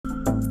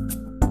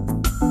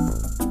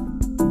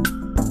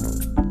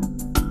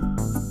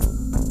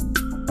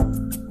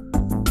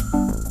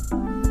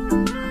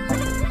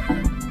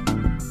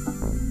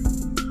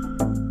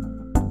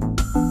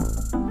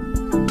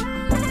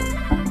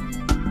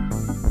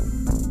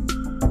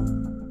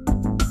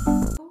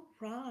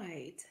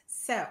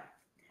So,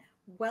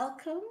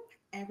 welcome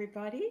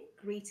everybody.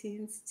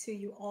 Greetings to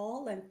you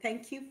all, and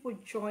thank you for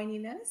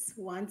joining us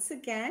once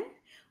again.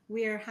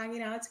 We're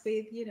hanging out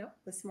with,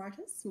 the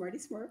smartest, smarty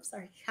smurfs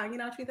are hanging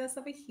out with us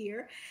over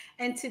here.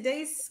 And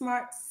today's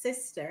smart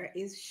sister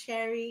is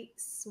Sherry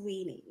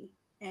Sweeney.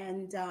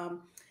 And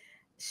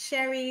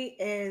Sherry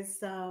is,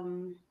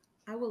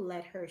 I will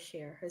let her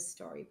share her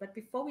story. But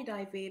before we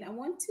dive in, I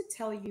want to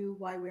tell you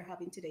why we're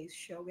having today's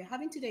show. We're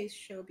having today's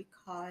show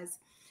because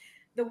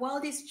the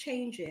world is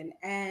changing,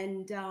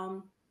 and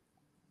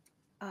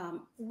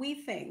we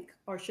think,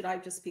 or should I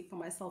just speak for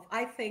myself?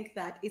 I think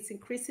that it's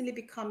increasingly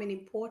becoming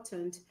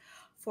important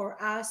for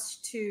us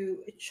to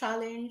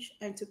challenge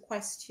and to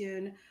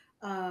question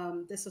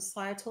the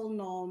societal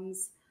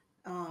norms,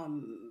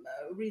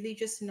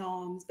 religious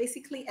norms,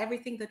 basically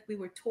everything that we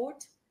were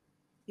taught.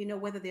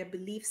 Whether they're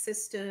belief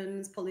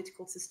systems,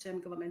 political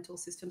system, governmental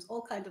systems,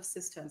 all kinds of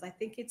systems. I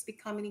think it's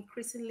becoming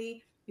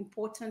increasingly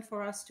important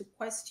for us to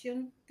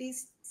question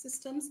these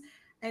systems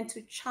and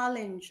to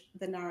challenge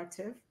the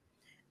narrative,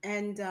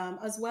 and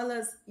as well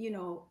as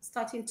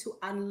starting to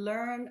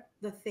unlearn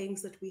the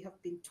things that we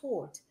have been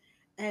taught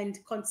and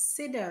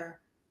consider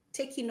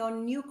taking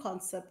on new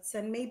concepts,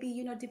 and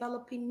maybe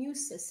developing new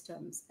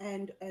systems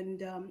and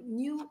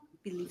new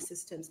belief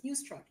systems, new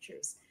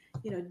structures,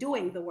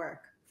 doing the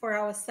work for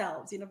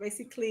ourselves,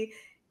 basically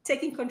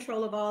taking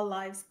control of our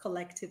lives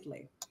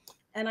collectively.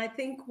 And I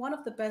think one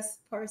of the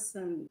best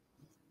person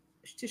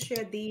to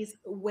share these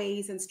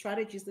ways and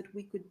strategies that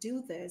we could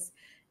do this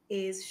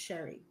is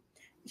Sherry.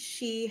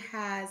 She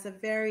has a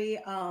very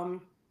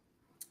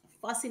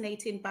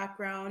fascinating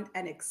background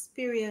and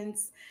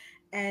experience,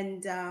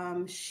 and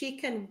she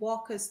can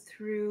walk us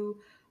through,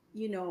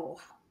 you know,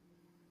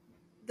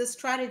 the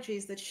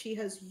strategies that she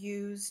has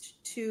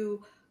used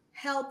to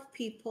help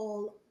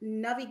people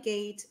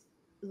navigate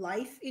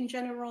life in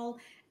general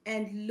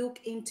and look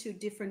into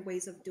different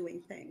ways of doing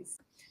things.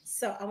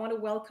 So I want to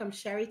welcome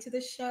Sherry to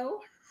the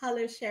show.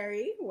 Hello,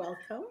 Sherry.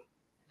 Welcome.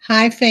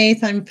 Hi,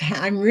 Faith.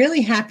 I'm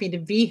really happy to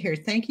be here.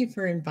 Thank you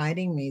for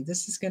inviting me.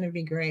 This is going to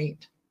be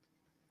great.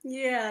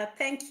 Yeah,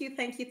 thank you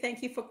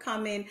for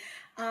coming.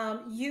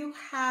 You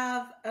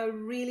have a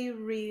really,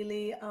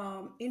 really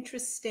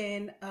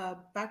interesting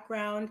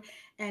background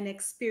and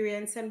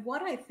experience. And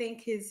what I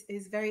think is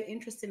very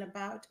interesting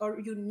about,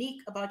 or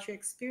unique about your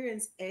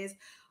experience, is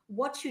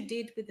what you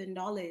did with the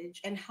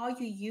knowledge and how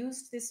you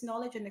used this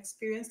knowledge and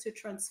experience to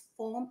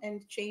transform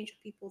and change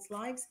people's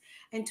lives,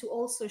 and to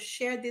also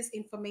share this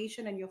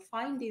information and your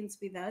findings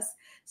with us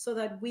so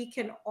that we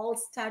can all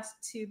start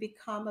to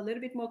become a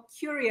little bit more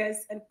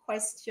curious and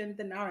question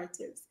the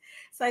narratives.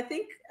 So I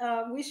think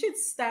we should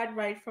start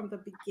right from the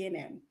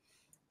beginning.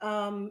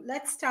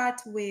 Let's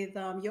start with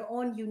your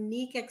own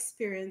unique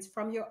experience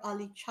from your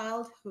early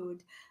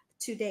childhood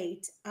to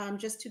date,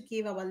 just to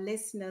give our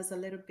listeners a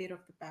little bit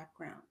of the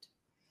background.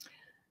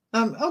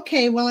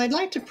 Okay, well, I'd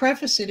like to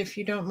preface it, if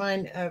you don't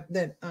mind,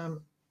 that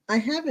I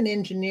have an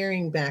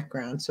engineering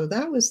background. So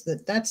that's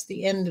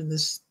the end of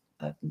this.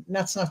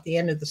 That's not the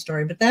end of the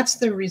story, but that's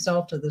the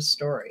result of the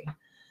story.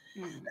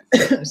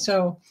 Mm.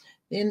 So,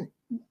 in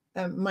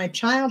my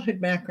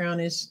childhood background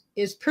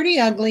is pretty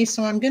ugly,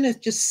 so I'm going to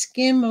just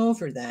skim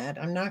over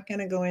that. I'm not going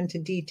to go into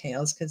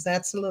details because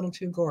that's a little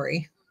too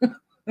gory.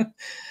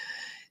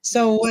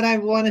 So what I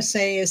want to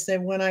say is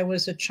that when I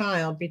was a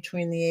child,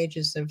 between the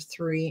ages of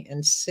 3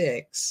 and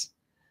 6,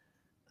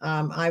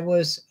 I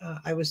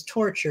was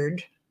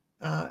tortured.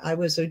 I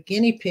was a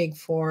guinea pig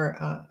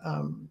for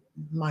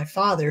my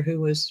father,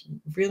 who was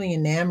really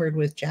enamored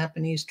with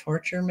Japanese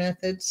torture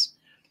methods.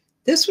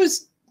 This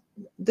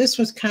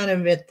was kind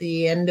of at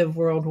the end of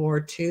World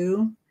War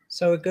II,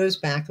 so it goes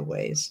back a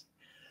ways.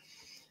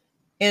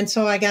 And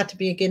so I got to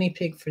be a guinea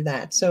pig for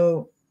that.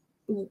 So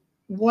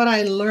what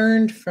I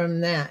learned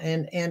from that,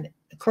 and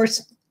of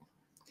course,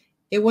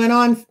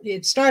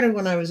 it started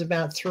when I was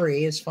about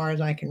 3, as far as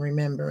I can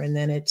remember, and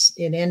then it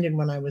ended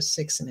when I was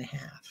 6.5.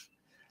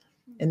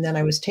 And then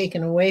I was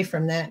taken away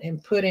from that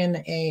and put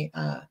in a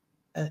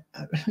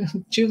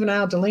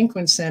juvenile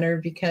delinquent center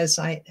because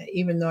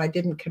even though I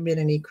didn't commit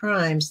any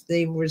crimes,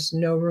 there was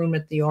no room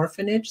at the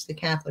orphanage, the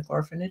Catholic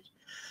orphanage.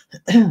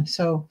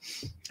 So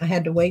I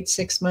had to wait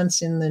 6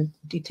 months in the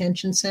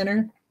detention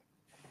center.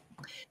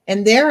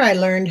 And there I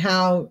learned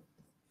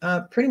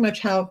pretty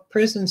much how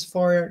prisons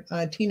for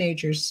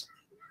teenagers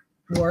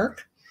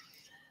work,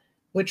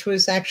 which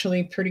was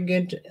actually pretty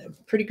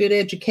good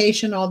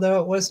education, although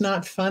it was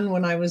not fun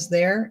when I was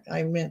there.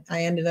 I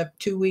ended up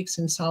 2 weeks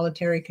in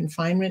solitary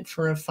confinement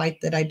for a fight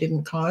that I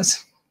didn't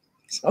cause.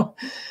 So,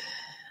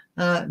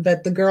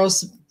 but the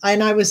girls,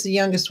 and I was the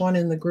youngest one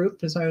in the group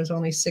because I was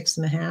only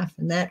 6.5,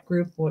 and that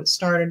group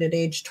started at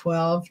age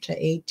 12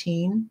 to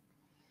 18.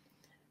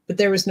 But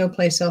there was no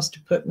place else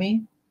to put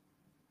me.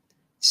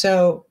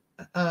 So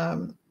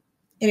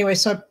anyway,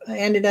 so I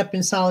ended up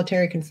in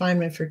solitary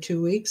confinement for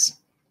 2 weeks.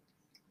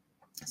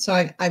 So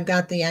I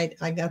got the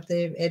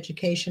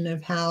education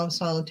of how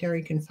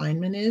solitary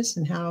confinement is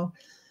and how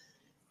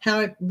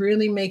it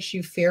really makes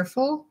you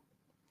fearful.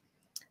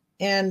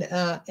 And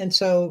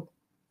so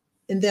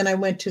and then I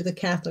went to the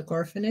Catholic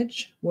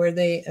orphanage where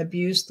they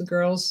abused the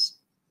girls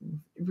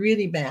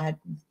really bad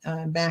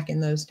back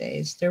in those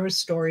days. There were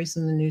stories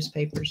in the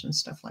newspapers and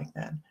stuff like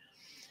that.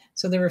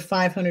 So there were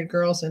 500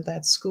 girls at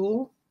that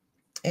school,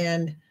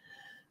 and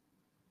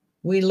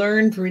we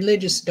learned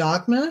religious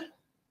dogma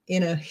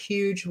in a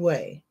huge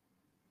way,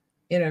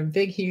 in a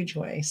big, huge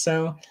way.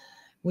 So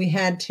we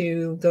had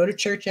to go to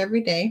church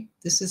every day.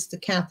 This is the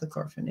Catholic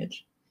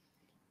orphanage.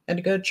 Had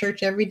to go to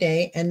church every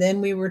day. And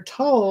then we were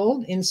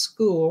told in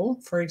school,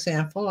 for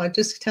example, I'll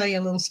just tell you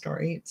a little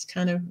story.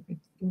 It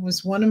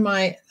was one of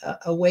my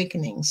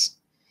awakenings,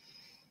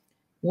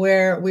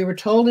 where we were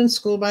told in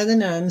school by the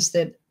nuns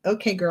that,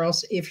 okay,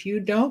 girls, if you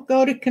don't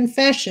go to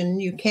confession,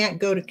 you can't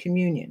go to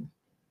communion.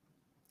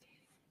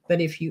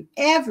 But if you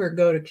ever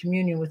go to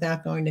communion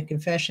without going to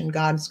confession,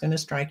 God's going to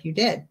strike you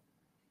dead.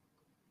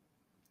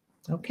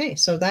 Okay,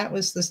 so that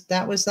was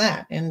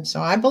that. And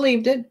so I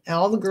believed it.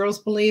 All the girls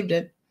believed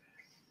it.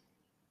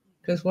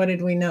 Because what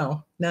did we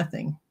know?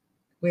 Nothing.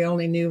 We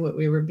only knew what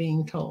we were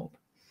being told.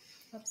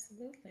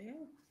 Absolutely, yeah.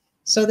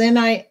 So then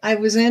I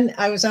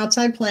was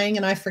outside playing,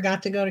 and I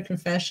forgot to go to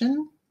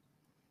confession.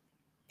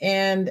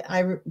 And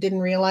I didn't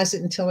realize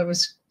it until it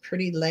was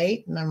pretty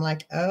late. And I'm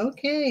like,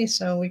 okay,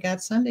 so we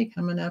got Sunday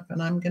coming up,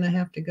 and I'm going to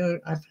have to go.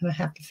 I'm going to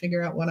have to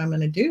figure out what I'm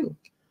going to do.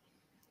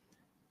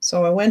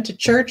 So I went to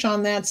church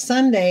on that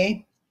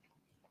Sunday,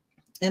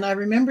 and I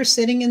remember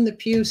sitting in the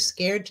pew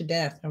scared to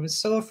death. I was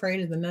so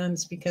afraid of the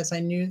nuns because I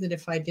knew that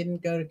if I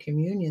didn't go to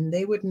communion,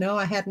 they would know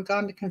I hadn't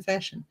gone to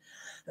confession.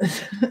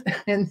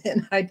 And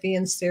then I'd be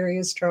in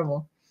serious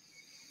trouble.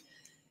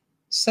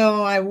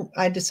 So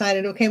I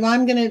decided, okay, well,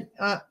 I'm going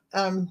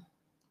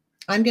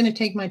to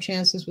take my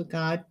chances with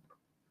God.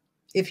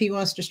 If he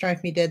wants to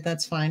strike me dead,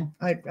 that's fine.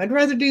 I'd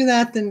rather do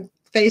that than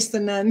face the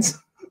nuns.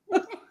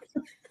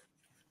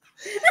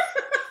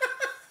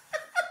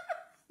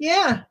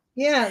 Yeah,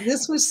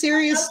 this was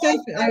serious stuff.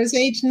 I was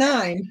age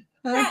 9.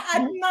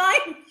 At 9?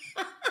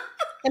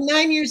 I'm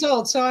 9 years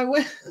old, so I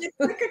went. You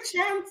took a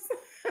chance.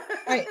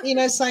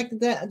 It's like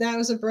that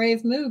was a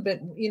brave move,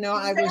 but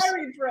I was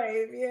very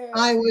brave. Yeah.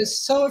 I was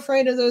so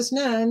afraid of those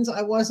nuns.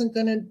 I wasn't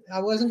gonna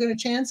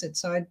chance it.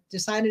 So I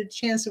decided to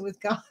chance it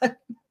with God.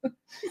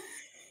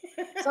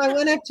 So I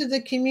went up to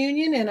the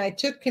communion, and I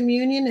took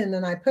communion, and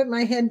then I put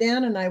my head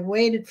down, and I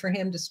waited for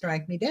him to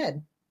strike me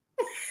dead.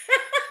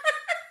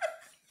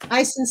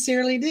 I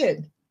sincerely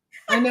did.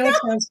 I know it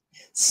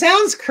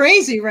sounds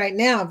crazy right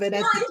now, but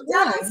at the time, it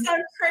doesn't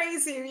sound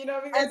crazy,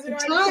 because at the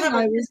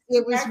time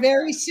it was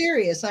very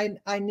serious. I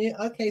knew,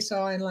 okay,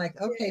 so I'm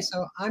like, okay,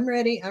 so I'm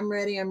ready.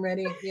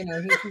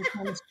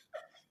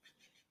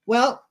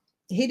 Well,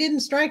 he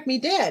didn't strike me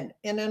dead.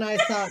 And then I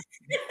thought,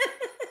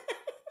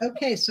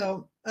 okay,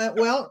 so,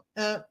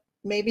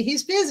 maybe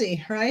he's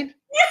busy, right?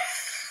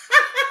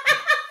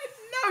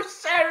 No,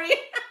 Sherry.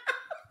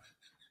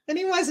 And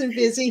he wasn't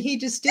busy. He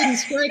just didn't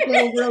strike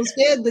little girls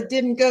dead that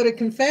didn't go to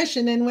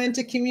confession and went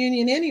to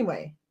communion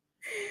anyway.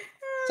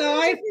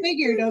 So I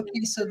figured,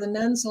 okay, so the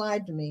nuns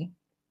lied to me.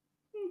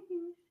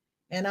 Mm-hmm.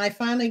 And I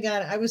finally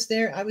I was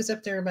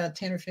up there about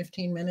 10 or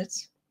 15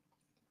 minutes.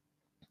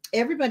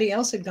 Everybody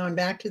else had gone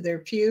back to their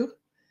pew.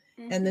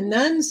 Mm-hmm. And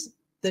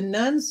the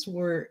nuns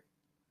were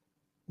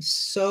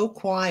so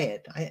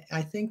quiet.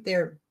 I think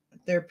they're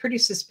pretty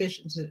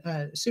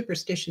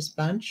superstitious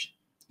bunch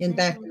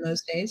back in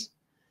those days.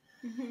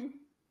 Mm-hmm.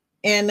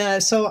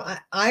 And so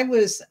I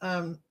was,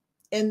 and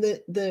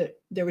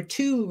there were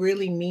 2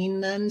 really mean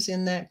nuns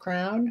in that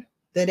crowd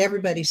that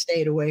everybody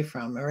stayed away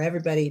from, or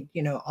everybody,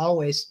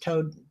 always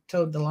towed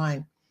the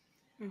line.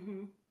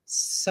 Mm-hmm.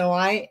 So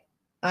I'm,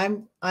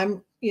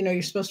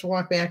 you're supposed to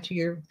walk back to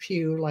your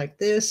pew like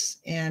this,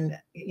 and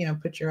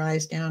put your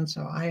eyes down.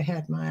 So I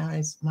had my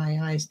eyes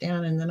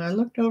down, and then I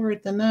looked over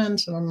at the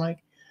nuns, and I'm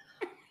like,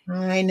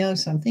 I know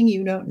something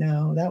you don't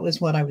know. That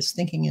was what I was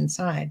thinking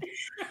inside.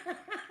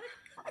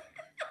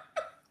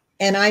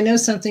 And I know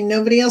something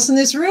nobody else in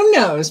this room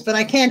knows, but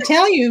I can't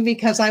tell you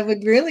because I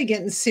would really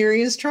get in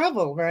serious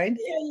trouble, right?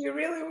 Yeah, you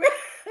really would.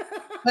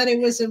 But it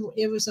was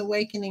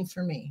awakening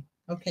for me.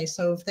 Okay,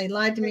 so if they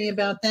lied to me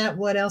about that,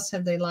 what else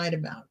have they lied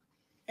about?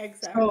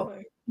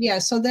 Exactly.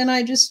 So then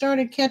I just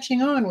started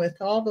catching on with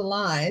all the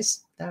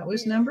lies. That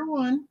was number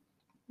 1.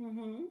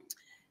 Mm-hmm.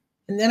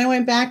 And then I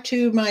went back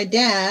to my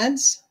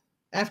dad's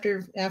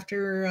after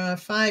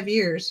 5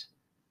 years.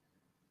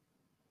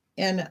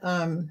 And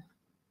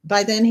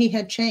by then he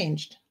had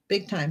changed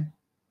big time.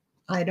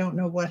 I don't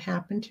know what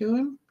happened to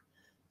him.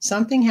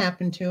 Something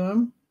happened to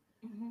him,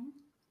 mm-hmm.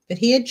 But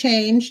he had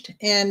changed,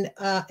 and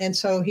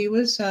so he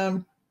was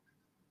not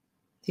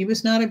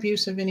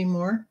abusive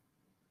anymore.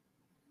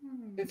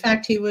 Mm-hmm. In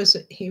fact, he was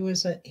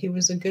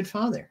a good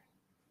father.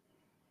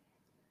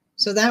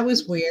 So that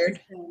was weird,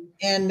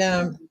 and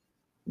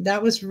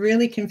that was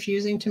really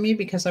confusing to me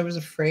because I was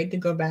afraid to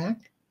go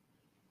back.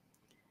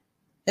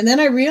 And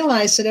then I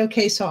realized that,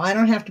 okay, so I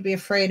don't have to be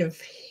afraid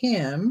of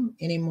him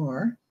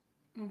anymore.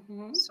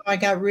 Mm-hmm. So I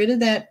got rid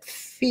of that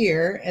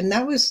fear, and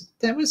that was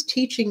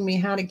teaching me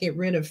how to get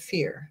rid of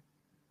fear.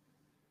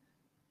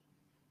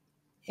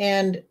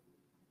 And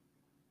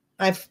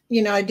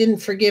I didn't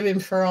forgive him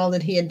for all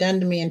that he had done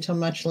to me until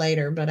much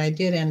later, but I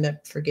did end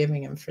up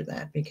forgiving him for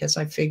that because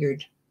I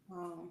figured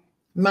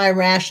my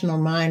rational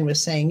mind was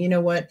saying, you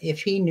know what,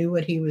 if he knew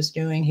what he was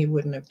doing, he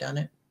wouldn't have done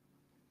it.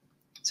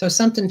 So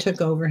something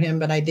took over him,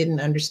 but I didn't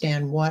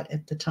understand what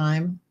at the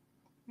time.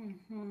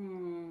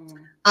 Mm-hmm.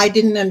 I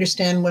didn't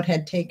understand what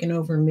had taken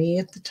over me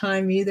at the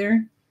time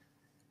either.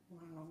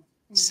 Wow.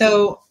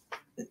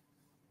 Mm-hmm.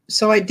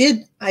 So I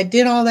did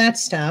all that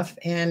stuff.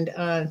 And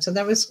so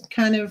that was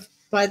kind of,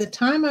 by the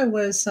time I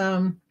was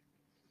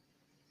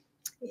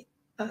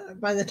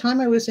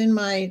in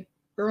my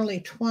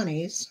early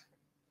 20s,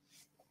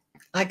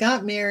 I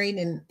got married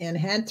and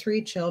had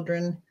 3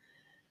 children.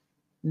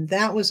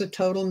 That was a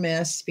total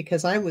mess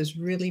because I was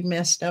really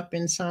messed up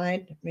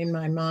inside in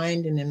my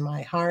mind and in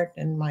my heart.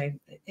 And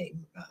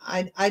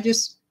I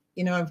just,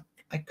 I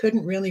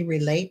couldn't really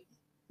relate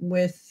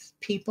with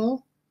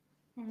people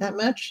that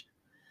much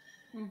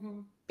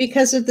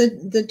because of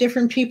the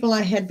different people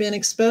I had been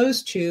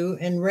exposed to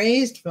and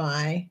raised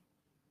by.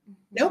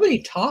 Nobody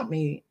taught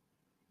me,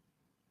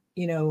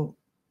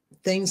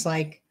 things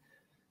like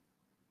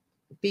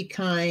be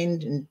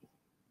kind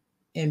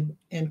and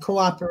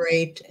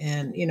cooperate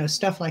and,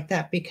 stuff like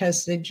that,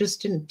 because they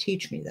just didn't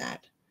teach me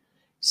that.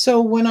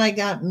 So when I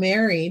got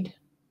married,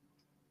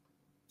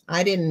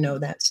 I didn't know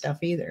that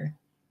stuff either.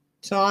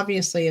 So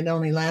obviously it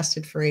only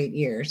lasted for 8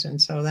 years.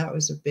 And so that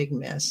was a big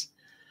mess.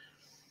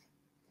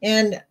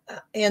 And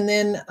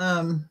then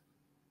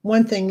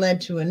one thing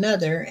led to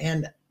another,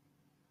 and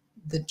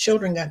the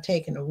children got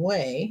taken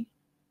away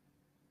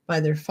by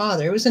their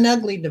father. It was an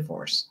ugly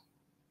divorce.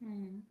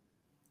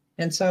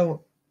 And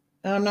so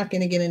I'm not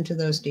going to get into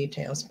those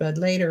details, but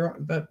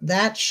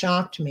that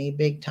shocked me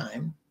big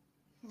time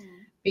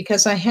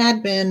because I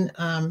had been,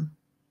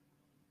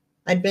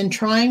 I'd been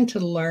trying to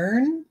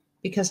learn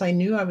because I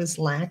knew I was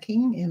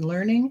lacking in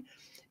learning,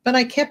 but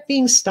I kept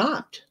being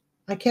stopped.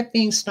 I kept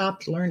being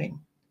stopped learning.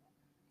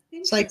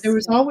 It's like there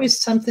was always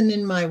something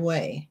in my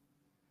way.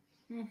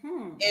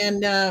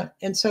 And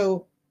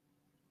so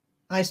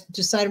I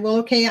decided, well,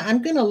 okay,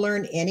 I'm going to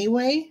learn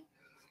anyway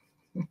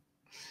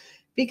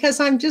because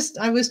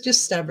I was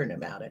just stubborn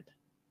about it.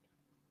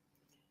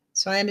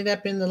 So I ended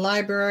up in the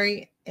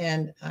library,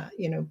 and,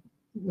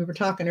 we were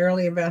talking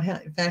earlier about how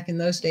back in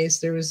those days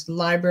there was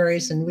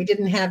libraries, and we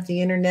didn't have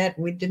the internet,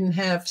 we didn't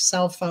have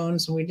cell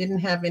phones, and we didn't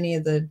have any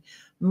of the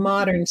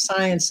modern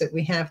science that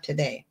we have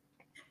today.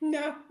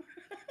 No.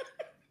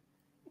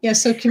 Yeah,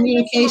 so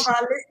communication. Some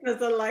of our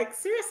listeners are like,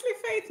 seriously,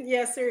 Faith?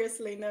 Yeah,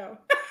 seriously, no.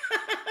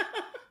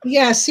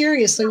 Yeah,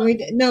 seriously.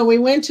 We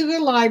went to the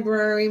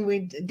library,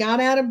 we got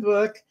out a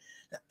book,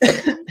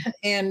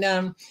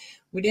 and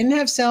we didn't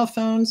have cell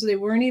phones. They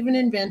weren't even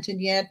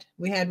invented yet.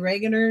 We had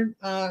regular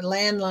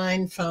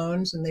landline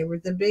phones, and they were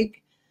the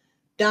big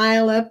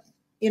dial-up,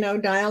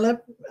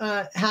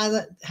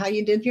 how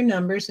you did your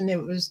numbers, and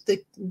it was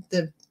the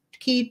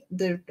key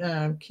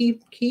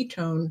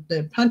tone,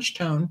 the punch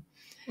tone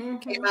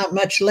came out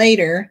much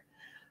later.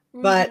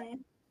 But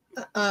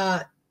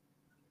and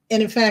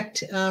in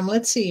fact,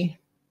 let's see.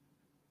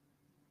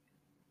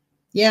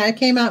 Yeah, it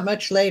came out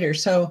much later.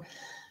 So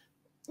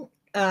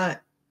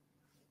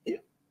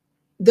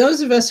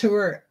those of us who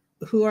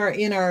are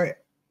in our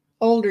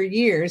older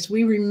years,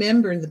 we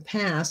remember the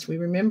past. We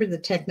remember the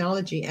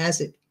technology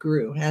as it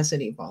grew, as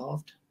it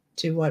evolved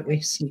to what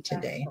we see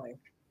today.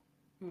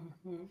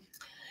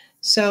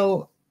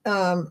 So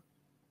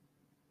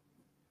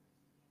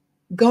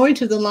going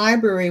to the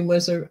library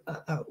was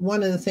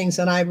one of the things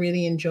that I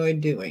really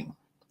enjoyed doing.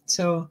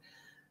 So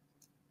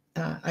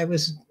I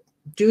was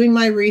doing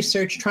my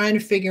research, trying to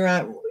figure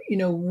out,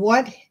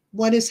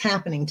 what is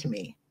happening to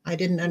me. I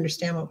didn't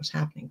understand what was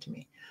happening to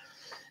me.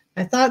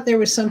 I thought there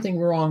was something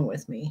wrong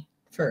with me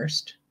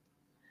first.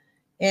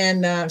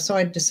 And so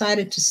I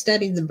decided to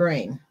study the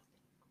brain.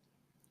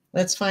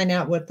 Let's find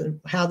out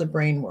how the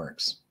brain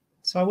works.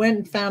 So I went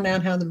and found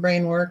out how the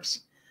brain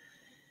works.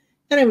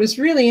 And it was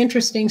really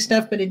interesting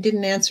stuff, but it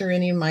didn't answer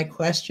any of my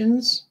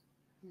questions.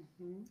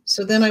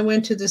 So then I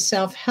went to the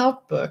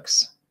self-help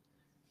books,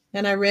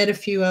 and I read a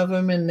few of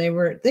them, and they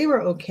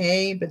were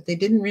okay, but they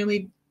didn't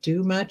really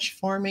do much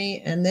for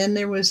me. And then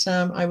there was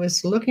I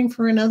was looking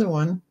for another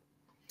one,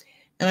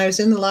 and I was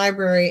in the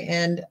library,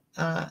 and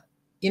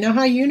you know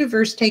how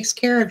universe takes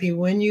care of you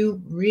when you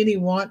really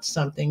want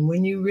something,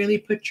 when you really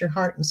put your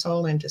heart and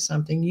soul into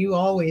something, you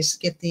always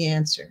get the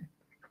answer.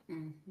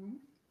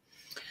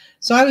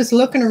 So I was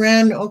looking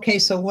around, okay,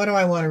 so what do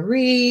I want to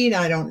read?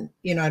 I don't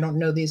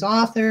know these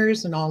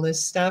authors and all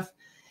this stuff.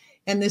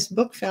 And this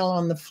book fell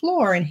on the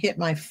floor and hit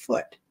my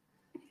foot.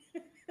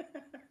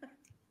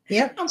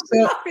 Yep. I'm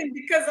laughing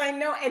because I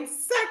know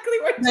exactly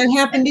what that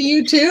happened to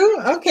you too.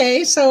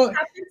 Okay, so it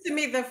happened to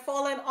me. They're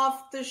falling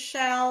off the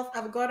shelf.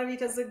 I've gotten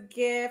it as a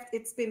gift.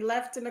 It's been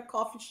left in a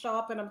coffee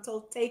shop, and I'm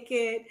told take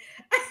it.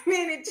 I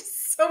mean, it's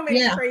just so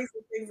many crazy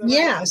things.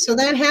 Yeah, so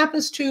that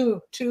happens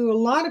to a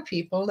lot of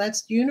people.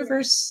 That's the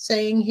universe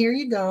saying, "Here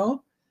you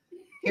go.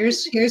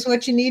 Here's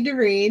what you need to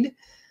read."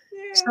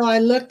 Yeah. So I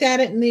looked at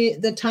it, and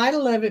the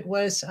title of it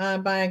was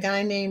by a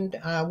guy named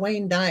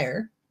Wayne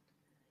Dyer.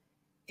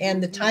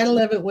 And the title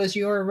of it was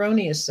Your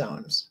Erroneous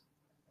Zones.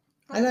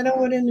 I thought, oh,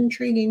 what an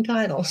intriguing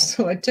title.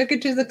 So I took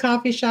it to the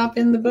coffee shop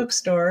in the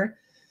bookstore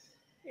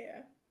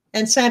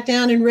and sat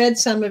down and read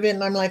some of it.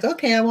 And I'm like,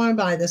 okay, I want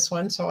to buy this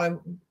one. So I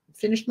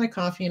finished my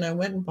coffee and I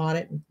went and bought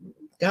it and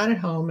got it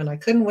home. And I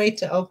couldn't wait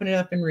to open it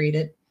up and read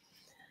it.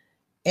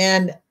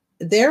 And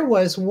there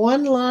was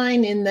one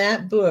line in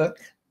that book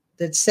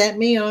that set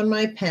me on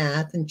my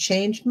path and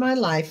changed my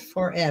life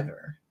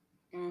forever.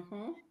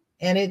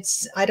 And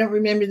it's, I don't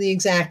remember the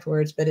exact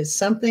words, but it's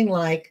something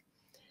like,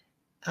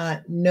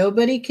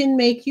 nobody can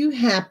make you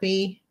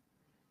happy.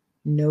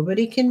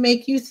 Nobody can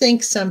make you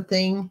think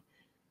something.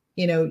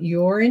 You know,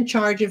 you're in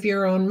charge of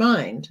your own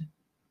mind.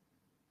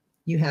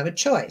 You have a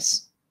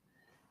choice.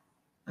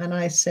 And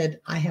I said,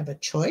 I have a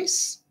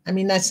choice? I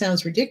mean, that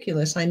sounds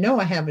ridiculous. I know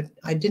I have it.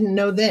 I didn't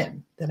know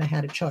then that I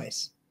had a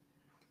choice.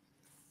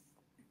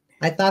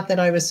 I thought that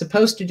I was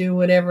supposed to do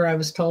whatever I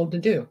was told to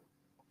do.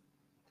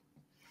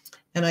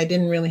 And I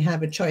didn't really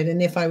have a choice.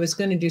 And if I was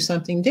going to do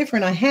something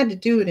different, I had to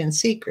do it in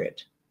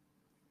secret.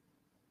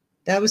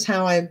 That's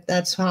how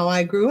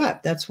I grew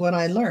up. That's what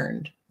I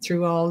learned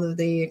through all of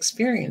the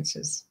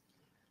experiences.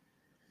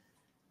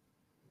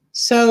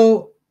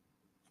 So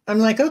I'm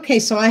like, okay,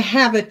 so I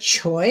have a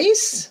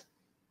choice.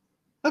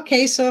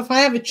 Okay, so if I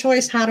have a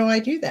choice, how do I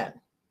do that?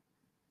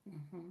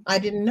 I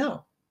didn't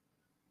know.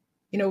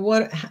 You know,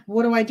 what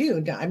do I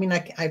do? I mean,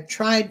 I've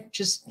tried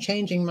just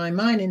changing my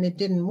mind and it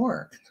didn't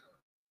work.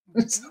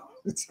 So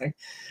it's like,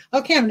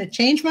 okay, I'm going to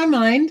change my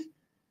mind.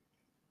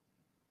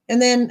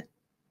 And then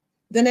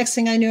the next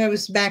thing I knew, I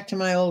was back to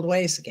my old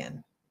ways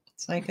again.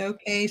 It's like,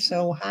 okay,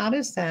 so how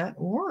does that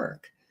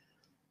work?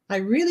 I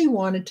really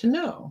wanted to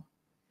know.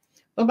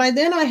 Well, by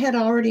then I had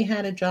already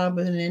had a job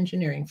with an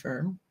engineering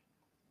firm.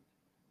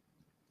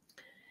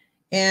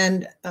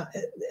 And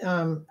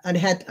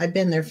I'd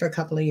been there for a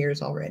couple of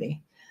years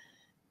already.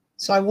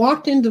 So I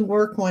walked into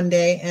work one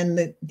day and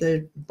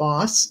the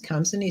boss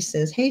comes and he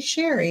says, hey,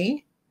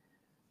 Sherry,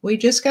 we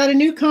just got a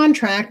new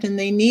contract and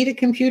they need a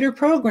computer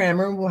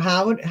programmer. Well,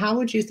 how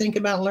would you think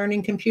about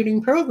learning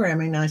computing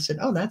programming? And I said,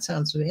 oh, that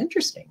sounds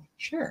interesting.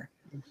 Sure.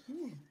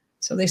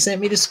 So they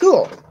sent me to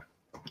school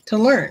to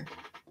learn.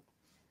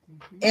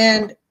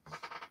 And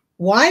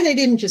why they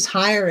didn't just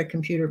hire a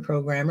computer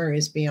programmer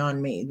is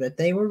beyond me, but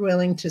they were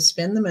willing to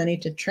spend the money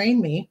to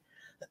train me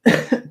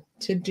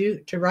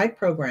to write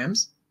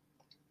programs.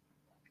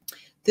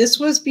 This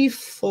was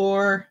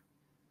before,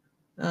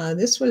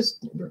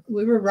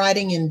 we were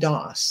writing in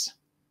DOS.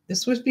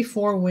 This was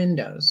before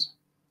Windows.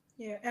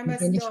 Yeah,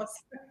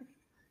 MS-DOS.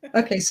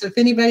 Okay, so if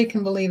anybody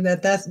can believe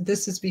that,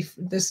 this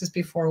is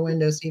before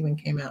Windows even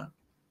came out.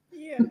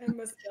 Yeah,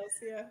 MS-DOS,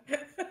 yeah.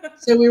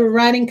 So we were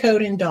writing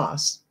code in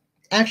DOS.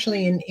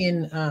 Actually, I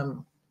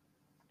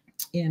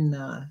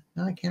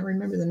can't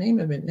remember the name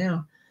of it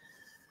now.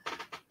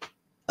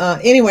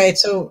 Anyway,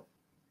 so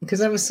because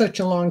that was such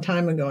a long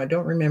time ago, I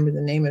don't remember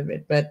the name of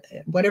it, but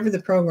whatever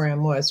the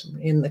program was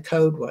in the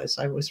code was,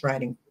 I was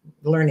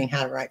learning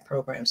how to write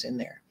programs in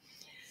there.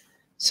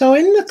 So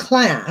in the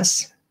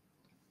class,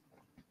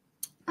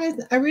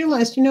 I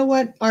realized, you know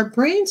what? Our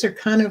brains are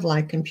kind of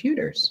like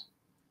computers.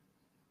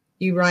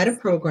 You write a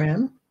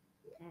program,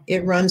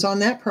 it runs on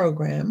that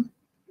program.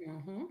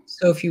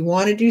 So if you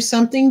want to do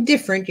something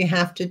different, you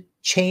have to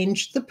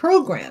change the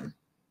program.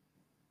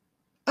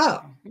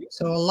 Oh,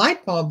 so a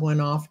light bulb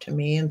went off to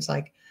me and it's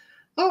like,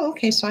 oh,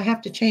 okay, so I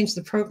have to change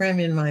the program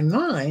in my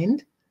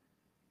mind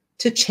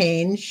to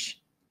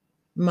change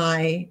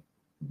my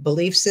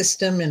belief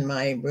system and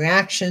my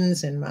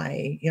reactions and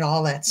my, you know,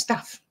 all that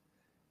stuff.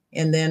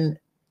 And then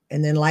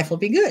life will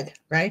be good,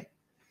 right?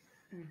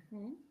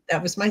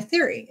 That was my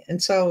theory.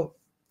 And so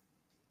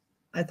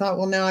I thought,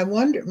 well, now I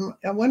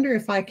wonder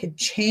if I could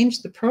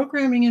change the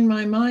programming in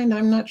my mind.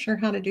 I'm not sure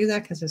how to do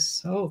that because it's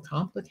so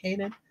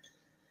complicated.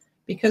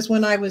 Because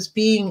when I was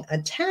being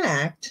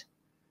attacked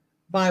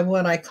by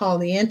what I call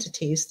the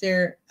entities,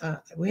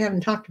 we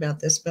haven't talked about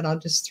this, but I'll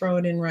just throw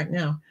it in right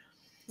now.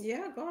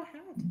 Yeah, go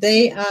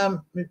ahead.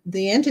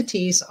 The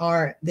entities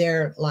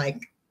they're like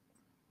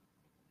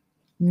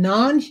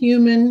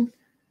non-human,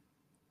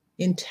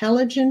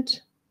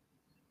 intelligent,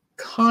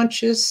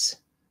 conscious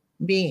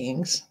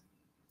beings.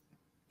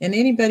 And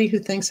anybody who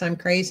thinks I'm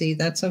crazy,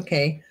 that's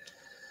okay.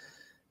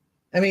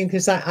 I mean,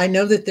 because I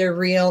know that they're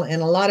real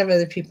and a lot of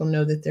other people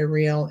know that they're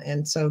real.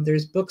 And so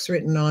there's books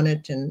written on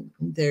it and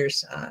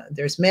there's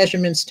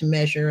measurements to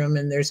measure them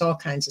and there's all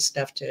kinds of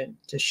stuff to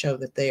show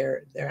that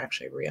they're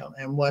actually real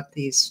and what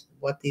these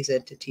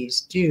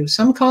entities do.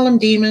 Some call them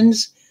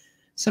demons,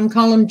 some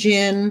call them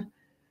jinn,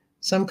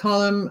 some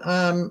call them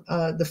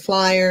the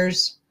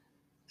flyers.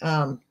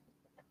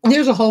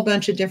 There's a whole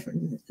bunch of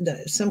different,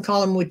 some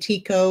call them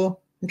Wetiko.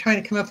 I'm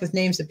trying to come up with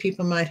names that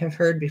people might have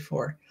heard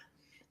before.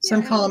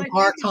 Some call them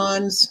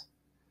archons.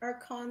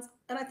 Archons.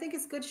 And I think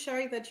it's good,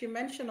 Sherry, that you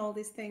mention all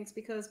these things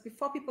because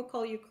before people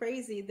call you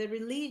crazy,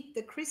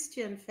 the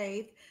Christian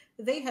faith,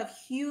 they have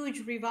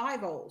huge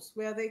revivals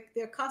where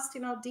they're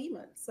casting out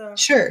demons. So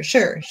Sure.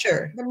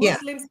 The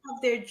Muslims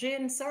have their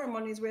jinn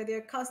ceremonies where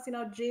they're casting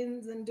out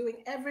jinns and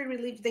doing every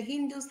religion. The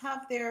Hindus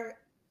have their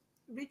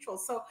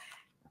rituals. So,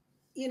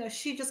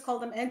 she just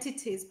called them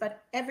entities,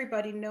 but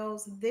everybody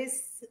knows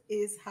this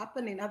is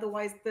happening.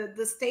 Otherwise,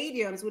 the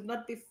stadiums would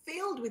not be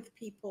filled with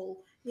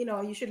people.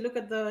 You should look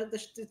at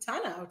the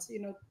turnout,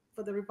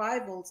 for the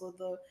revivals or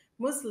the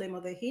Muslim or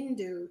the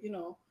Hindu,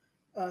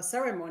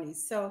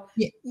 ceremonies. So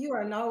Yeah. you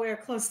are nowhere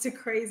close to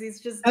crazy.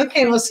 It's just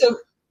Okay. Well,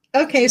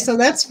 different. Yeah. so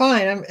that's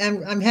fine.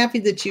 I'm happy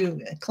that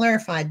you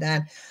clarified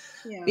that,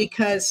 Yeah.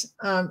 because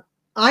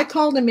I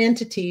call them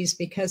entities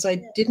because I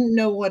Yeah. didn't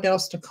know what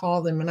else to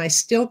call them, and I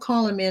still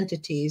call them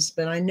entities.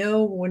 But I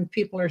know when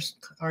people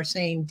are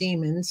saying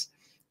demons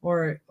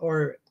or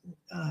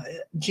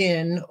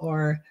jinn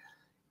or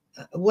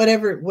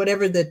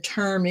whatever the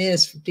term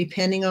is,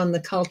 depending on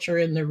the culture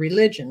and the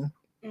religion,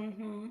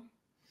 Mm-hmm.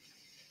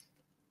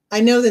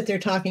 I know that they're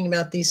talking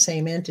about these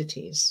same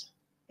entities.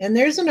 And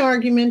there's an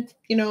argument,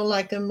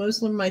 like a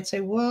Muslim might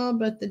say, well,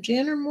 but the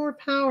jinn are more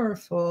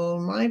powerful.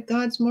 My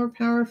God's more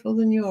powerful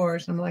than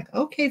yours. I'm like,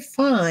 okay,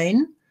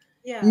 fine.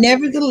 Yeah.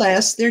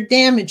 Nevertheless, they're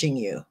damaging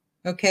you.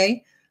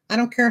 Okay. I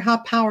don't care how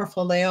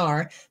powerful they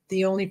are.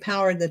 The only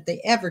power that they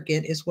ever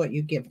get is what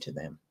you give to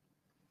them.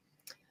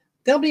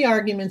 There'll be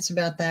arguments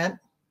about that.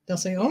 They'll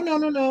say, oh,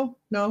 no.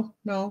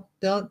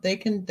 They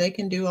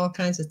can do all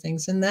kinds of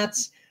things. And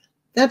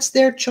that's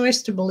their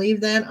choice to believe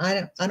that.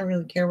 I don't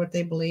really care what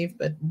they believe,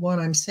 but what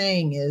I'm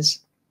saying is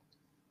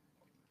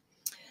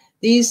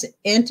these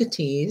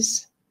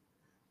entities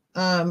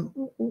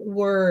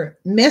were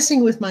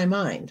messing with my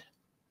mind.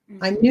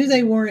 Mm-hmm. I knew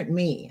they weren't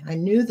me. I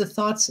knew the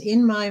thoughts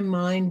in my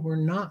mind were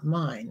not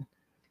mine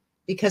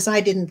because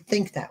I didn't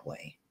think that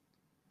way.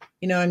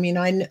 I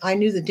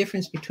knew the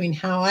difference between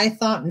how I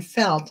thought and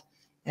felt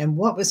and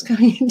what was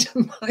coming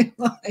into my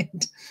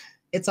mind.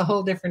 It's a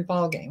whole different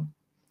ballgame.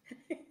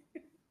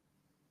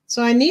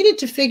 So I needed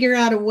to figure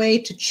out a way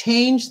to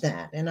change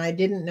that, and I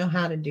didn't know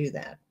how to do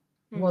that.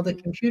 Mm-hmm. Well, the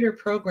computer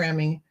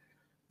programming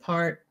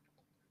part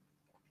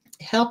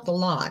helped a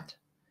lot,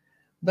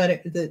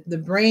 but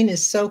the brain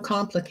is so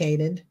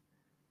complicated.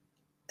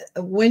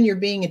 When you're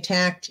being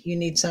attacked, you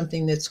need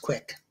something that's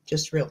quick,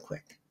 just real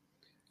quick,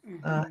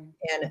 Mm-hmm.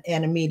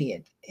 and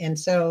immediate. And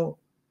so,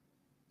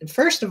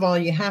 first of all,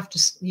 you have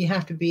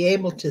to be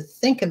able to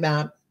think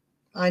about,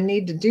 I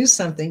need to do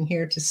something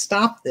here to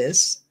stop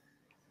this,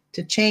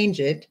 to change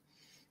it.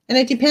 And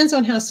it depends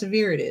on how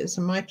severe it is.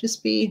 It might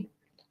just be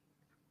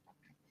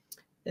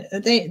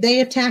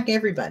they attack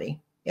everybody,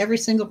 every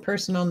single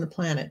person on the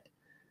planet,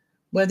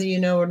 whether you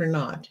know it or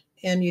not.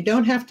 And you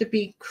don't have to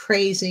be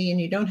crazy, and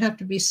you don't have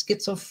to be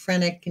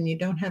schizophrenic, and you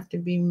don't have to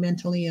be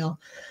mentally ill,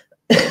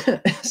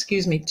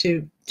 excuse me,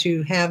 to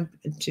have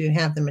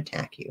them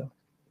attack you.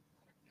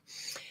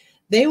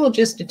 They will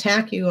just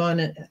attack you on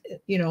a,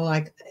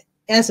 like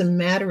as a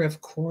matter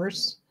of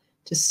course,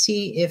 to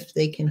see if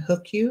they can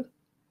hook you.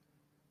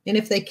 And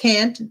if they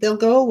can't, they'll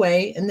go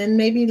away. And then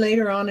maybe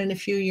later on in a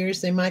few years,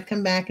 they might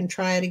come back and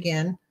try it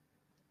again.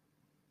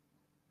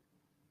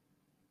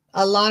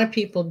 A lot of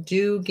people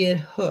do get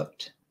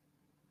hooked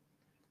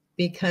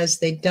because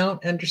they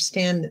don't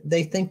understand.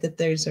 They think that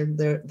those are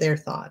their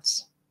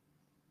thoughts,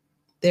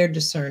 their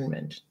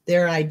discernment,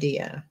 their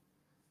idea,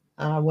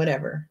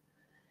 whatever.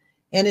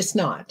 And it's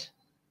not.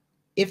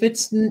 If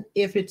it's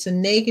a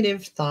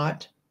negative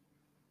thought,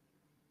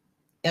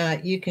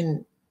 you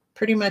can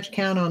pretty much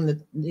count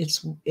on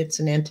it's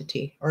an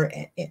entity or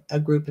a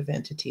group of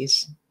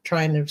entities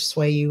trying to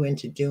sway you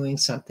into doing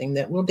something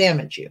that will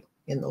damage you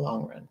in the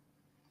long run.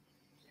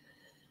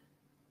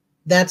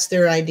 That's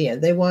their idea.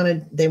 They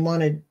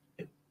wanted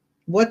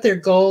what their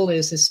goal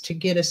is to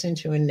get us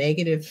into a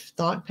negative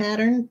thought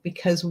pattern,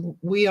 because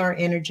we are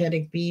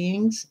energetic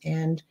beings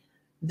and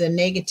the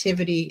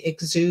negativity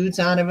exudes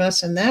out of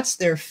us, and that's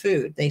their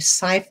food. They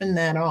siphon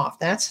that off.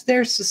 That's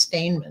their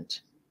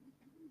sustainment.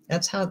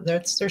 That's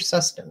their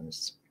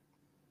sustenance.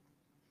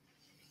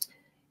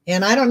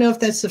 And I don't know if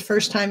that's the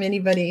first time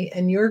anybody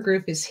in your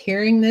group is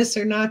hearing this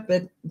or not,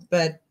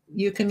 but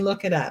you can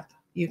look it up.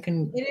 It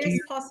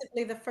is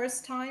possibly the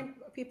first time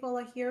people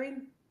are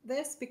hearing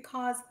this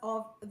because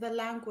of the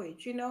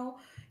language. You know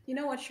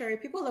what, Sherry?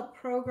 People are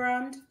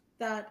programmed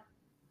that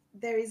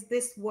there is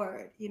this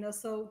word,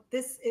 so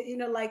this,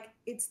 like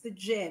it's the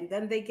jinn.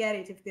 Then they get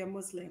it if they're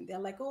Muslim. They're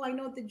like, oh, I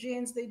know the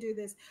jinns, they do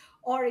this.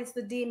 Or it's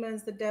the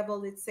demons, the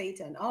devil, it's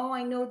Satan. Oh,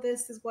 I know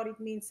this is what it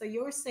means. So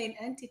you're saying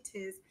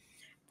entities,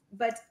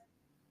 but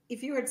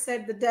if you had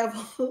said the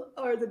devil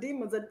or the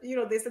demons, that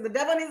they said the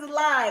devil is a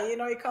lie,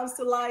 it comes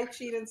to lie,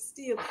 cheat, and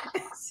steal.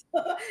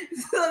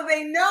 So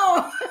they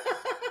know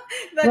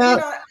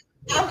that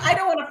I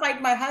don't want to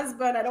fight my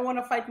husband, I don't want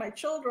to fight my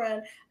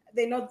children.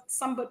 They know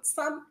some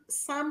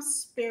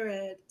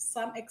spirit,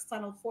 some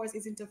external force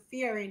is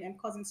interfering and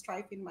causing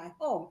strife in my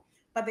home.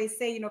 But they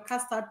say,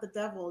 cast out the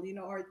devil,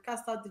 or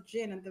cast out the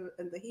jinn, and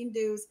the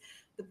Hindus,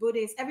 the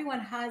Buddhists, everyone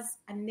has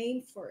a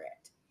name for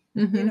it.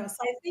 Mm-hmm. So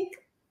I think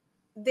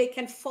they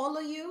can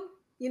follow you,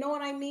 you know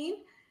what I mean?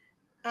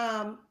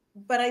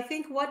 But I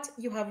think what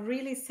you have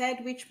really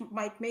said, which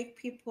might make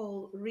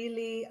people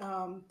really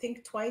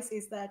think twice,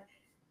 is that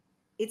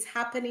it's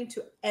happening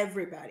to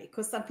everybody.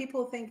 Because some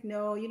people think,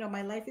 no,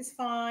 my life is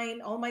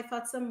fine. All my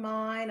thoughts are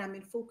mine. I'm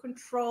in full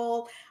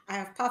control. I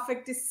have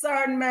perfect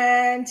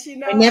discernment.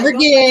 I I never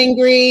don't get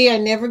angry. I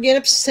never get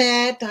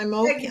upset. I'm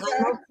okay. I'm okay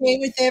exactly.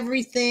 with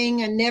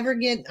everything. I never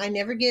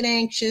get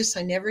anxious.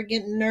 I never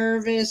get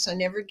nervous. I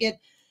never get,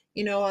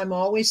 I'm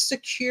always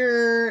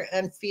secure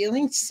and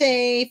feeling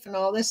safe and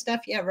all this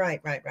stuff. Yeah, right.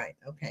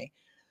 Okay.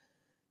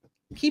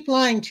 Keep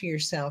lying to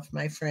yourself,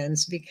 my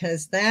friends,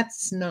 because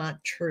that's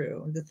not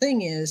true. The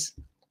thing is,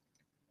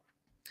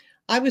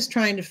 I was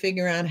trying to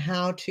figure out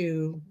how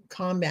to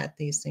combat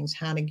these things,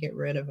 how to get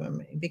rid of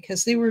them,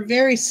 because they were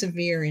very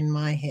severe in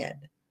my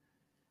head.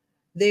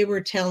 They were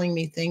telling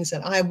me things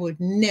that I would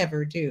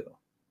never do.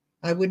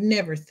 I would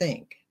never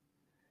think.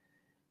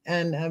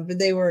 And but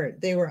they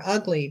were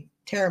ugly,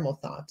 terrible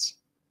thoughts.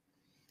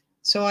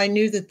 So I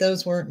knew that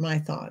those weren't my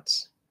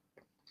thoughts.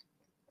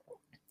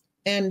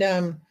 And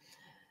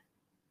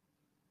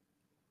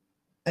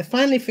I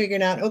finally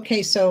figured out,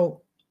 okay, so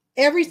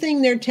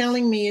everything they're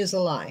telling me is a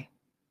lie.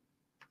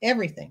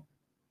 Everything.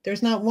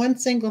 There's not one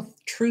single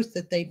truth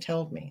that they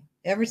told me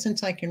ever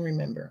since I can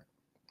remember.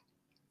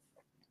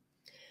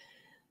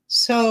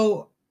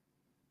 So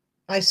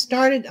I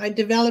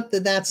developed the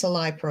That's a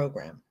Lie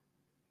program.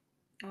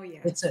 Oh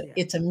yeah.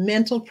 It's a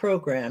mental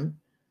program.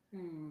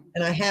 Hmm.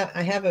 And I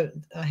have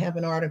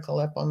an article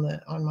up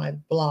on my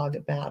blog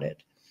about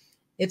it.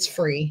 It's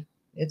free.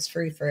 It's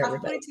free for I'll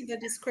put everybody. it in the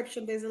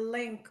description. There's a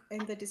link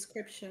in the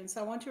description.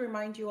 So I want to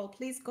remind you all,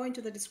 please go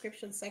into the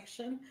description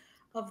section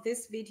of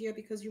this video,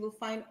 because you will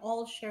find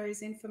all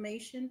Sherry's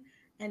information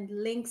and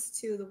links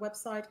to the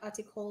website,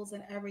 articles,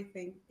 and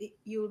everything.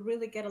 You'll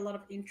really get a lot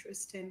of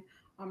interesting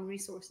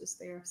resources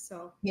there.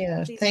 So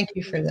Yeah, please thank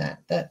you take a for look.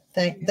 that.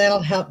 Yeah.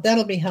 That'll help.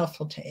 That'll be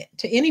helpful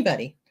to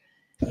anybody.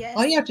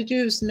 All you Yes. have to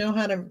do is know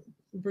how to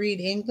read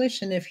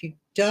English, and if you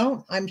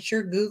don't, I'm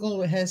sure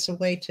Google has a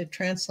way to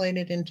translate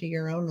it into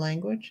your own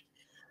language.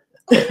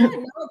 Oh yeah,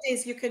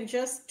 nowadays you can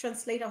just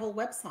translate a whole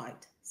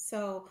website.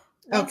 So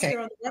once Okay.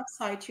 you're on the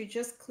website, you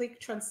just click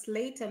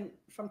translate, and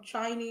from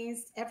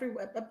Chinese, every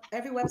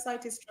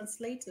website is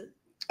translated.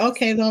 Just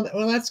Okay, well,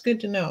 that's good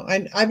to know.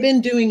 I've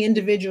been doing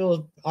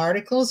individual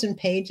articles and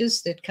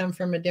pages that come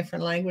from a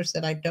different language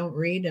that I don't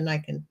read, and I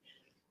can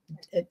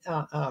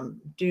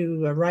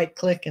do a right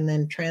click and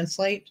then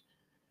translate,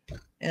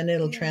 and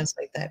it'll yeah.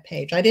 translate that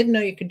page. I didn't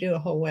know you could do a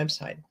whole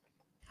website.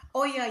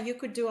 Oh yeah, you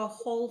could do a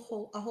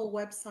whole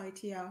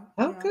website. Yeah,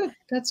 Oh, yeah. good.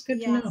 That's good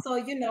to Yeah, know. so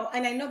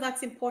and I know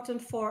that's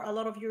important for a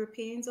lot of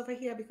Europeans over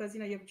here, because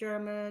you have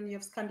German, you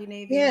have Yes,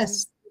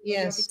 Scandinavians, you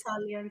have yes.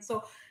 Italian.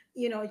 So,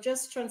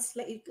 just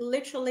translate,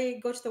 literally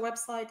go to the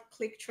website,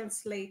 click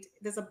translate.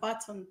 There's a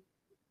button,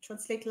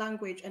 translate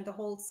language, and the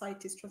whole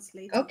site is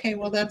translated Okay, in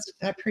the well, language.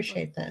 I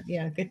appreciate that.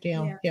 Yeah, good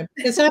deal. Yeah. Yeah,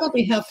 because that'll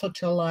be helpful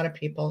to a lot of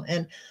people.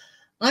 And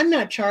I'm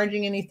not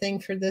charging anything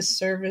for this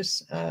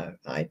service.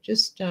 I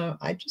just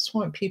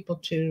want people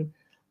to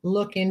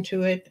look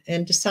into it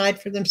and decide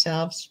for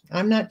themselves.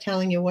 I'm not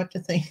telling you what to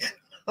think.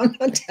 I'm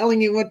not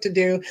telling you what to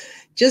do.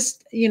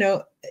 Just,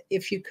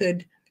 if you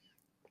could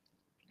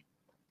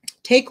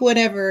take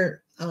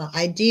whatever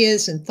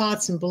ideas and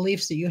thoughts and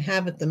beliefs that you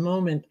have at the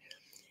moment,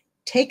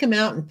 take them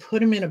out and put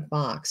them in a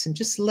box and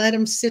just let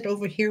them sit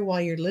over here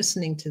while you're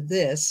listening to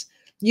this.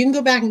 You can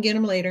go back and get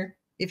them later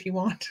if you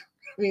want.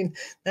 I mean,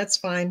 that's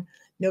fine.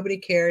 Nobody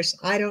cares.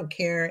 I don't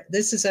care.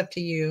 This is up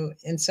to you.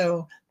 And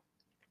so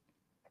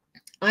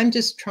I'm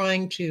just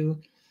trying to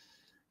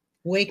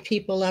wake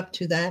people up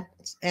to that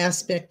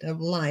aspect of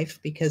life,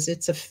 because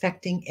it's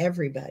affecting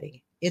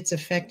everybody. It's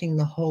affecting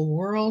the whole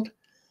world.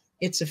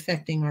 It's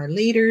affecting our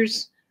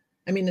leaders.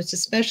 I mean, it's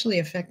especially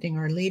affecting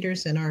our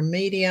leaders and our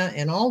media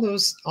and all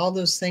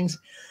those things,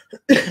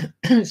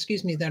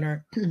 excuse me, that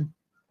are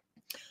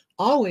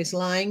always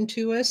lying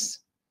to us.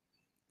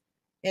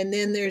 And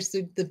then there's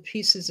the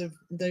pieces of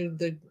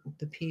the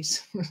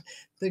piece,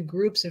 the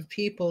groups of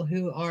people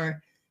who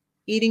are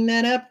eating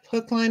that up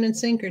hook, line, and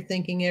sinker,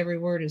 thinking every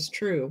word is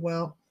true.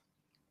 Well,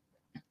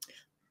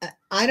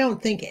 I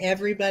don't think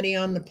everybody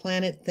on the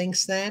planet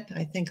thinks that.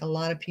 I think a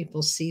lot of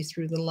people see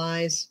through the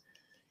lies.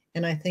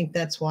 And I think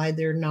that's why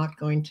they're not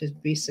going to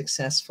be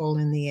successful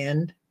in the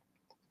end.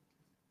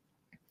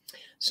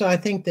 So I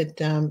think that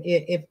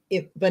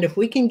if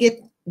we can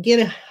get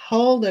a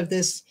hold of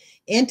this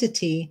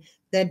entity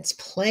that's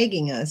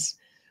plaguing us,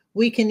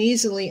 we can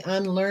easily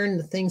unlearn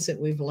the things that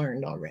we've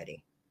learned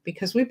already,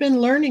 because we've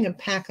been learning a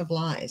pack of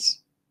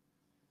lies.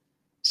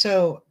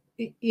 So,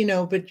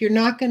 but you're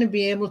not going to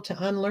be able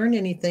to unlearn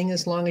anything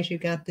as long as you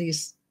got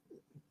these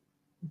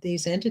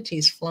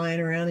entities flying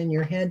around in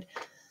your head,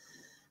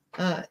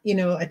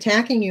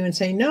 attacking you and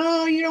saying,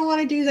 no, you don't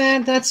want to do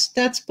that.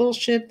 That's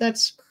bullshit.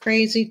 That's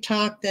crazy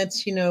talk.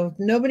 That's,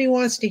 nobody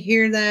wants to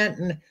hear that.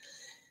 And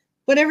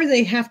whatever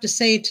they have to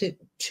say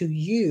to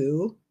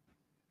you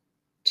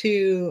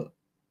to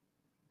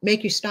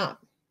make you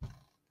stop.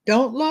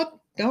 Don't look.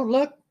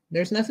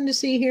 There's nothing to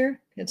see here.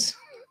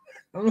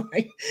 I'm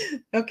like,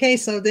 okay,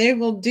 so they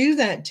will do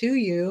that to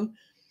you,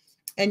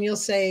 and you'll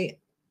say,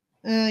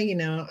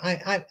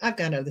 I've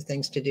got other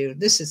things to do.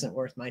 This isn't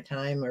worth my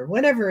time, or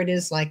whatever it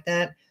is like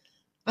that.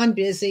 I'm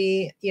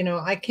busy.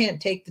 I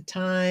can't take the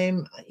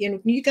time.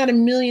 You got a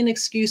million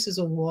excuses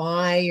of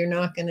why you're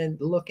not going to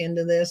look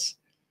into this.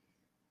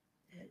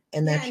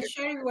 And Yeah, that's and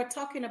Sherry, we were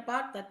talking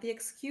about that. The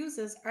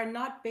excuses are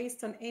not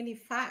based on any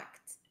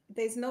fact.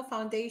 There's no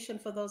foundation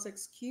for those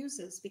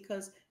excuses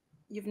because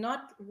you've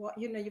not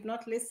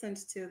listened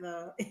to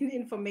the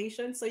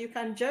information, so you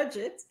can judge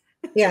it.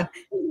 yeah,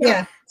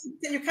 Yeah,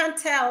 yeah, you can't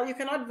tell, you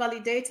cannot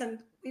validate, and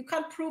you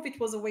can't prove it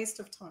was a waste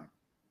of time.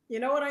 You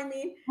know what I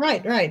mean?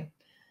 right, right.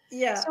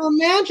 Yeah, So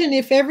imagine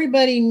if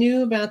everybody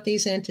knew about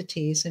these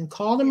entities and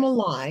called them yeah, a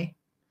lie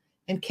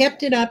and yeah.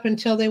 kept it up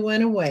until they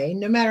went away,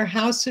 no matter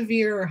how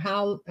severe or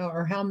how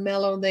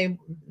mellow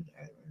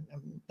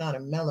not a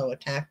mellow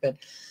attack, but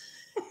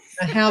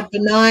how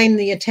benign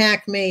the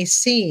attack may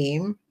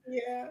seem.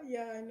 Yeah,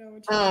 yeah, I know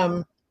what you mean.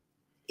 Um,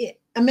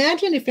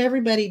 Imagine if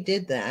everybody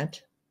did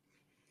that,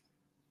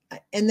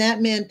 and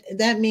that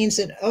means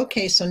that,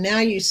 okay, so now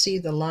you see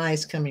the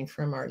lies coming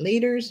from our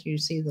leaders, you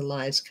see the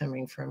lies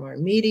coming from our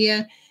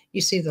media, you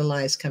see the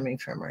lies coming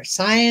from our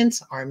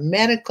science, our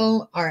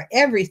medical, our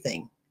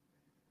everything.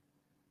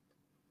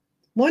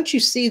 Once you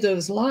see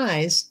those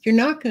lies, you're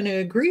not going to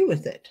agree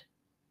with it.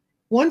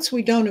 Once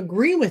we don't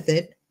agree with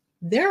it,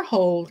 their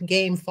whole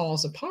game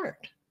falls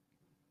apart.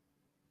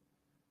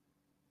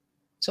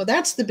 So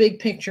that's the big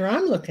picture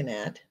I'm looking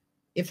at.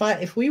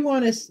 If we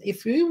want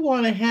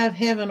to have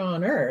heaven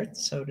on earth,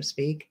 so to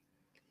speak,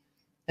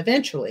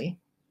 eventually,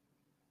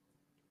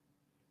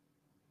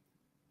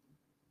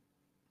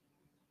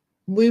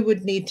 we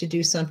would need to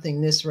do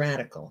something this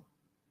radical.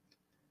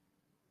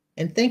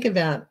 And think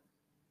about,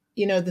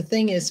 the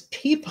thing is,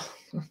 people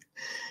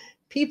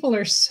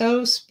are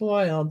so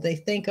spoiled. They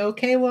think,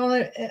 okay,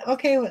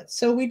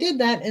 so we did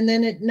that, and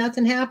then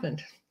nothing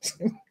happened.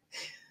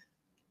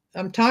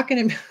 I'm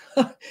talking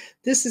about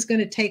this is going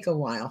to take a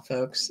while,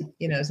 folks.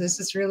 This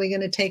is really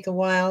going to take a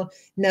while.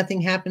 Nothing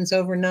happens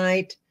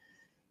overnight.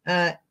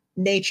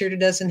 Nature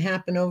doesn't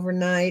happen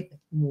overnight.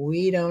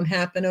 We don't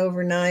happen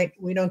overnight.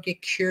 We don't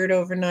get cured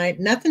overnight.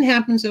 Nothing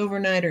happens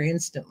overnight or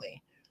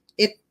instantly.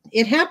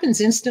 It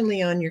happens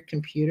instantly on your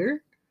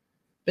computer,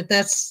 but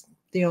that's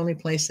the only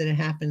place that it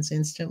happens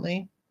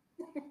instantly.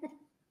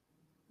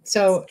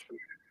 So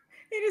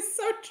It is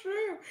so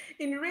true.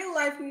 In real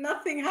life,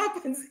 nothing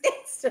happens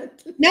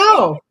instantly.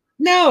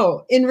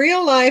 no, in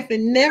real life,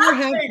 it never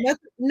happens.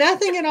 Nothing.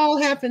 Nothing at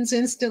all happens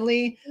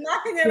instantly.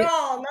 Nothing at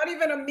all. Not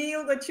even a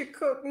meal that you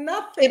cook. Get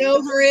Nothing.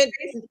 over it.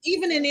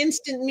 Even an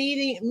instant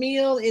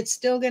meal, it's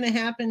still going to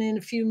happen in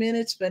a few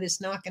minutes, but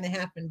it's not going to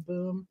happen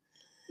boom.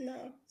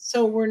 No.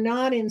 So we're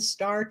not in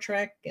Star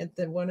Trek at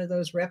one of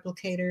those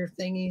replicator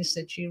thingies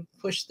that you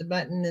push the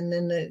button and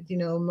then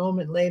a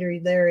moment later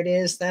there it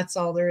is. That's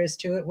all there is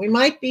to it. We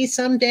might be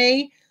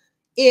someday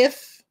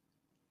if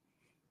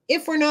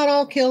we're not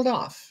all killed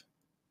off.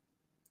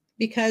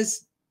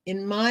 Because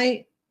in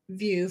my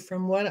view,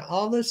 from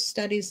all the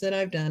studies that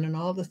I've done and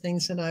all the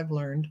things that I've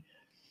learned,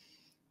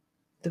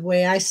 the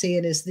way I see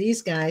it is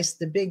these guys,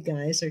 the big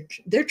guys,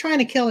 they're trying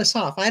to kill us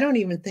off. I don't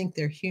even think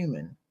they're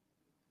human.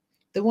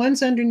 The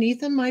ones underneath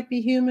them might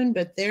be human,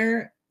 but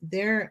they're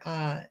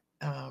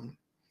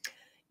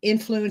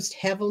influenced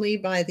heavily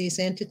by these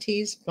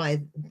entities,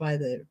 by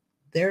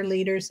their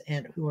leaders,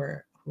 and who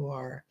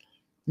are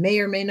may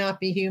or may not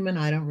be human.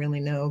 I don't really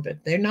know,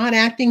 but they're not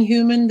acting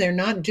human. They're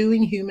not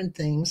doing human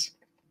things.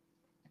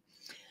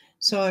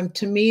 So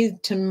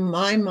to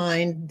my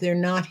mind, they're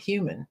not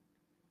human.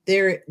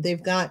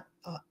 They've got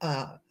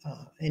an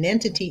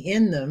entity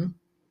in them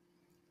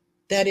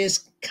that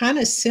is kind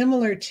of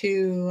similar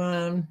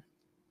to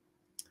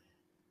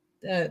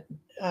the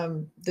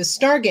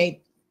Stargate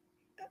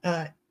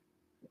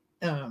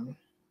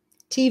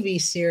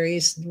TV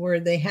series where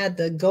they had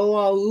the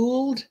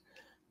Goa'uld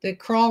that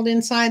crawled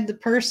inside the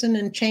person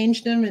and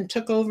changed them and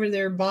took over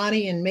their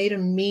body and made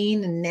them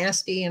mean and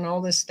nasty and all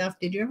this stuff.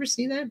 Did you ever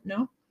see that?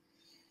 No?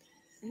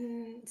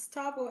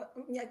 Star Wars.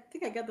 Yeah, I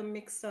think I got them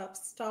mixed up.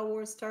 Star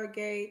Wars,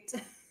 Stargate.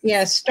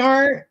 Yeah,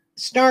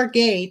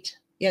 Stargate.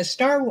 Yeah,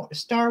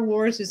 Star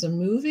Wars is a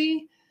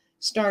movie.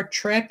 Star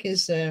Trek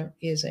is a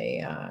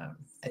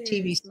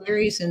TV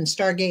series, and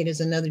Stargate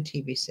is another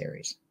TV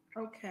series.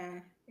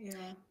 Okay.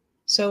 Yeah.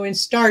 So in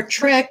Star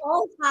Trek, they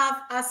all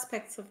have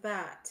aspects of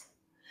that.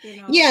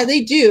 Yeah,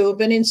 they do.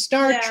 But in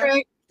Star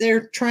Trek,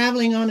 they're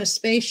traveling on a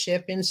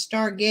spaceship. In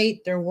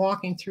Stargate, they're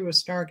walking through a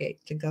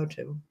Stargate to go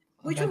to.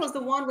 Which one was the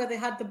one where they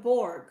had the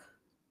Borg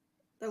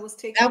that was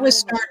taken? That was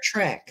Star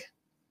Trek.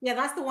 Yeah,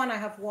 that's the one I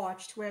have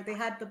watched where they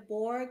had the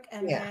Borg,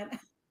 and then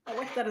I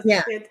watched that as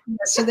a kid.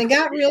 So they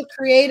got real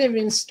creative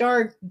in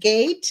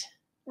Stargate.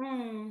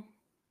 Mm.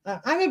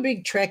 I'm a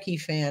big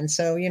Trekkie fan,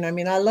 so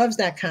I love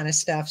that kind of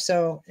stuff.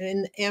 So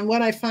and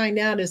what I find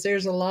out is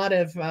there's a lot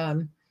of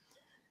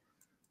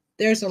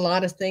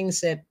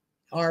things that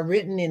are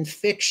written in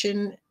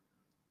fiction,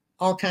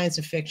 all kinds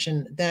of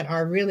fiction that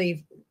are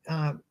really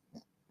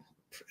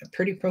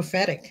pretty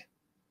prophetic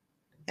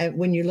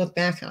when you look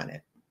back on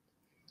it.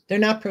 they're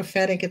not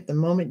prophetic at the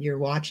moment you're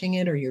watching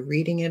it or you're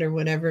reading it or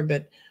whatever,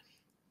 but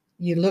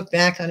you look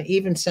back on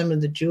even some of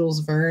the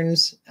Jules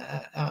Verne's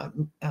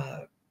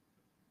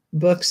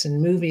books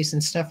and movies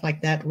and stuff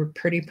like that were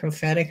pretty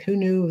prophetic. Who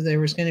knew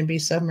there was going to be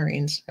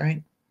submarines,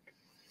 right?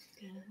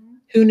 Mm-hmm.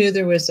 Who knew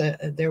there was an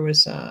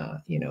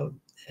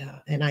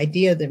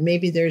idea that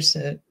maybe there's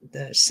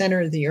the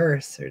center of the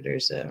earth, or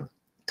there's a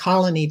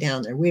colony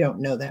down there. We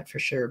don't know that for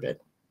sure,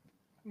 but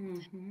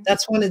mm-hmm.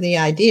 That's one of the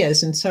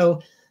ideas. And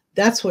so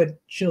that's what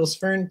Jules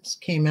Verne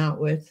came out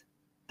with.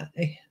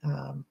 I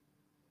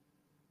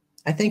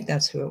think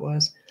that's who it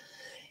was.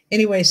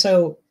 Anyway,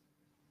 so,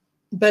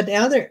 but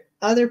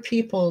other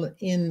people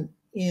in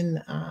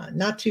the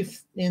not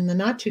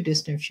too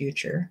distant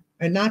future,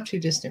 or not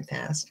too distant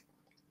past,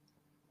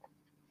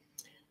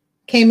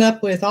 came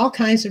up with all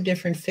kinds of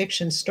different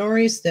fiction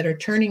stories that are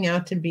turning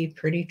out to be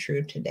pretty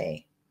true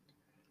today.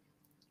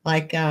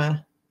 Like,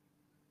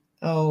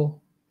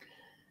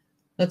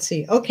 let's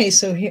see. Okay,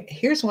 so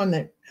here's one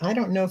that I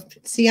don't know.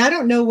 I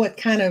don't know what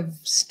kind of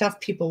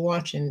stuff people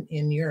watch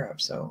in Europe.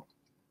 So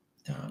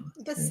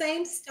the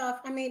same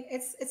stuff. I mean,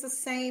 it's the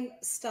same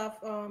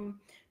stuff.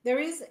 There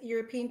is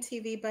European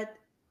TV, but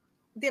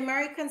the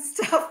American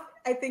stuff,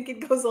 I think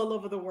it goes all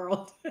over the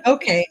world.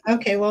 Okay.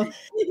 Well,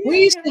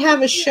 we used to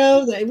have a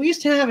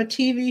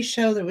TV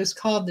show that was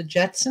called The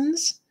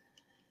Jetsons,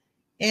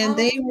 and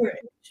they were.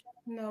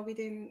 No, we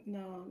didn't.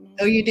 No.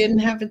 Oh, you didn't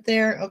have it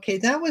there? Okay,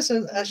 that was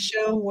a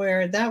show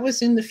where that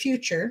was in the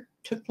future,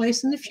 took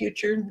place in the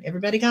future.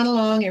 Everybody got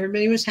along.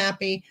 Everybody was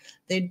happy.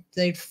 They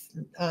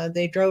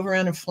drove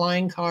around in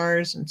flying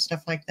cars and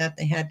stuff like that.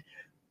 They had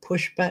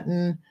push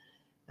button.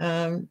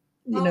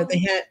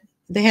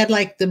 They had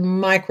like the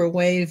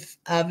microwave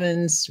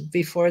ovens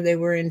before they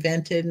were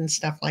invented and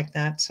stuff like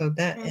that. So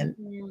that and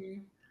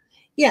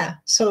yeah,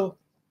 so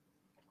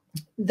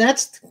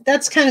that's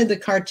kind of the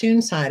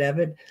cartoon side of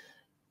it.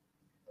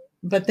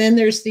 But then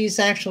there's these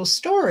actual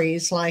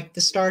stories like the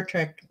Star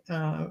Trek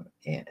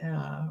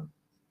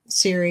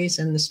series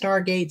and the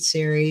Stargate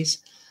series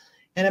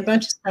and a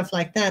bunch of stuff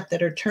like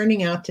that are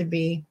turning out to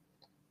be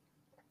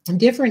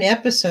different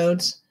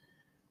episodes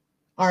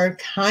are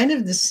kind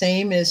of the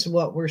same as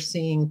what we're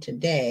seeing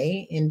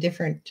today in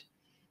different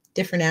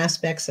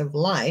aspects of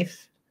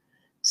life.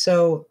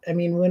 So, I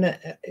mean,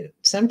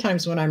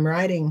 sometimes when I'm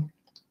writing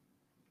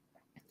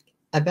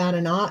about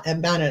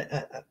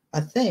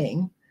a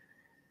thing,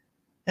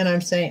 and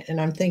I'm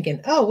thinking,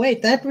 oh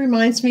wait, that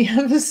reminds me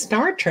of a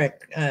Star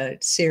Trek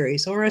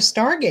series or a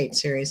Stargate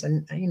series,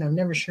 and I'm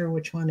never sure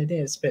which one it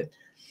is, but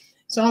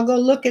so I'll go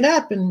look it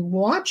up and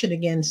watch it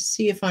again to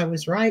see if I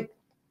was right.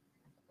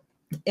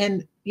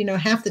 And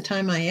half the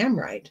time I am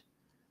right.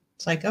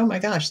 It's like, oh my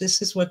gosh,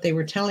 this is what they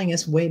were telling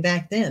us way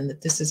back then,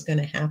 that this is going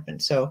to happen.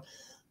 So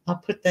I'll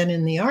put that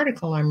in the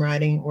article I'm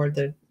writing or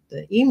the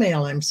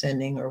email I'm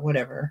sending or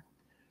whatever.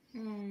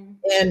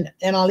 And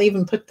I'll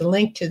even put the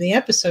link to the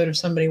episode if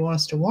somebody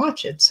wants to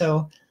watch it.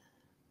 So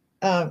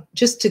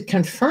just to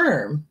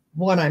confirm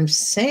what I'm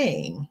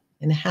saying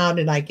and how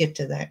did I get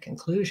to that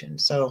conclusion.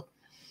 So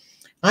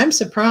I'm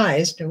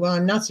surprised. Well,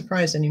 I'm not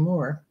surprised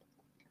anymore,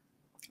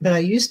 but I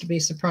used to be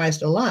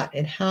surprised a lot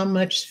at how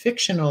much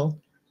fictional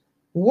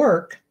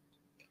work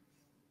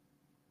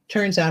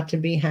turns out to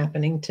be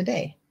happening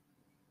today.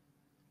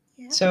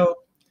 Yeah. So,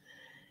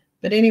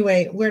 but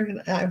anyway,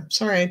 I'm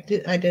sorry,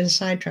 I did a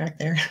sidetrack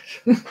there.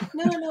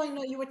 No.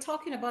 You were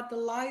talking about the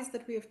lies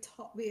that we have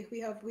taught.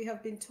 We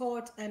have been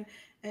taught, and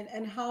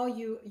how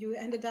you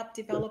ended up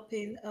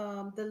developing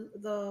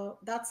the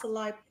That's a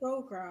Lie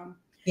program.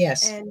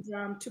 Yes. And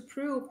to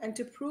prove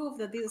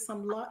that these are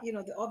some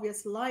the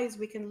obvious lies,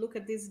 we can look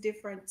at these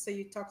different. So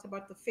you talked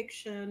about the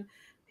fiction,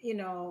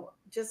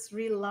 just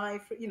real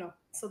life,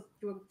 so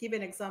you were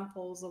giving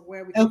examples of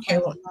where we can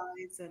find the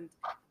lies. And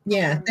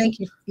thank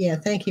you. Yeah,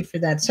 thank you for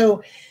that.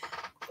 So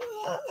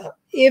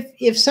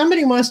if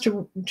somebody wants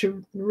to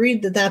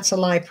read the That's a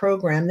Lie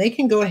program, they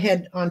can go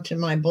ahead onto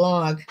my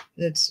blog.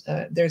 There's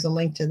a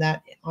link to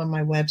that on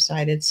my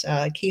website. It's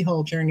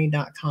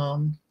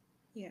keyholejourney.com.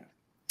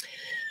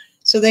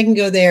 So they can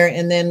go there,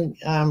 and then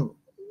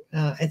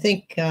I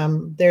think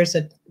there's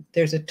a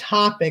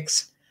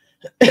topics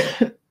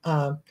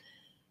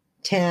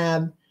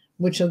tab,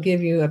 which will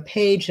give you a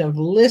page of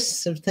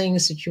lists of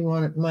things that you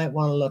might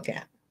want to look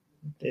at.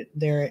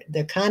 They're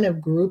kind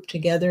of grouped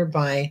together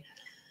by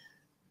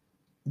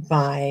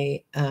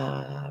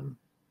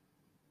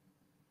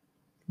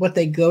what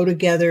they go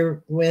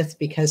together with,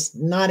 because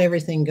not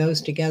everything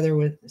goes together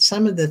with.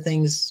 Some of the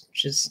things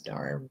just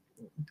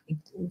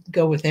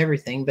go with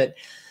everything, but.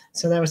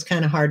 So that was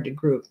kind of hard to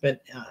group,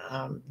 but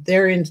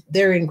they're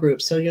in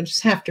groups. So you'll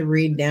just have to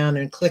read down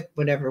and click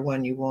whatever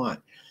one you want.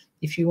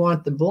 If you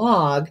want the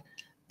blog,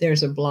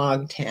 there's a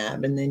blog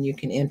tab, and then you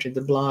can enter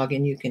the blog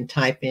and you can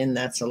type in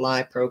That's a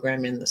Lie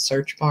program in the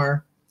search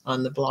bar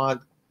on the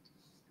blog,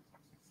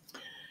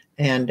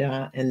 and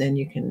then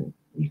you can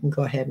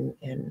go ahead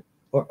and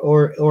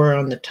or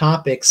on the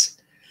topics,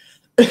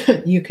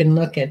 you can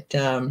look at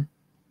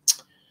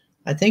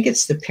I think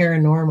it's the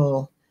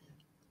paranormal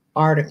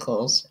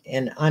articles,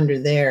 and under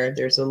there,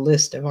 there's a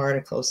list of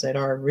articles that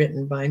are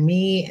written by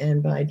me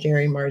and by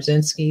Jerry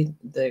Marzinski,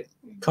 the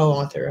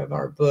co-author of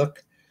our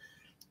book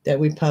that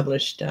we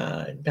published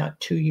about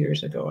 2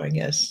 years ago, I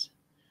guess.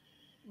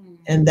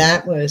 And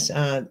that was,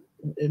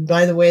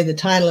 by the way, the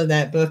title of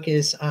that book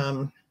is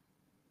An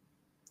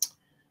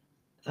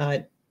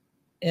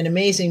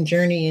Amazing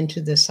Journey into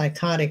the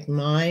Psychotic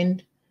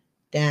Mind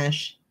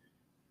dash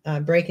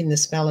Breaking the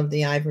Spell of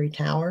the Ivory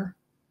Tower.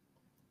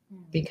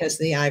 Because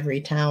the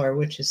Ivory Tower,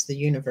 which is the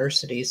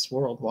universities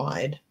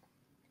worldwide,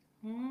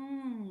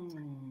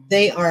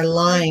 they are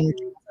lying.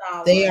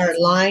 They are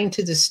lying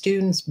to the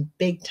students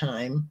big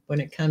time when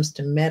it comes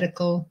to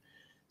medical,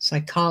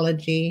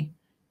 psychology,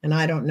 and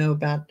I don't know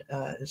about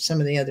some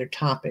of the other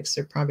topics.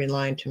 They're probably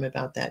lying to them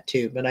about that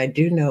too. But I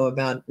do know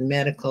about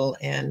medical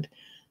and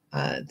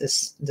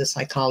the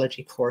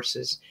psychology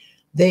courses.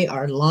 They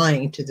are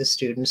lying to the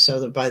students so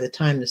that by the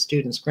time the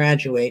students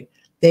graduate,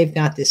 they've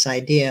got this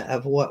idea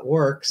of what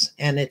works,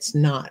 and it's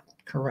not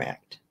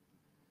correct.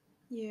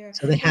 Yeah.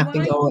 So they have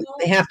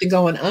to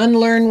go and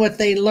unlearn what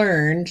they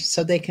learned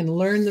so they can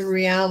learn the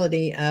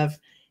reality of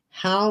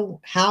how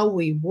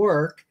we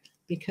work,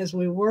 because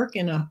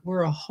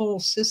we're a whole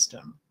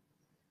system.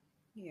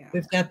 Yeah.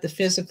 We've got the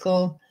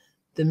physical,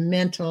 the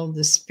mental,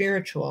 the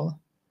spiritual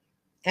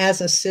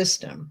as a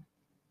system,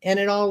 and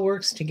it all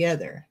works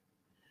together.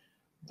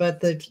 But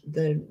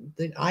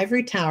the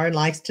ivory tower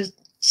likes to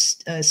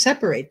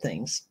separate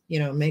things,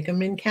 make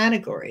them in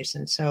categories.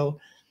 And so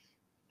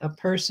a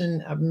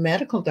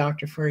medical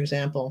doctor, for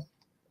example,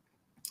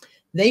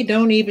 they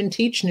don't even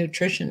teach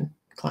nutrition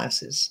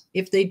classes.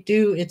 If they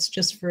do, it's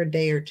just for a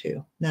day or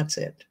two. That's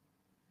it.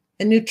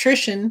 And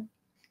nutrition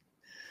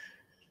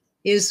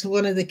is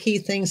one of the key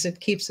things that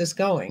keeps us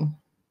going.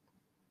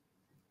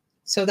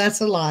 So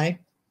that's a lie.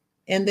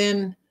 And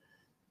then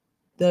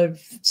the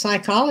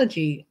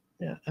psychology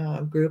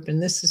group,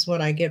 and this is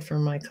what I get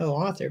from my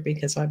co-author,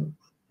 because I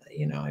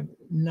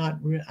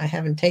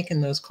haven't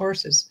taken those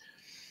courses,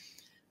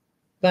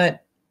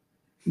 but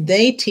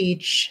they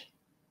teach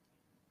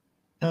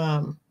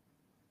that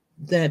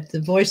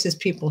the voices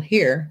people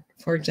hear,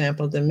 for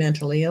example, the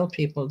mentally ill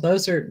people,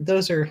 those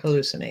are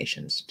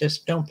hallucinations.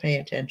 Just don't pay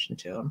attention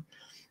to them.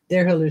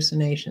 They're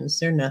hallucinations.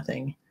 They're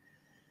nothing.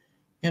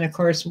 And of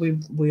course,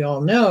 we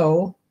all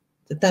know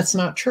that that's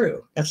not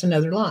true. That's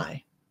another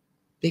lie,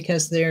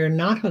 because they're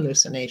not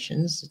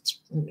hallucinations. It's,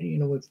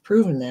 we've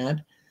proven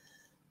that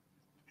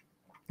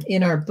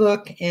in our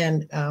book,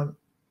 and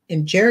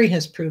Jerry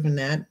has proven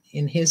that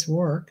in his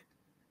work.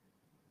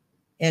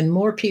 And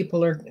more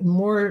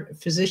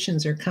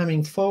physicians are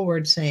coming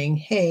forward saying,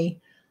 hey,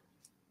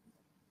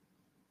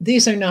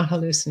 these are not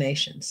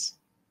hallucinations.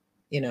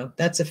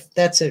 That's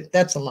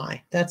a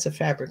lie. That's a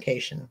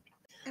fabrication.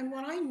 And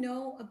what I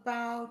know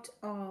about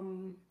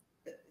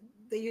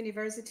the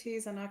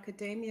universities and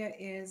academia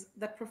is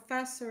that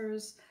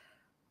professors,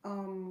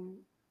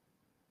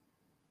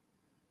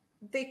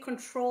 they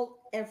control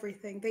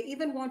everything. They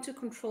even want to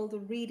control the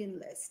reading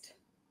list.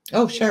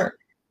 Oh, sure.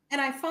 And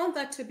I found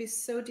that to be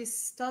so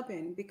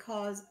disturbing,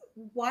 because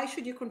why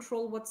should you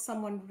control what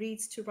someone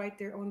reads to write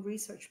their own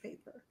research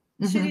paper?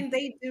 Mm-hmm. Shouldn't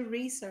they do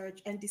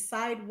research and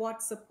decide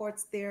what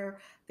supports their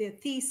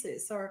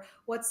thesis or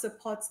what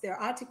supports their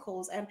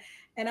articles?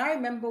 And I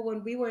remember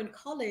when we were in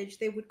college,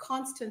 they would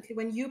constantly,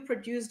 when you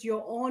produced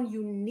your own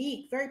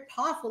unique, very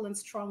powerful and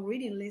strong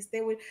reading list,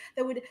 they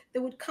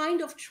would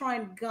kind of try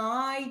and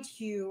guide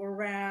you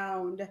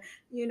around,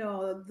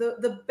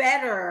 the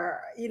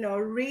better,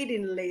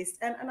 reading list.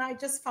 And I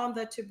just found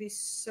that to be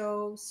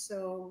so,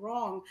 so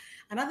wrong.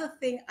 Another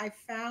thing I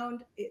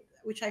found,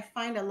 which I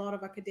find a lot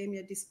of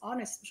academia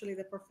dishonest, especially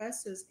the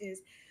professors,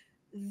 is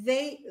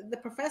the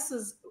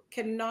professors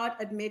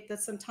cannot admit that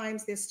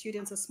sometimes their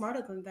students are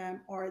smarter than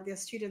them, or their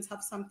students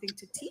have something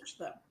to teach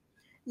them,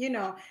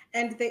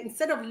 and they,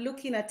 instead of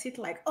looking at it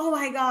like, oh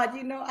my God,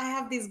 I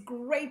have this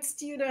great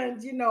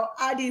student,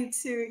 adding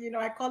to,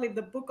 I call it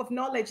the book of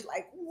knowledge,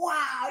 like,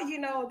 wow,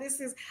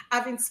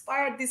 I've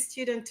inspired this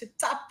student to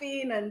tap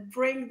in and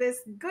bring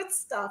this good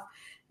stuff.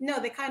 No,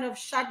 they kind of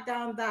shut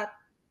down that,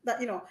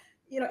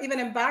 even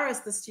embarrass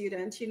the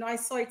student. I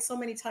saw it so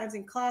many times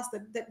in class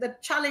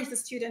that challenge the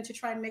student to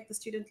try and make the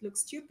student look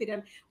stupid.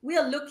 And we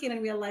are looking and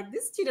we are like,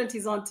 this student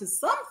is onto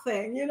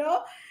something,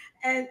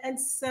 and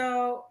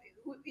so,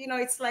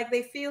 it's like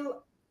they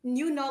feel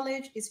new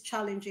knowledge is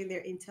challenging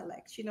their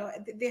intellect.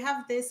 They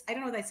have this, I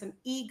don't know, that's an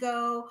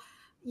ego,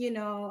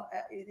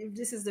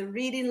 this is the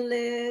reading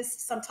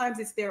list. Sometimes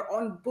it's their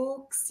own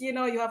books, you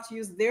have to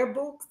use their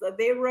books that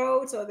they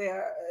wrote, or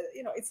their,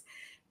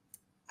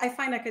 I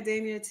find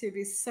academia to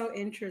be so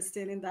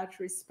interesting in that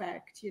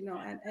respect,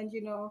 and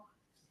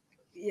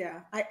yeah,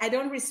 I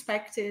don't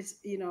respect it,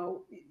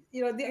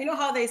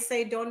 how they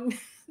say, don't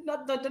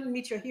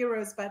meet your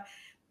heroes, but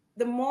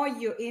the more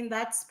you're in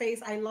that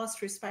space, I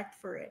lost respect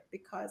for it,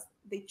 because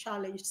they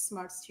challenged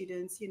smart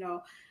students.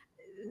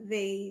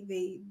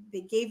 They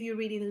gave you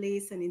reading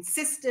lists and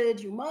insisted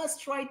you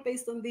must write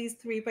based on these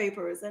 3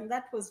 papers, and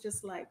that was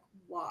just like,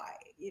 why,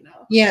 you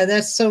know? Yeah,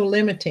 that's so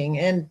limiting.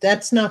 And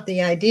that's not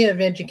the idea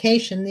of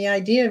education. The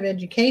idea of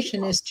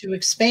education is to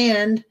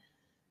expand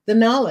the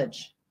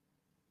knowledge.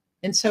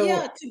 And so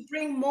Yeah, to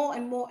bring more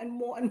and more and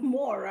more and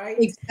more, right?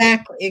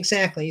 exactly,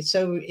 exactly.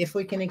 So if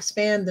we can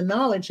expand the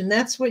knowledge, and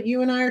that's what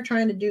you and I are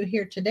trying to do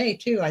here today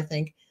too, I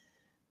think.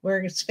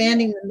 We're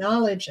expanding the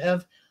knowledge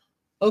of,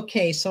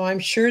 okay, so I'm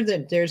sure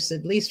that there's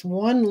at least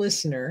one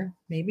listener,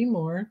 maybe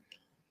more,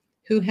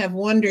 who have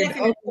wondered,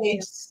 Definitely. okay,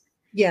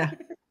 yeah,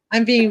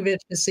 I'm being a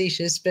bit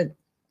facetious, but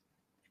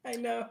I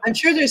know. I'm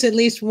sure there's at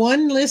least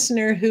one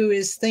listener who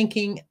is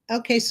thinking,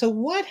 okay, so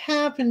what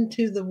happened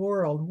to the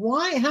world?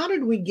 Why? How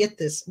did we get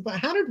this?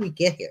 How did we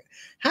get here?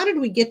 How did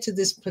we get to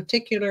this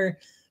particular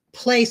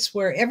place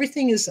where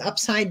everything is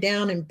upside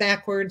down and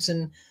backwards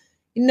and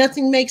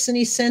nothing makes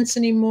any sense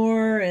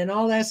anymore and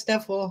all that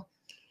stuff? Well,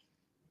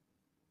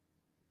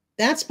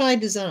 that's by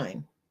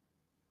design.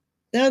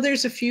 Now,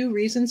 there's a few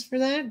reasons for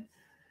that.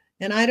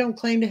 And I don't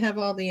claim to have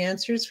all the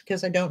answers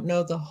because I don't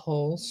know the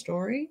whole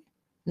story.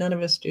 None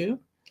of us do.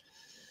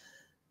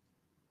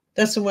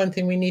 That's the one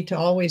thing we need to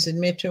always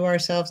admit to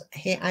ourselves.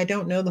 Hey, I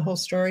don't know the whole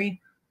story.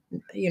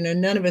 You know,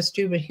 none of us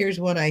do, but here's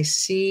what I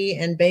see.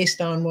 And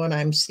based on what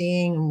I'm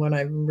seeing and what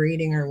I'm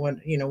reading or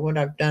what, you know, what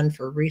I've done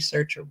for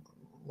research or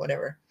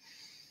whatever,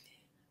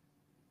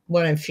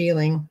 what I'm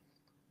feeling,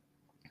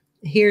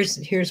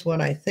 here's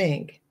what I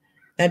think.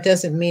 That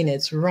doesn't mean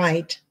it's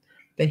right,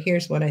 but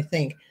here's what I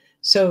think.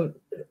 So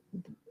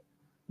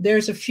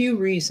there's a few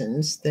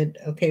reasons that,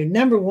 okay,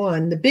 number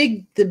one,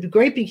 the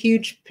great big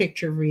huge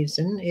picture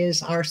reason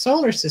is our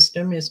solar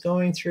system is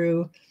going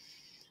through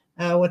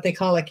what they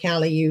call a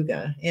Kali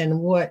Yuga.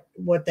 And what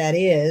that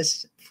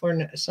is,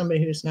 for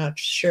somebody who's not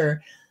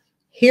sure,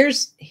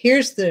 here's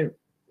the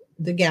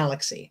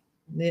galaxy.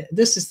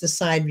 This is the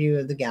side view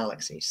of the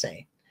galaxy,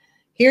 say.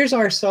 Here's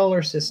our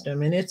solar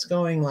system, and it's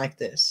going like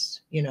this.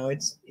 You know,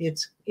 it's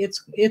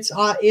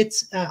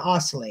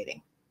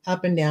oscillating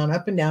up and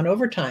down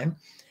over time.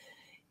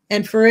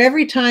 And for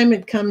every time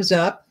it comes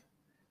up,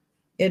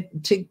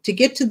 to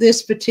get to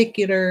this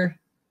particular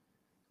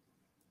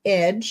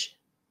edge,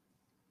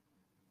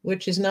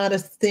 which is not a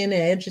thin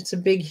edge, it's a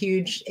big,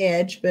 huge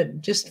edge,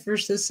 but just for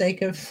the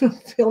sake of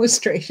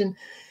illustration.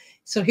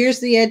 So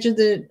here's the edge of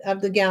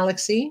the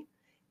galaxy,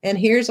 and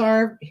here's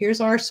our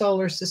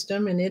solar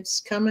system, and it's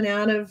coming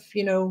out of,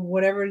 you know,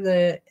 whatever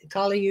the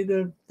Kali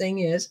Yuga thing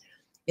is.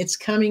 It's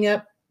coming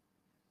up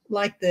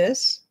like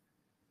this.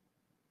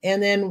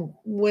 And then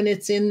when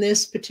it's in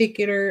this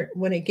particular,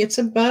 when it gets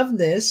above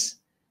this,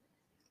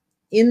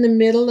 in the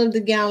middle of the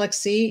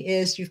galaxy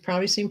is, you've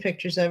probably seen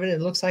pictures of it.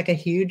 It looks like a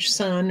huge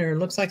sun, or it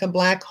looks like a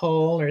black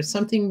hole, or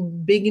something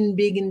big and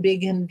big and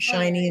big and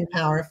shiny and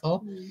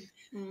powerful.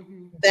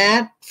 Mm-hmm.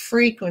 That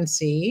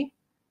frequency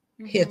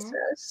hits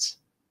us,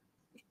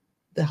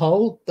 the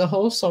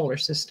whole solar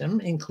system,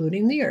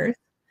 including the Earth.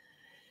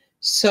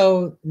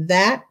 So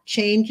that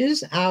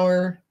changes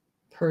our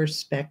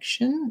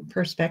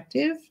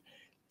perspective.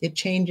 It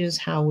changes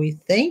how we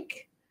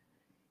think.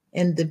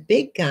 And the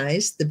big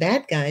guys, the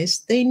bad guys,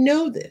 they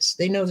know this.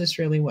 They know this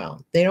really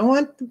well. They don't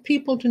want the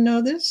people to know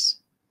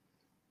this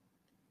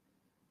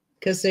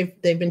because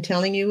they've been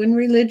telling you in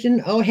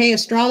religion, oh, hey,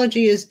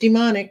 astrology is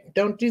demonic.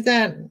 Don't do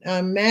that.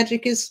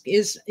 Magic is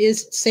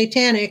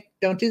satanic.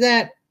 Don't do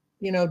that.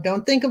 You know,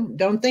 don't think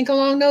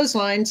along those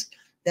lines.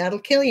 That'll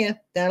kill you.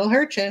 That'll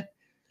hurt you.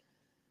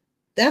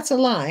 That's a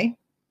lie.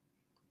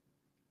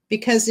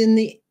 Because in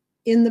the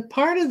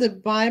part of the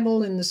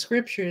Bible, in the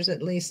scriptures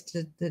at least,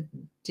 that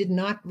did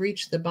not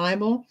reach the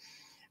Bible,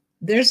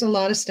 there's a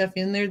lot of stuff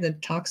in there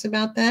that talks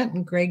about that.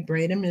 And Greg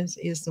Bradham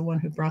is the one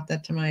who brought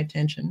that to my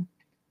attention.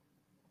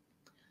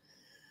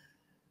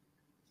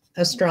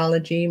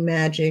 Astrology,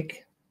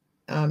 magic,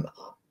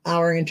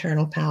 our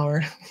internal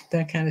power,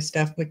 that kind of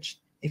stuff, which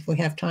if we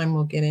have time,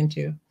 we'll get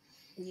into.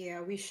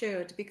 Yeah, we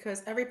should,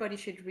 because everybody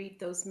should read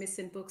those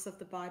missing books of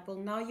the Bible.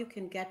 Now you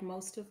can get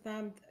most of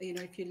them, you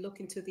know, if you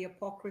look into the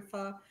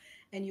Apocrypha,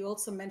 and you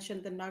also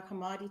mentioned the Nag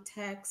Hammadi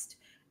text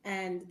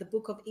and the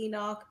Book of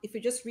Enoch. If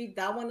you just read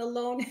that one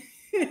alone,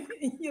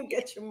 you'll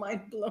get your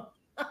mind blown.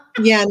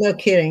 Yeah, no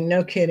kidding.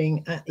 No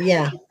kidding.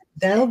 Yeah,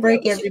 that'll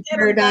break We should every get on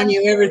paradigm that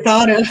you ever soon.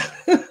 thought of.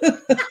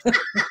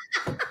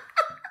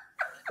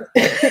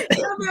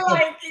 You'll be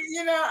like,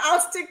 you know, I'll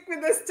stick with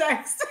this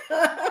text.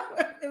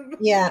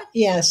 Yeah.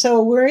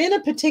 So we're in a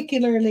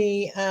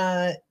particularly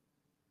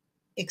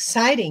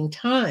exciting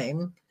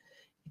time.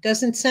 It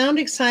doesn't sound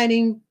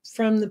exciting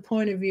from the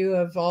point of view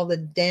of all the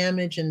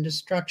damage and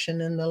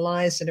destruction and the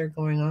lies that are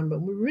going on, but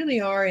we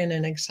really are in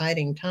an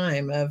exciting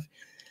time of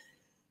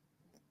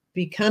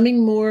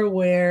becoming more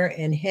aware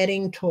and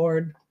heading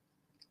toward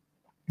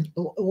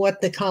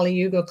what the Kali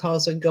Yuga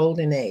calls a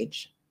golden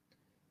age.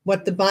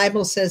 What the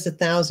Bible says,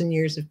 1,000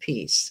 years of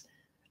peace.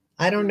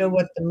 I don't know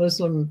what the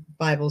Muslim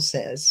Bible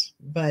says,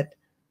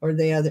 or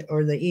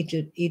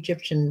the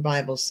Egyptian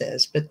Bible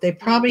says, but they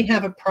probably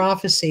have a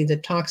prophecy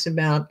that talks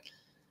about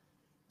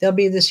there'll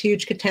be this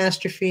huge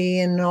catastrophe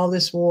and all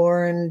this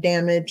war and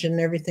damage and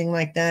everything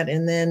like that.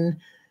 And then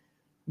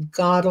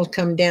God will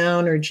come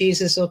down or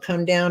Jesus will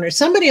come down or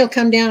somebody will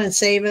come down and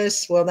save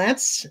us. Well,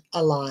 that's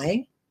a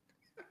lie.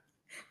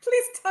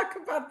 Please talk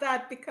about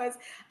that, because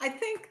I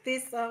think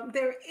this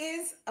there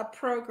is a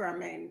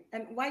programming,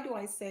 and why do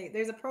I say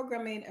there's a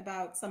programming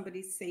about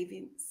somebody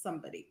saving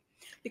somebody?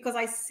 Because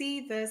I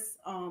see this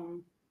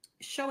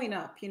showing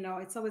up.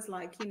 It's always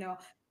like,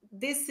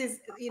 this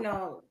is you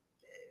know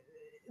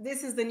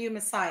this is the new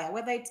Messiah,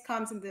 whether it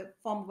comes in the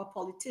form of a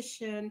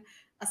politician,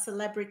 a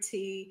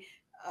celebrity,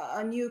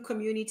 a new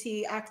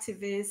community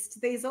activist.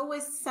 There's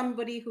always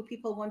somebody who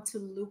people want to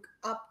look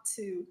up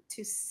to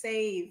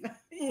save,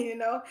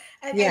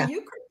 and Yeah.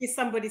 you could be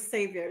somebody's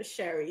savior,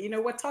 Sherry.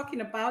 We're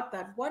talking about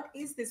that. What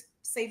is this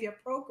savior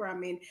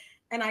programming?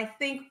 And I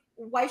think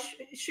why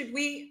should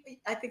we?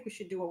 I think we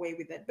should do away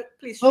with it. But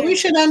please Well, share we your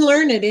should thoughts.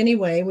 unlearn it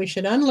anyway. We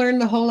should unlearn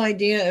the whole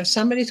idea of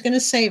somebody's going to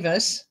save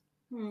us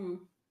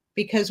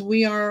because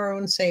we are our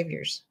own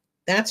saviors.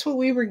 That's what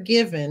we were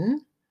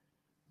given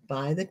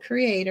by the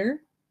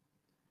Creator.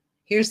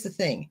 Here's the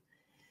thing.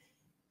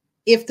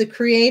 If the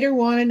Creator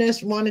wanted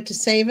to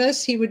save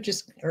us, he would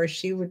just, or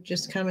she would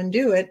just come and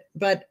do it.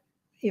 But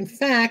in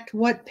fact,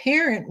 what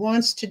parent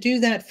wants to do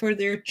that for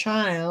their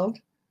child?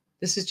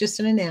 This is just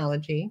an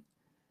analogy.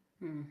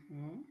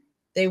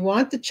 They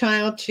want the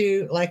child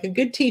to, like a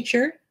good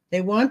teacher,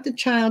 they want the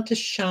child to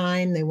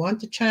shine. They want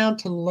the child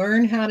to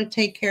learn how to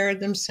take care of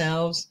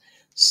themselves,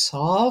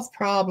 solve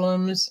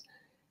problems,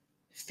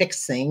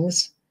 fix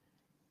things.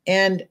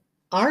 And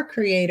our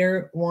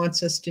Creator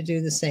wants us to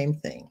do the same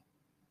thing.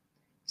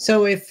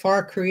 So if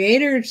our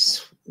Creator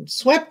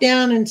swept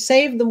down and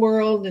saved the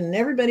world and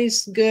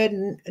everybody's good,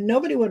 and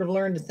nobody would have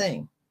learned a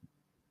thing.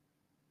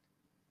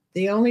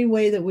 The only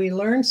way that we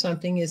learn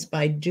something is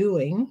by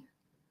doing,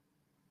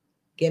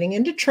 getting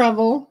into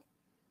trouble,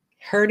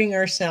 hurting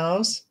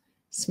ourselves,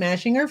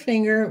 smashing our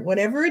finger,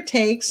 whatever it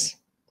takes.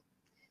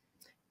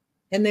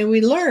 And then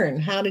we learn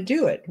how to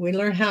do it. We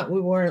learn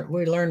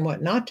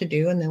what not to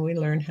do, and then we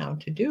learn how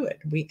to do it.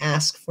 We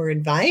ask for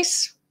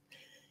advice,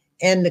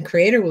 and the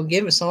Creator will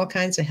give us all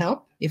kinds of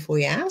help if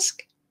we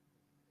ask.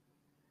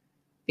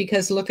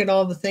 Because look at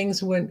all the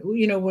things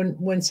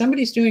when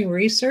somebody's doing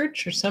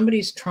research or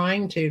somebody's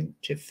trying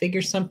to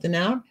figure something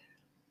out,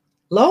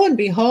 lo and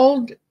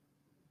behold,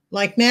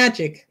 like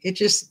magic, it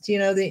just,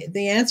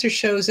 the answer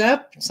shows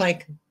up. It's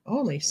like,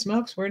 holy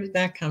smokes, where did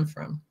that come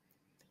from?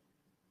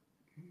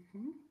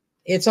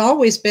 It's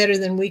always better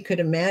than we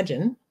could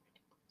imagine.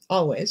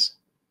 Always.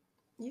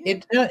 Yeah.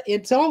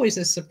 It's always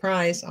a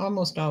surprise,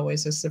 almost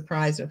always a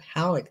surprise of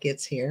how it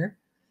gets here.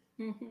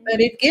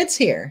 But it gets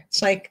here.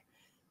 It's like,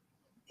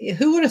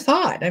 who would have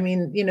thought? I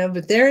mean,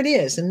 but there it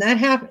is. And that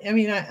happened. I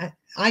mean,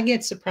 I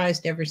get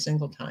surprised every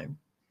single time.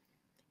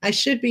 I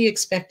should be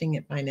expecting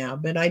it by now,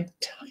 but I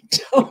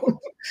don't.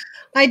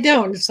 I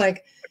don't. It's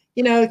like,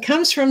 it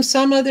comes from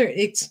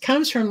it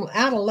comes from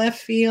out of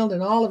left field,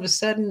 and all of a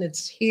sudden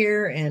it's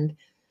here. And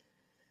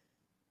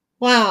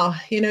wow,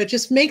 it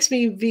just makes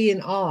me be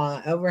in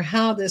awe over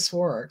how this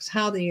works,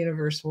 how the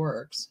universe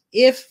works.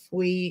 If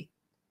we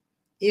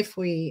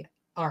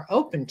are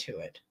open to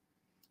it,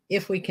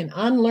 if we can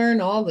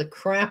unlearn all the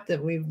crap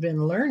that we've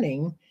been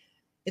learning,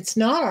 it's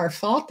not our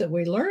fault that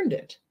we learned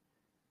it.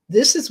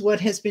 This is what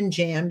has been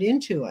jammed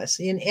into us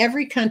in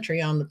every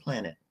country on the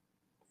planet.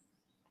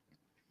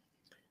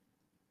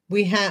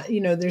 We have,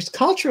 there's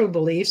cultural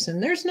beliefs,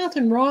 and there's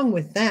nothing wrong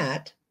with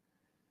that.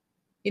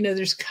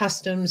 There's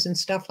customs and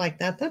stuff like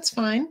that. That's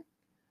fine.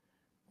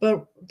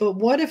 But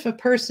what if a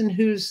person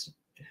who's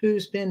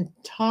been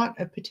taught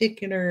a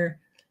particular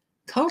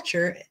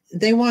culture,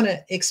 they want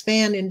to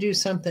expand and do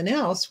something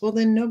else? Well,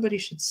 then nobody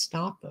should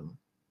stop them.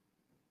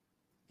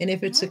 And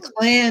if it's a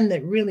clan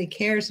that really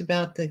cares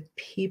about the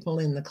people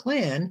in the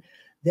clan,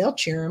 they'll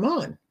cheer them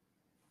on.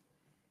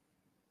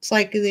 It's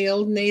like the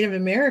old Native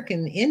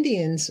American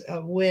Indians,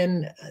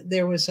 when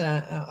there was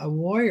a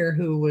warrior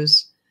who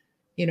was,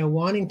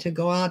 wanting to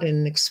go out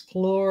and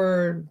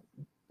explore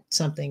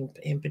something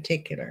in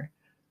particular.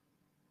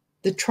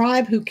 The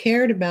tribe who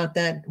cared about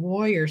that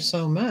warrior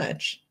so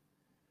much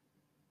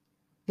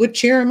would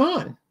cheer him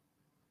on.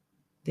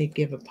 They'd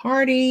give a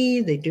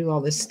party, they'd do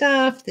all this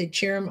stuff, they'd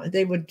cheer him.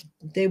 They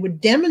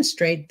would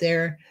demonstrate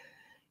their,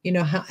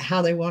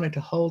 how they wanted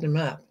to hold him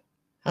up,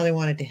 how they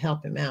wanted to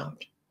help him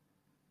out,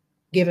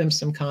 give him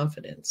some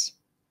confidence.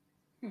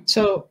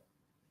 So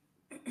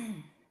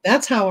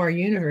that's how our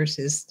universe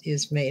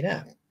is made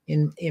up.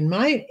 In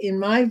my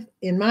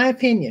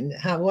opinion,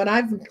 what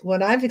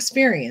I've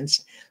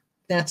experienced,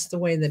 that's the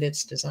way that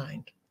it's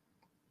designed.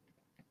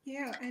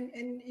 Yeah, and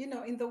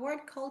in the word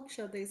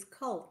culture, there's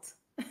cult.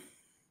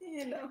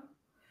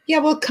 Yeah,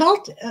 well,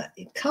 cult's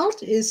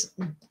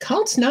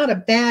not a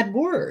bad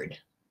word.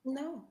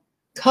 No.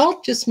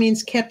 Cult just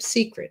means kept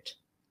secret.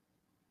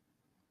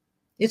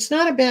 It's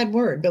not a bad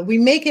word, but we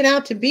make it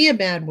out to be a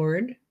bad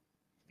word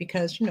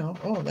because,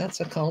 oh, that's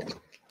a cult.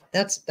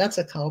 That's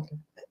a cult.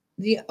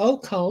 The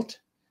occult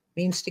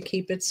means to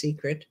keep it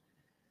secret.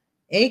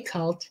 A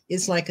cult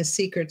is like a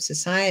secret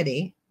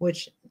society,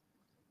 which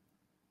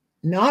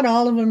not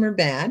all of them are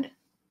bad.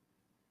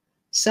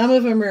 Some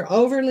of them are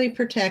overly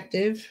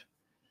protective.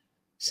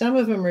 Some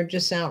of them are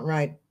just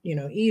outright,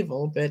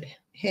 evil. But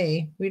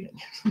hey,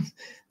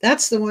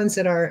 that's the ones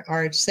that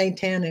our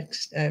satanic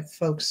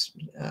folks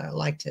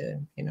like to,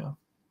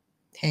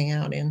 hang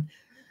out in.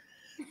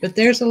 But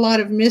there's a lot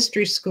of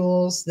mystery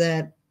schools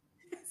that.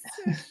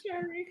 So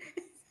Sherry,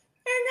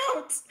 hang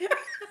out.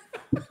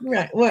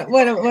 Right.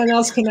 What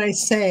else can I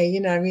say?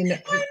 I mean, I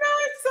know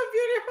it's so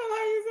beautiful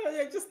how you say,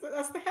 yeah, just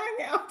that's the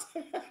hangout.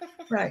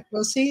 right.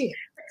 Well, see,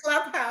 The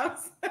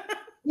clubhouse.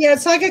 yeah,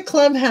 it's like a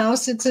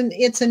clubhouse. It's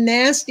a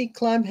nasty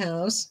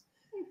clubhouse,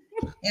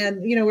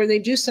 and where they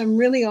do some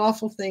really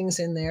awful things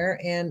in there.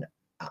 And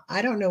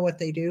I don't know what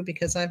they do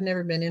because I've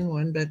never been in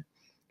one, but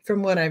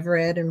from what I've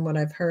read and what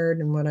I've heard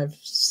and what I've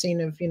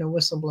seen of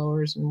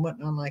whistleblowers and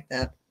whatnot like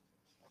that,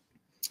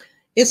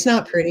 it's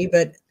not pretty.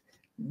 But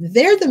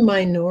they're the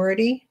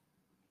minority.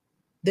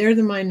 They're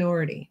the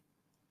minority.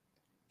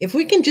 If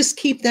we can just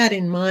keep that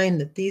in mind,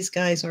 that these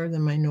guys are the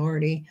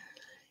minority,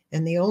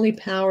 and the only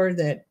power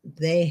that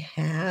they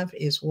have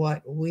is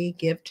what we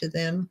give to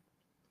them.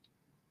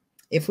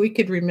 If we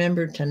could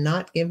remember to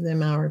not give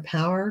them our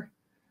power,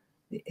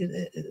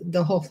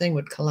 the whole thing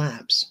would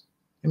collapse.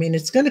 I mean,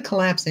 it's going to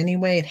collapse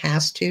anyway. It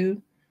has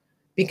to,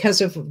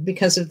 because of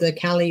the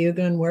Kali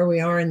Yuga and where we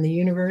are in the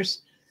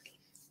universe.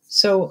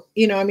 So,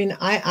 I mean,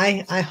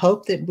 I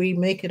hope that we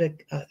make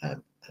it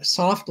a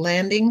soft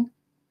landing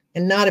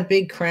and not a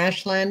big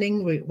crash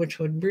landing, which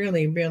would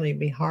really, really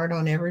be hard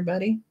on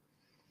everybody.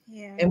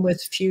 Yeah. And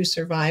with few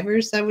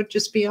survivors, that would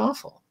just be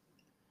awful.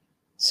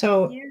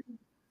 So Yeah.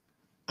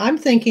 I'm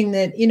thinking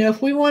that,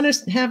 if we want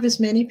to have as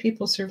many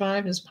people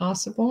survive as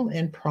possible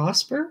and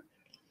prosper,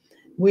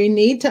 we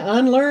need to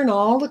unlearn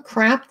all the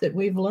crap that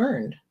we've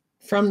learned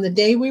from the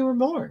day we were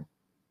born.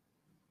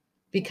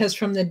 Because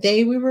from the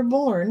day we were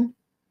born,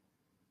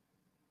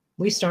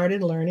 we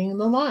started learning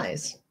the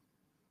lies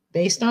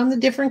based on the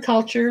different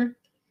culture,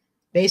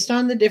 based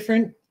on the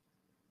different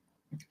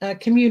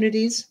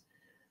communities,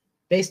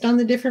 based on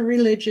the different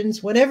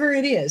religions, whatever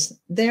it is,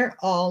 they're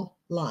all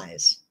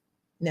lies.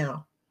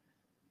 Now,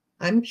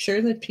 I'm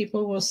sure that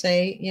people will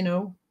say,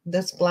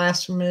 that's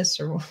blasphemous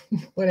or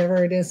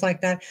whatever it is like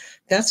that.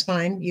 That's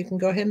fine. You can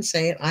go ahead and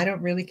say it. I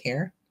don't really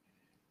care.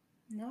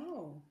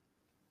 No.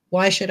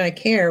 Why should I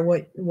care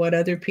what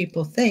other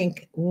people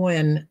think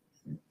when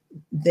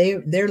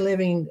they're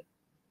living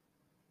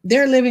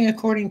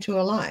according to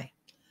a lie?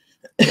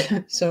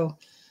 So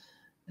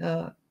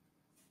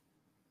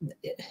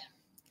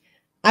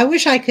I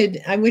wish I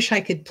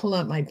could pull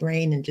out my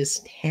brain and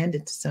just hand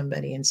it to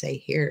somebody and say,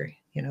 here,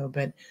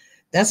 but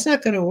that's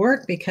not going to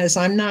work because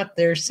I'm not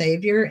their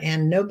savior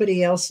and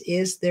nobody else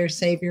is their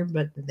savior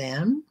but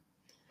them.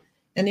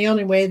 And the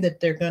only way that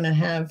they're going to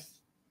have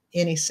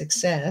any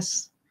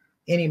success,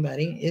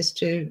 anybody, is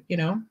to,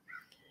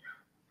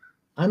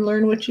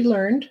 unlearn what you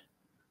learned.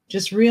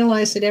 Just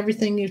realize that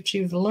everything that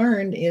you've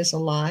learned is a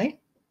lie.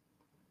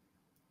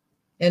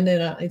 And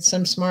then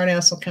some smart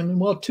ass will come in,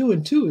 well, 2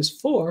 and 2 is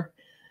 4.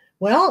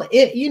 Well,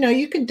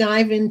 you could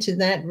dive into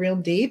that real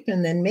deep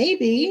and then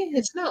maybe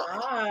it's not.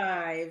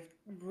 Dive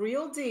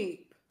real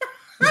deep.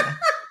 Yeah.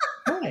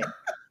 Right.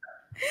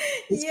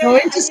 It's Yeah,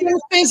 going to some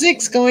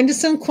physics, going to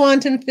some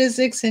quantum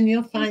physics, and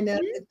you'll find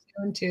out that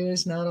 2 and 2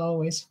 is not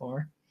always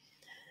 4.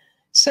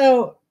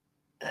 So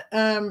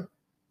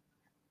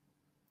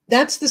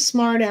that's the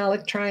smart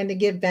aleck trying to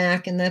give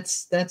back, and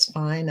that's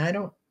fine. I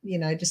don't,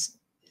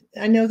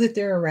 I know that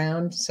they're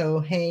around, so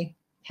hey,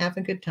 have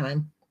a good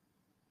time.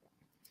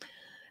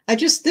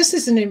 This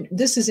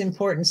is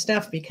important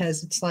stuff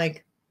because it's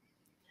like,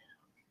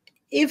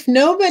 if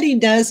nobody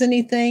does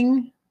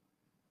anything,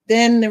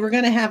 then we're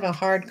going to have a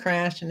hard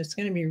crash and it's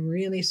going to be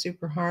really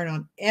super hard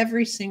on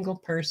every single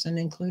person,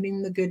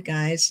 including the good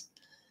guys.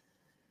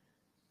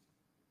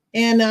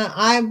 And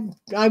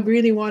I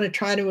really want to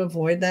try to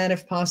avoid that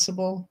if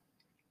possible.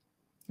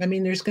 I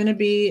mean, there's going to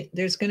be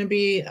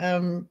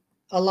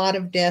a lot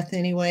of death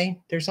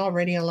anyway. There's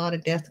already a lot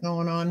of death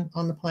going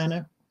on the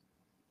planet,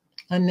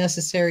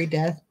 unnecessary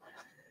death.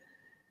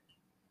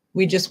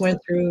 We just went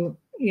through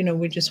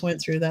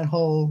that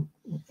whole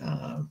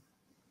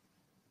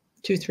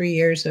 2-3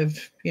 years of,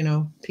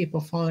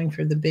 people falling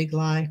for the big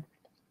lie.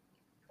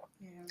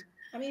 Yeah.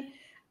 I mean,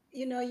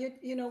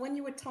 when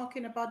you were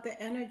talking about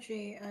the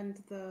energy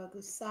and the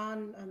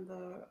sun and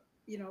the,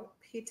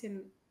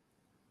 hitting,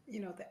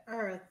 the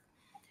earth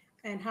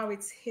and how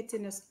it's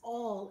hitting us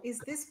all, is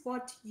this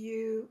what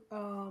you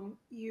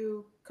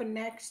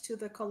connect to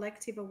the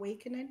collective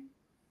awakening?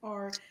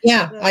 Or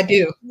Yeah, the I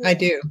do.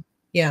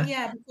 Yeah.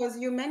 Yeah, because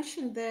you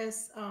mentioned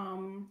this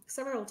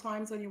several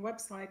times on your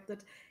website,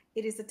 that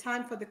it is a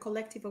time for the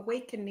collective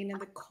awakening and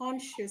the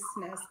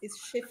consciousness is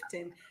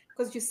shifting,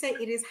 because you say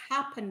it is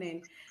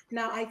happening.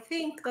 Now, I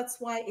think that's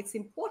why it's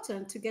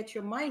important to get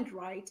your mind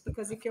right,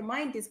 because if your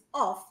mind is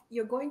off,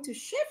 you're going to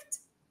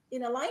shift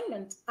in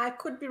alignment. I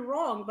could be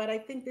wrong, but I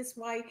think this is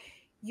why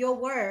your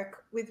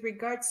work with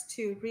regards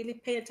to really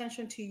pay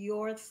attention to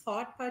your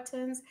thought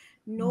patterns,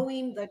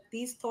 knowing that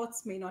these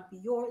thoughts may not be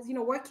yours,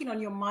 working on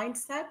your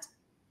mindset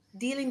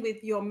dealing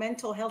with your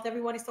mental health.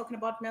 Everyone is talking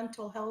about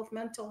mental health,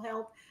 mental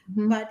health.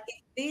 Mhm. But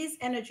if these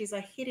energies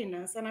are hitting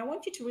us, and I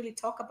want you to really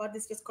talk about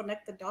this, just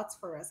connect the dots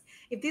for us.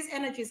 If these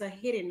energies are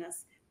hitting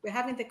us, we're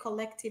having the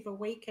collective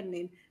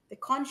awakening, the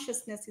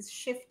consciousness is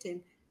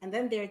shifting, and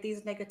then there are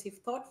these negative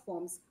thought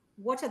forms.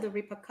 What are the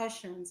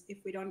repercussions if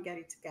we don't get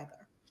it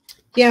together?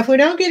 Yeah, if we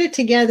don't get it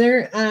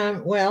together,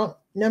 well,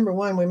 number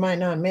one, we might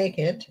not make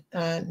it.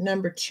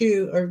 Number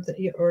two,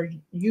 or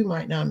you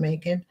might not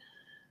make it.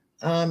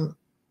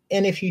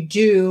 And if you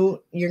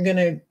do, you're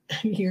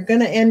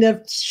gonna end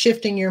up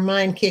shifting your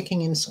mind,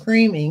 kicking and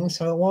screaming.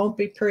 So it won't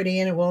be pretty,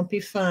 and it won't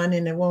be fun,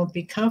 and it won't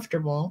be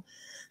comfortable.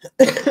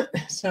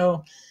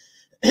 So,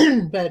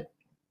 but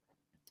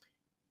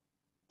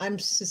I'm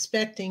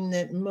suspecting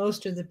that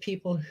most of the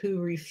people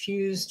who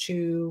refuse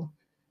to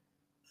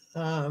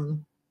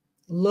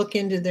look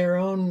into their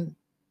own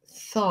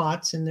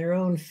thoughts and their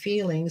own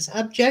feelings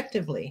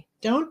objectively,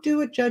 don't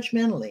do it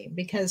judgmentally,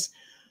 because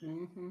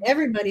Mm-hmm.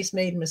 everybody's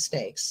made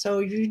mistakes.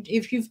 So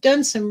if you've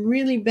done some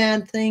really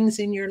bad things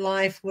in your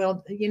life,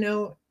 well,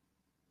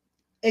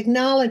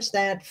 acknowledge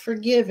that,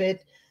 forgive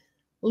it,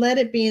 let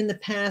it be in the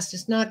past.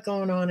 It's not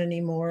going on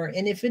anymore.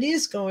 And if it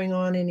is going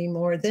on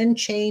anymore, then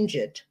change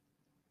it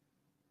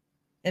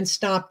and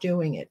stop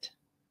doing it.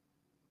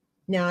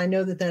 Now, I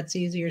know that that's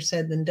easier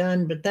said than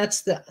done, but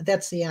that's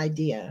the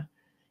idea.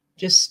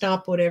 Just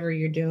stop whatever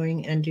you're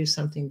doing and do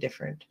something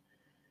different.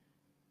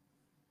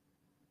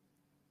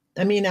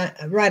 I mean,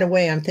 right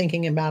away, I'm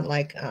thinking about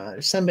like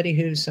somebody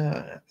who's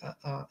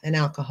an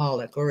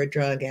alcoholic or a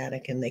drug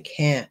addict, and they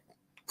can't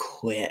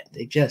quit.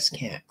 They just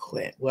can't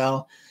quit.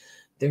 Well,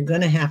 they're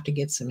going to have to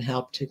get some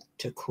help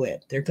to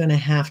quit. They're going to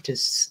have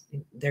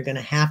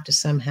to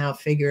somehow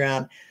figure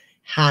out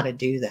how to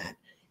do that.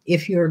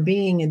 If you're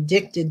being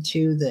addicted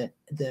to the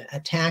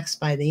attacks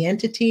by the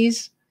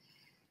entities,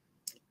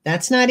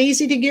 that's not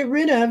easy to get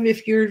rid of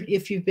if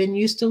you've been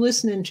used to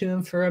listening to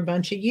them for a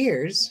bunch of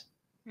years.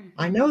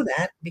 I Mm-hmm. know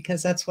that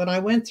because that's what I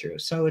went through.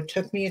 So it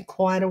took me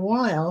quite a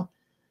while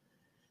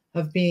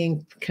of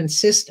being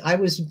consistent. I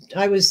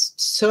was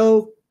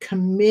so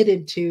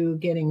committed to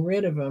getting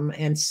rid of them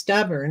and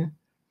stubborn.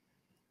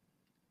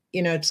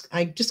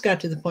 I just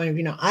got to the point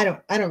of,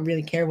 I don't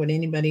really care what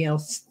anybody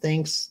else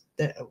thinks.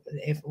 That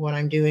if what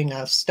I'm doing,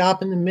 I'll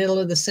stop in the middle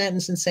of the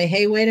sentence and say,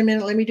 "Hey, wait a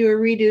minute, let me do a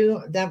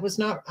redo. That was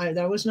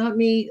not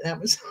me.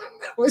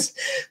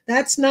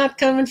 That's not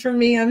coming from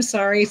me. I'm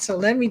sorry. So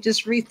let me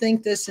just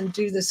rethink this and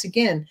do this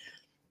again."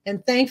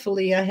 And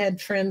thankfully, I had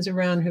friends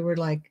around who were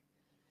like,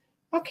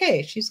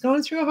 "Okay, she's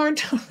going through a hard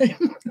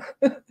time,"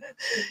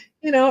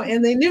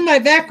 and they knew my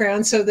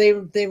background, so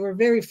they were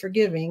very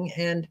forgiving,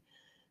 and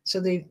so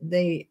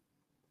they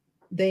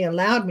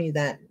allowed me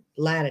that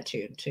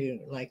latitude to,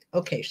 like,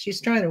 okay,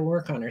 she's trying to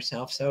work on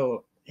herself.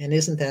 So, and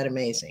isn't that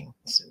amazing?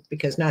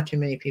 Because not too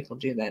many people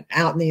do that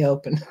out in the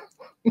open.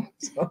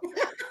 So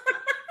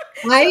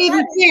I So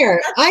didn't care.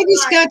 that's I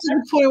just why. got to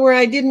the point where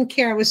I didn't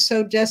care. I was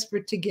so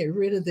desperate to get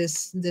rid of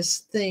this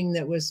thing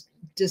that was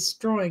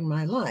destroying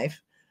my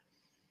life.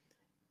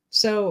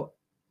 So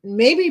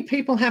maybe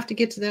people have to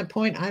get to that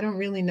point. I don't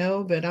really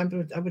know, but I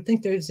would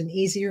think there's an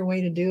easier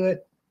way to do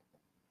it.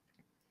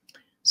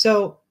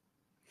 So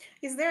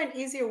Is there an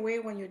easier way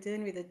when you're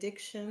dealing with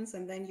addictions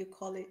and then you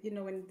call it,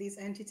 when these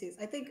entities?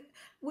 I think,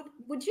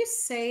 would you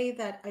say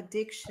that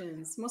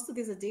addictions, most of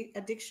these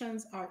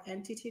addictions are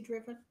entity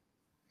driven?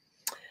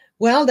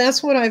 well,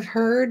 that's what I've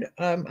heard.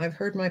 I've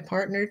heard my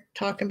partner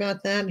talk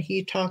about that.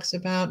 He talks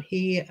about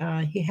he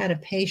had a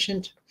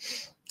patient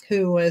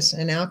who was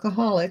an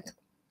alcoholic,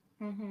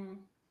 Mm-hmm.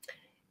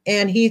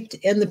 and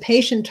the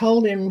patient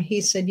told him,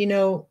 he said,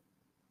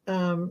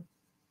 um,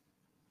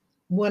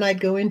 when I'd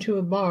go into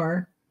a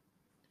bar,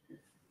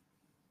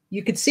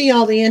 you could see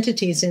all the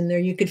entities in there.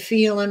 You could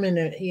feel them,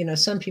 and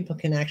some people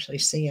can actually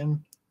see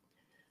them.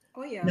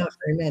 Oh yeah. Not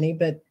very many,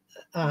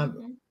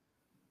 Mm-hmm.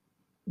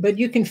 but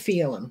you can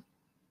feel them.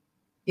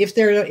 If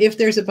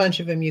there's a bunch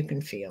of them, you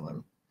can feel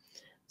them.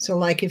 So,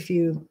 like,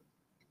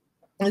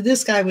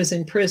 this guy was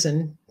in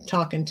prison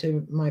talking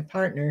to my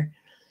partner,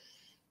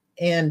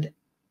 and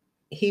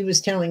he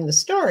was telling the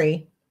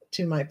story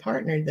to my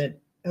partner that,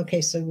 okay,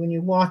 so when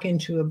you walk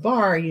into a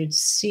bar, you'd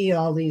see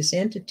all these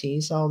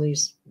entities, all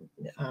these,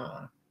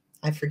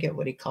 I forget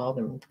what he called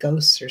them,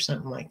 ghosts or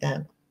something like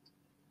that.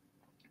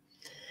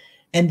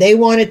 And they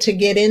wanted to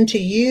get into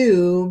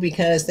you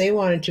because they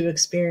wanted to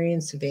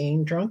experience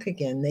being drunk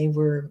again. They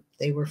were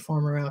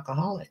former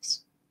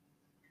alcoholics.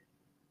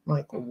 I'm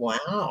like,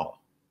 wow,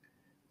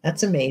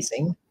 that's Mm-hmm.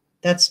 amazing.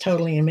 That's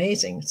totally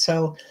amazing.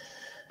 So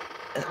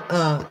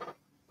uh,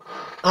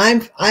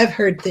 I've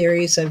heard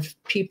theories of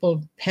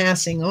people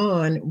passing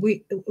on.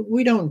 We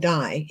don't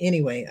die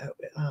anyway.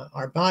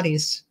 Our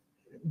bodies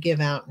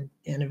give out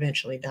and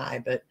eventually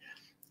die, but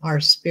our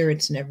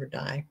spirits never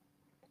die.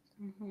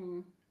 Mm-hmm.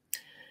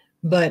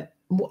 But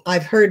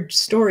I've heard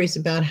stories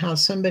about how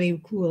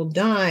somebody will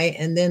die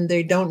and then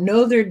they don't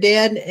know they're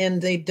dead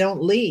and they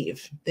don't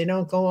leave. They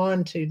don't go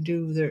on to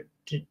do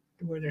to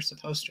where they're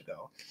supposed to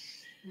go.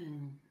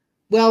 Mm.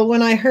 Well,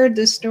 when I heard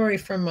this story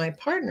from my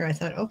partner, I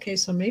thought, okay,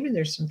 so maybe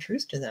there's some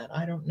truth to that.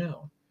 I don't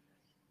know.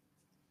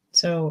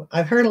 So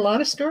I've heard a lot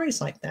of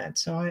stories like that.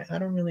 So I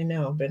don't really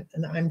know, but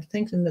I'm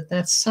thinking that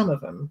that's some of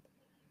them,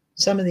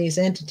 some of these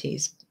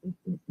entities.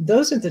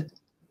 Those are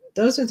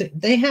the,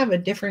 they have a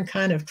different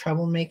kind of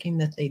troublemaking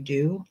that they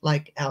do,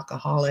 like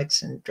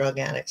alcoholics and drug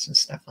addicts and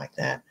stuff like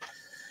that.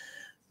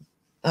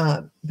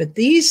 But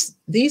these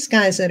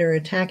guys that are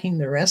attacking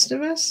the rest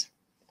of us,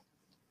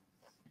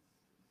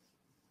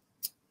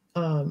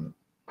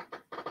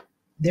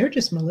 they're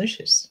just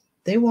malicious.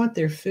 They want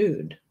their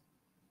food.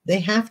 They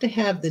have to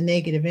have the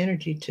negative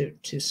energy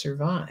to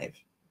survive.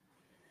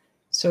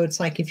 So it's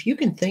like, if you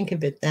can think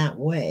of it that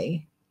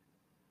way,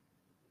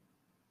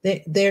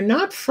 they're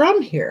not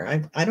from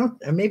here. I don't,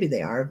 maybe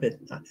they are, but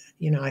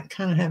you know, I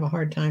kind of have a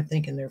hard time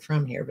thinking they're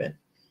from here, but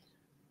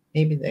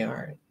maybe they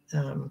are.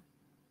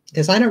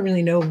 Because I don't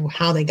really know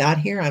how they got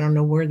here. I don't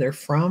know where they're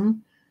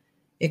from,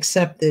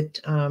 except that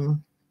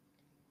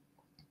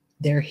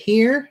they're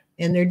here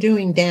and they're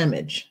doing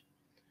damage.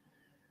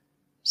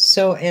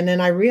 So, and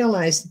then I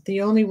realized that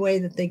the only way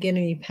that they get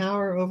any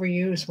power over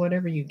you is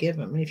whatever you give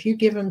them. If you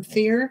give them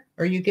fear,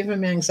 or you give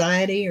them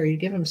anxiety, or you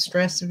give them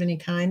stress of any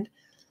kind,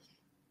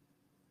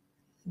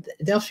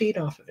 they'll feed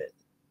off of it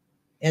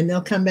and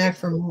they'll come back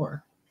for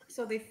more.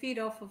 So they feed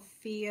off of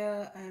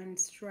fear and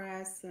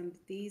stress, and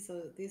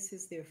this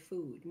is their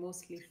food,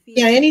 mostly fear.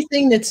 Yeah,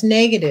 anything that's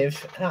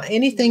negative,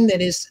 anything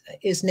that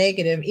is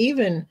negative,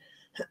 even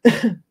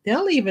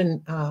they'll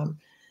even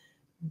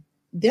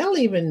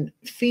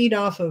feed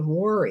off of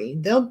worry.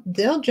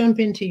 They'll jump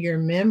into your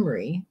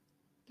memory.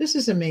 This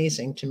is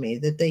amazing to me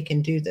that they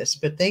can do this,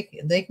 but they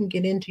can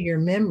get into your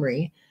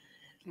memory.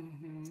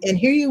 Mm-hmm. And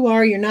here you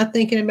are, you're not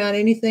thinking about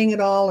anything at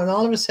all. And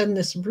all of a sudden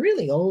this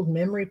really old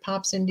memory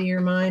pops into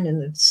your mind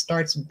and it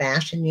starts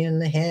bashing you in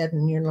the head.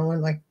 And you're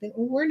like,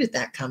 where did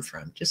that come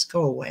from? Just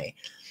go away.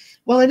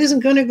 Well, it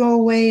isn't going to go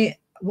away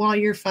while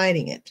you're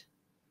fighting it.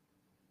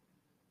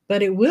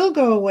 But it will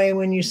go away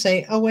when you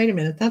say, oh, wait a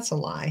minute, that's a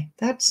lie.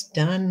 That's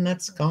done.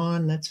 That's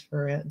gone. That's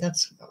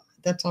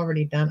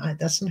already done.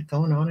 That's not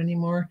going on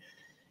anymore.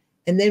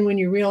 And then when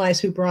you realize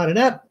who brought it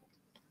up,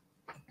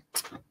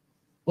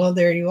 well,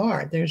 there you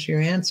are. There's your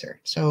answer.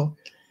 So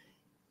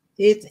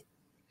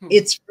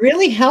it's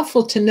really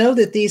helpful to know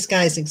that these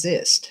guys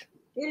exist.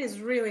 It is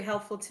really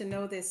helpful to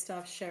know this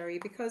stuff, Sherry,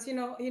 because you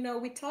know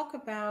we talk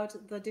about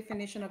the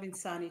definition of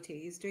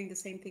insanity is doing the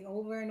same thing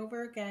over and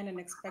over again and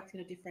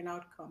expecting a different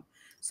outcome.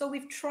 So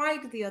we've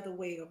tried the other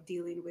way of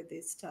dealing with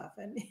this stuff,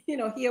 and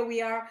here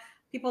we are.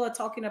 People are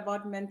talking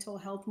about mental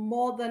health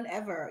more than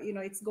ever.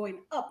 It's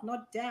going up,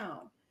 not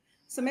down.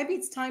 So maybe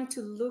it's time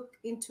to look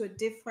into a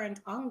different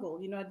angle,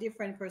 a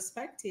different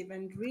perspective,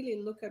 and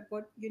really look at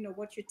what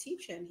you're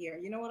teaching here.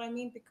 You know what I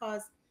mean?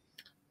 Because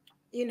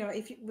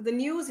if the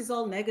news is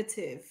all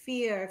negative,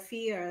 fear,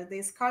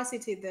 there's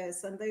scarcity,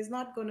 this, and there's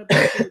not going to be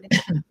food.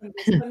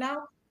 So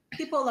now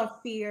people are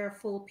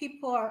fearful,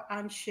 people are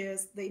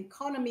anxious, the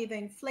economy, the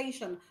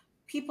inflation,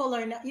 people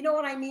are not, you know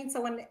what I mean?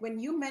 So when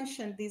you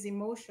mentioned these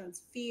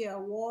emotions, fear,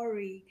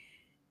 worry,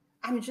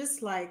 I'm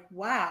just like,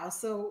 wow.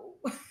 So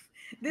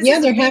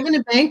they're having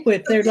a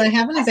banquet. They're like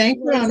having a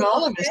banquet on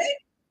all of us.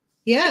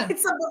 Yeah.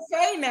 It's a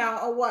buffet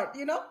now, or what,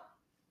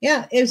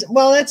 Yeah.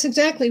 Well, that's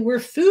exactly, we're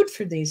food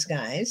for these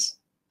guys.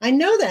 I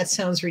know that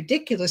sounds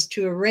ridiculous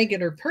to a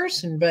regular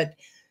person, but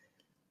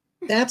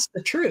that's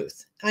the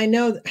truth. I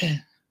know.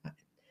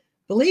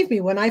 Believe me,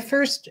 when I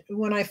first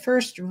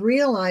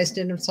realized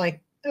it, it's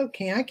like,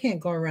 okay, I can't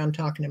go around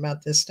talking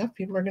about this stuff.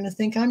 People are going to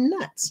think I'm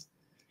nuts.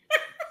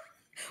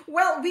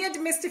 Well, we are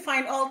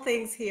demystifying all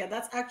things here.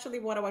 That's actually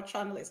what our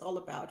channel is all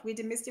about. We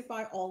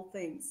demystify all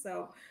things.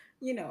 So,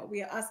 we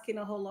are asking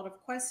a whole lot of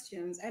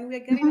questions and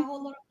we're getting a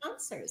whole lot of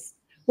answers.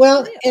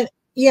 Well,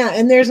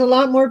 and there's a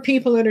lot more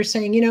people that are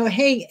saying,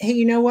 hey,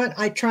 you know what?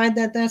 I tried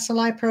that That's a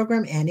Lie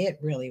program and it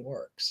really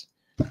works.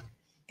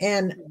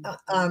 And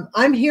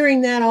I'm hearing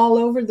that all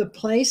over the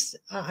place.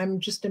 I'm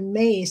just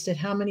amazed at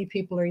how many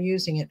people are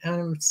using it. And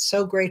I'm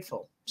so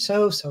grateful,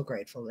 so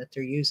grateful that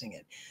they're using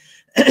it.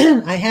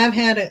 I have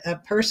had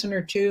a person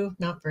or two,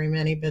 not very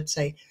many, but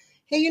say,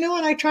 hey, you know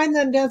what? I tried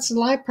that That's a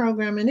Lie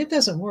program and it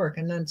doesn't work.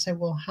 And then say,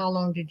 well, how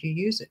long did you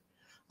use it?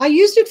 I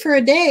used it for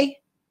a day.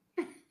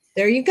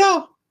 There you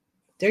go.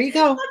 There you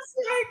go.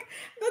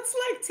 That's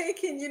like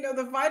taking,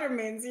 the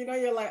vitamins,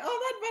 you're like,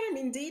 oh, that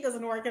vitamin D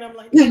doesn't work. And I'm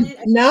like,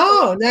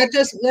 no,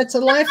 that's a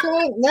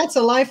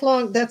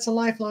lifelong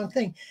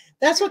thing.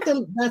 That's what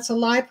That's a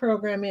Lie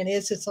program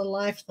is. It's a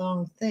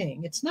lifelong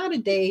thing. It's not a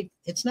day.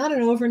 It's not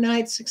an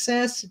overnight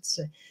success. It's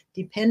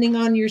depending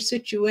on your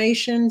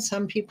situation.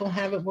 Some people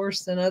have it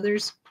worse than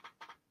others.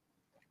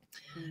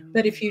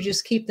 But if you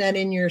just keep that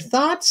in your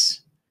thoughts,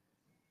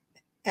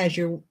 as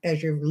you're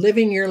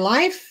living your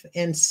life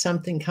and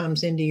something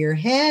comes into your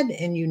head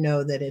and you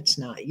know that it's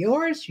not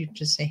yours, you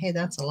just say, hey,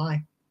 that's a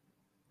lie.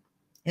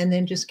 And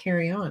then just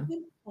carry on.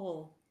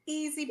 Simple,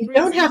 easy. You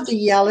don't have to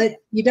yell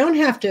it. You don't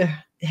have to,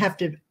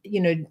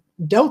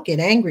 don't get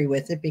angry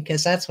with it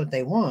because that's what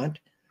they want.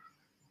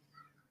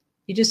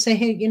 You just say,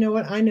 hey, you know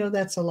what? I know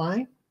that's a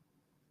lie.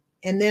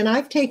 And then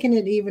I've taken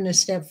it even a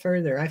step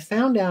further. I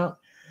found out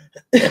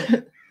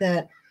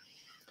that,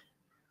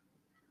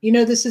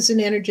 this is an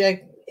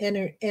energetic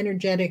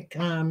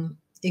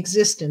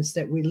existence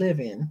that we live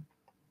in.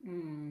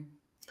 Mm.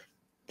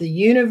 The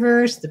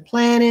universe, the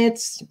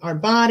planets, our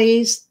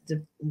bodies,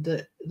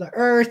 the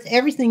earth,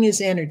 everything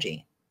is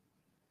energy.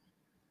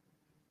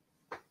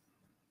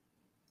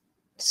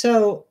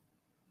 So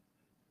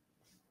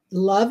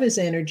love is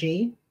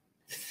energy,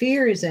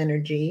 fear is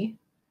energy,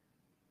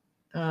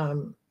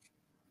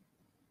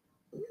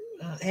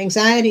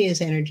 anxiety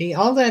is energy.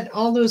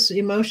 All those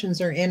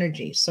emotions are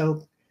energy.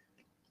 So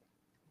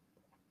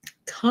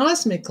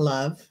cosmic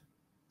love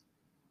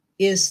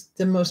is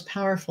the most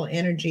powerful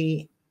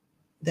energy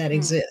that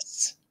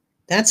exists.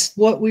 That's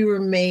what we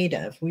were made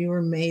of. We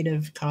were made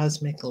of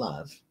cosmic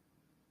love.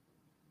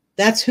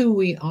 That's who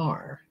we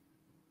are.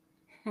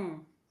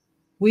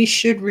 We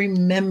should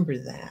remember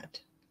that.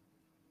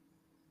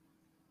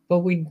 But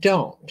we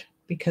don't,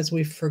 because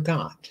we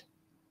forgot.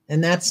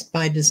 And that's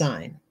by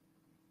design,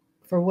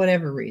 for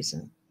whatever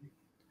reason.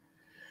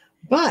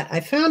 But I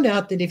found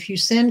out that if you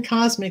send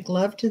cosmic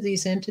love to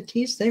these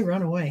entities, they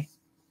run away.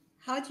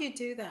 How do you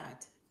do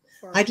that?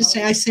 I just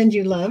say, I send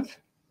you love.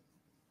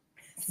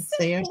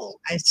 Say,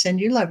 I send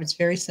you love. It's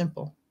very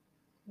simple.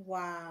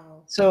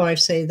 Wow. So I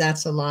say,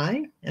 that's a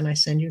lie, and I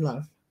send you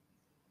love.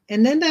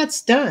 And then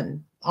that's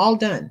done, all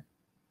done.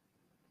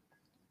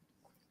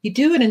 You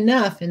do it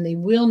enough, and they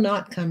will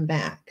not come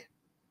back.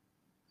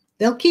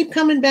 They'll keep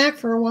coming back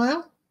for a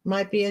while.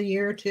 Might be a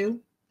year or two.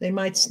 They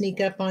might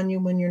sneak up on you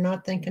when you're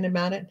not thinking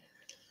about it.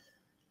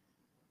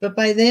 But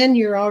by then,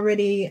 you're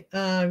already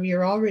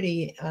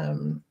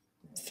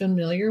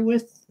familiar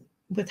with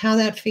how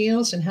that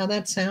feels and how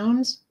that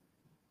sounds.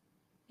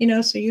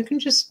 So you can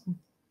just,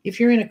 if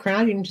you're in a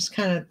crowd, you can just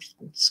kind of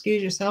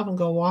excuse yourself and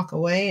go walk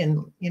away.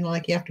 And,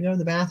 like you have to go to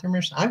the bathroom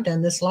or something. I've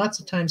done this lots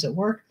of times at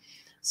work.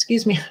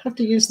 Excuse me, I have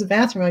to use the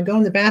bathroom. I go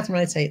in the bathroom.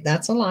 I'd say,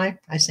 that's a lie.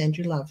 I send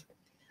you love.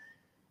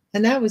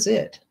 And that was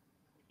it.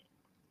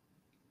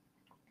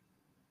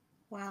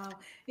 Wow.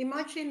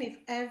 Imagine if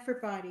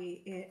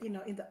everybody,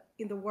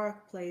 in the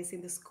workplace,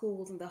 in the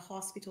schools, in the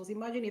hospitals,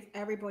 imagine if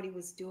everybody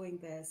was doing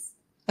this.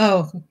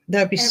 Oh,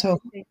 that'd be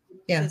so,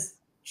 yeah. Just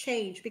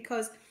change,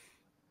 because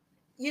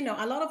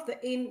a lot of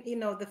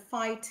the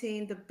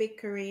fighting, the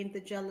bickering, the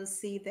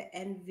jealousy, the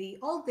envy,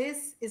 all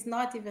this is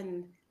not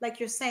even, like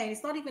you're saying,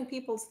 it's not even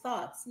people's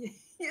thoughts.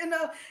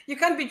 You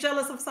can't be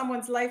jealous of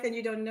someone's life and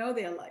you don't know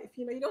their life.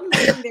 You don't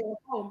live in their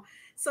home.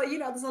 So,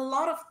 there's a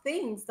lot of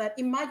things that,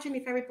 imagine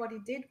if everybody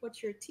did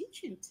what you're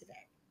teaching today.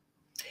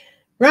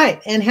 Right.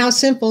 And how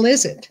simple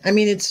is it? I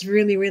mean, it's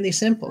really, really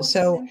simple.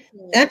 So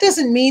that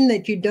doesn't mean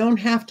that you don't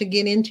have to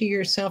get into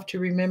yourself to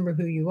remember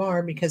who you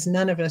are, because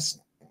none of us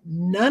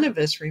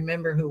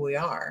remember who we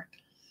are.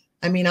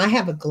 I mean, I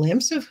have a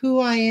glimpse of who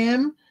I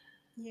am,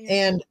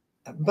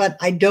 but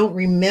I don't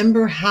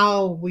remember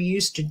how we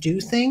used to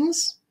do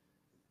things.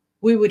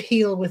 We would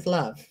heal with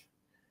love.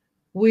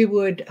 We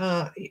didn't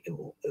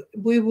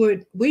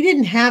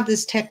have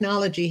this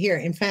technology here.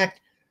 In fact,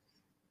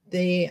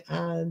 the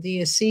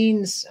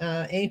Essenes,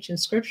 ancient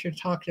scripture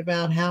talked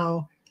about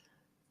how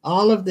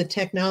all of the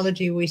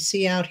technology we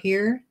see out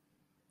here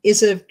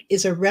is a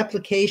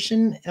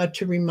replication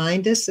to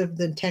remind us of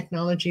the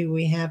technology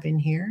we have in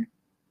here.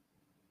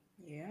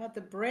 Yeah,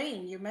 the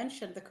brain, you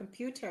mentioned the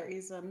computer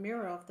is a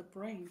mirror of the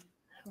brain.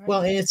 Right?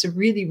 Well, and it's a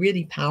really,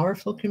 really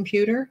powerful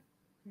computer.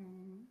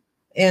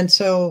 And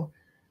so,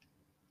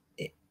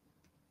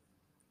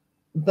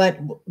 but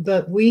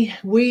we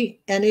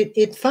and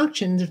it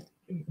functions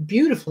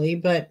beautifully,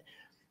 but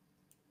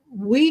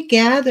we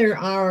gather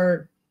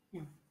our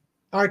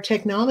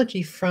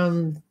technology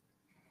from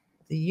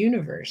the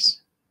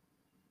universe,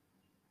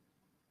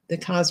 the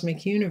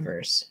cosmic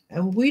universe,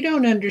 and we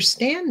don't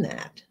understand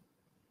that.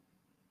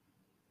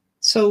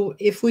 So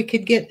if we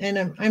could get,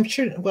 and I'm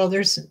sure, well,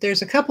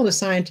 there's a couple of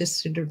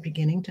scientists that are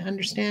beginning to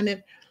understand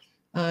it.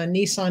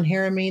 Nissan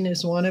Haramein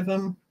is one of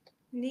them.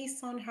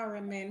 Nissan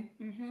Haramein.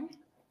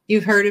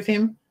 You've heard of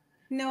him?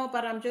 No,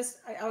 but I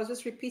was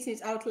just repeating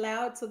it out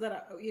loud so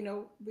that,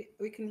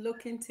 we can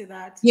look into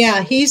that.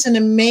 Yeah, he's an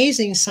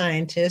amazing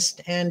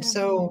scientist. And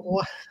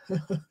so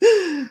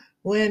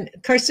when,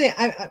 of course,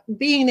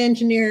 being an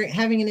engineer,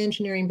 having an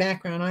engineering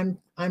background,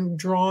 I'm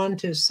drawn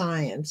to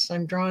science.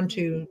 I'm drawn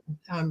to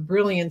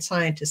brilliant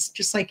scientists,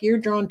 just like you're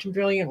drawn to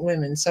brilliant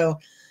women. So,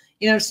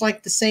 it's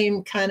like the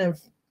same kind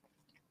of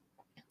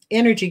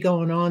energy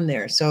going on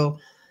there. So,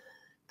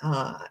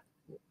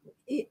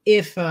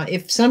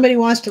 if somebody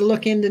wants to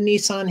look into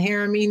Nissan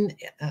Haramein,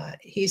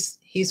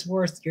 he's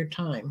worth your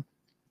time,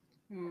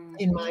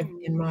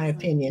 in my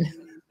opinion.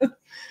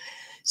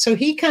 So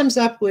he comes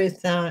up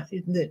with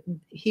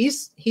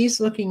he's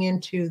looking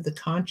into the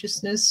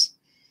consciousness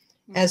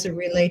as it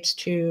relates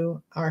to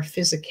our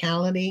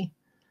physicality,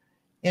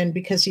 and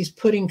because he's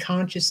putting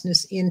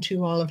consciousness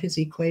into all of his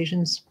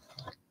equations.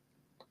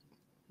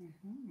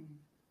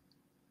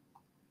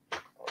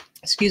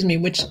 Excuse me,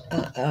 which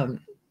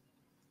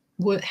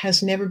what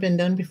has never been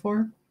done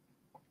before.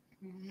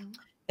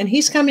 And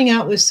he's coming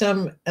out with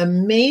some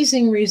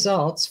amazing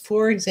results.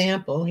 For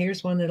example,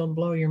 here's one that'll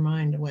blow your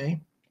mind away.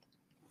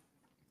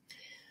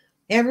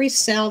 Every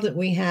cell that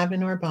we have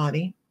in our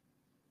body,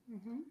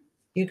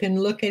 you can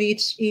look at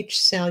each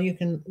cell. You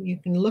can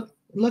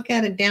look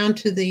at it down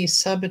to the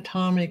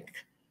subatomic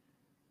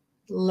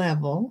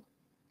level,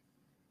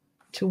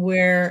 to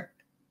where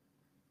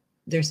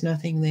there's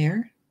nothing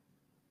there.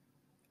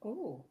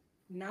 Oh,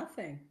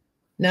 nothing.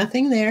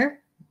 Nothing there.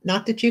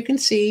 Not that you can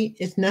see.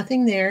 It's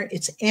nothing there.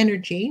 It's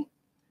energy.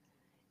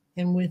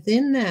 And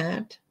within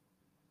that,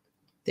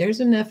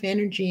 there's enough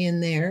energy in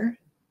there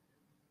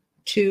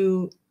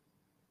to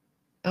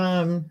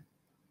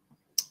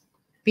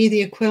be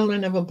the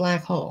equivalent of a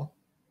black hole.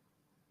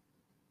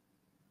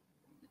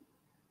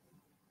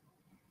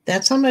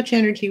 That's how much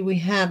energy we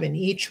have in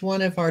each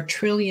one of our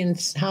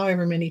trillions,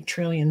 however many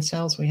trillion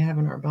cells we have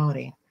in our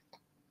body.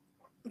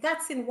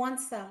 That's in one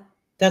cell.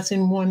 That's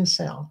in one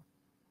cell.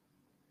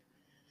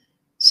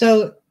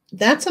 So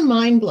that's a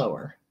mind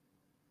blower.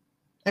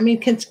 I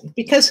mean,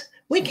 because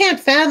we can't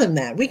fathom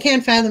that. We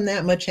can't fathom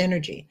that much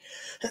energy.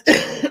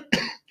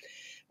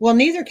 Well,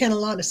 neither can a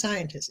lot of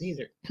scientists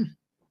either.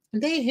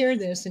 They hear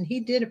this, and he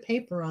did a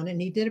paper on it,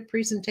 and he did a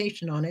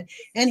presentation on it,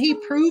 and he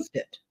proved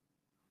it.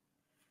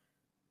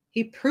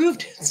 He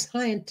proved it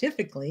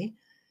scientifically.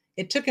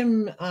 It took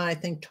him, I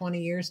think,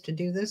 20 years to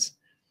do this.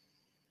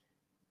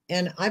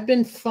 And I've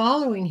been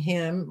following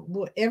him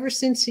ever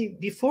since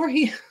before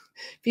he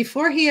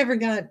ever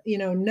got,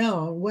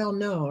 well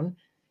known.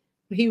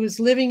 He was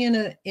living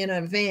in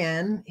a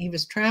van. He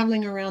was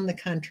traveling around the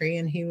country,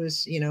 and he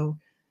was,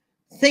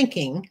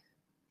 thinking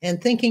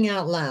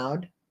out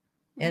loud,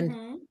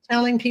 and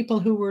telling people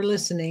who were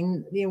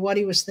listening, what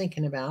he was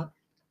thinking about.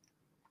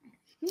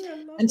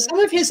 And some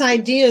of his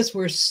ideas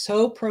were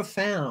so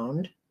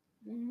profound.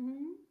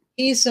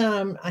 He's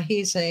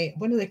a,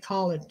 what do they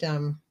call it?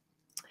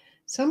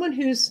 Someone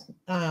who's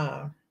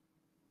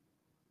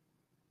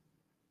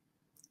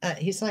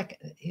he's like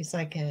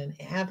an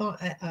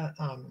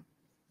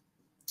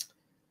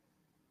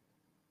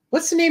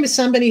what's the name of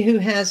somebody who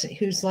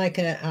has like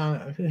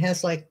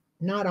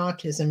not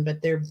autism,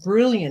 but they're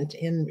brilliant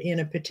in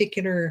a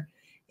particular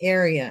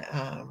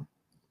area,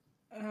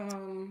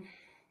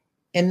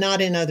 and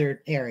not in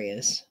other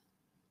areas.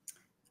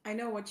 I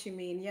know what you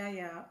mean.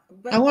 Yeah.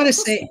 But I want to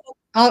say,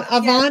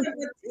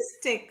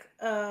 autistic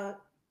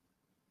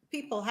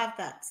people have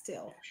that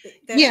still.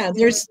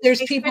 There's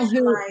people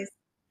who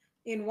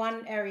in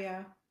one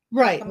area.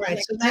 Right.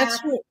 So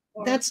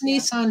that's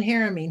Nissan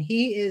Harriman.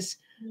 He is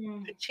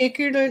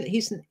particular.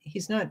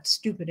 He's not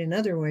stupid in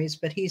other ways,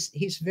 but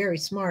he's very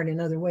smart in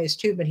other ways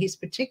too. But he's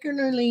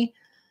particularly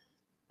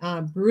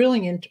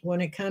brilliant when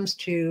it comes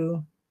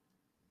to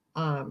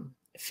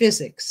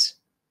physics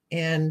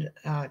and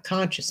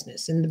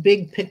consciousness and the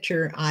big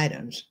picture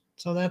items.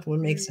 So that's what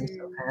makes him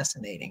so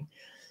fascinating.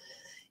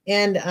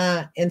 And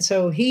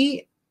so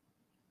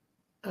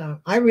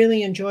I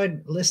really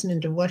enjoyed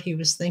listening to what he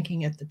was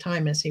thinking at the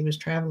time as he was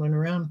traveling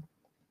around,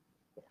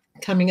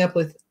 coming up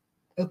with,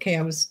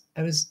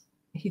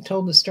 he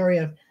told the story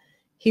of,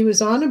 he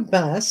was on a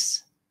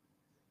bus,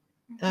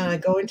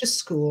 going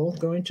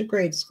to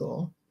grade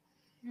school.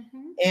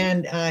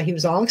 And he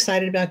was all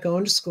excited about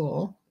going to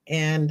school.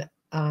 And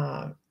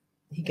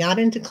he got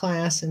into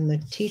class, and the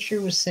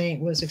teacher was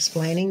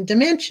explaining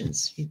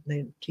dimensions.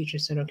 The teacher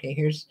said, okay,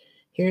 here's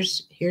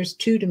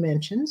 2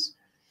 dimensions.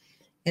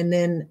 And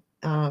then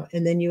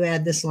you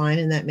add this line,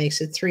 and that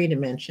makes it 3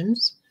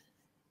 dimensions.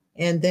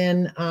 And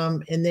then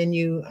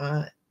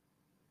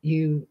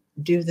you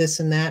do this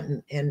and that,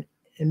 and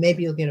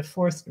maybe you'll get a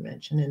 4th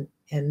dimension.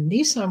 And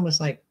Nissan was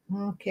like,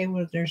 okay,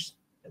 well,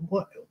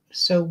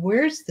 so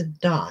where's the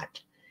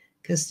dot?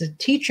 Because the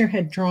teacher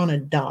had drawn a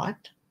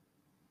dot.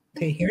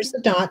 Okay, here's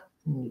the dot.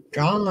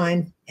 Draw a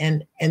line,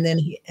 and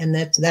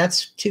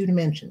that's 2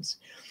 dimensions.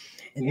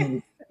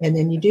 And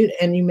then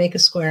you make a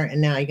square, and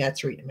now you got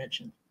 3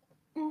 dimensions.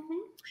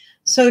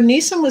 So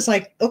Nissan was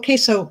like, okay,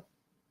 so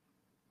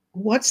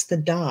what's the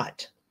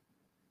dot?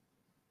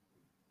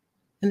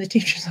 And the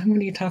teacher's like, what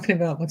are you talking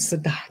about? What's the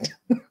dot?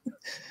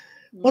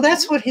 Well,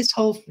 that's what his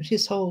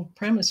whole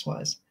premise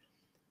was.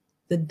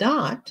 The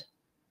dot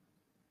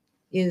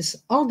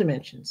is all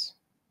dimensions.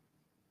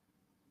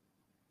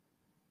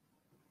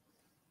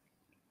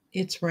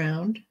 It's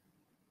round.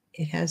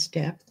 It has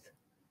depth.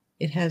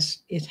 It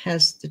has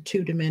the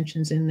 2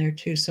 dimensions in there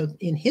too. So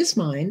in his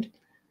mind,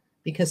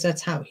 because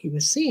that's how he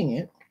was seeing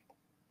it,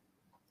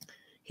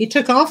 he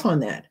took off on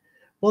that.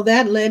 Well,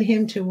 that led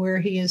him to where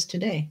he is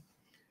today.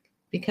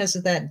 Because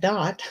of that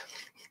dot,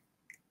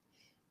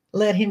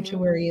 led him to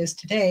where he is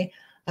today,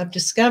 of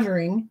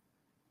discovering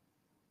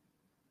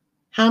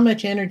how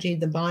much energy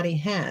the body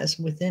has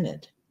within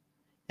it.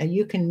 And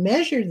you can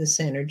measure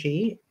this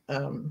energy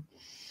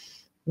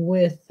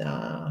with,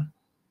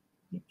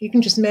 you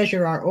can just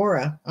measure our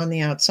aura on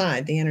the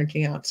outside, the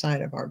energy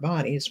outside of our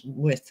bodies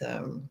with,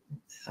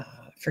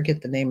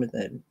 forget the name of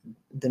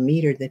the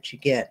meter that you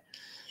get.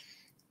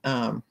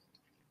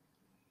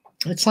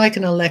 It's like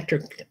an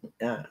electric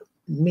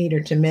meter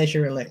to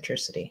measure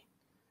electricity.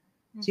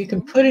 So you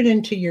can put it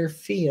into your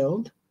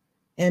field,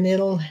 and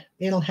it'll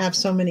have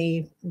so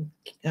many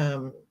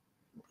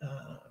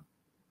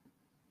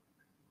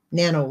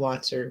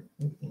nanowatts, or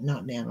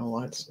not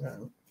nanowatts.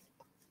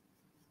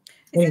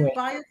 Is Anyway. it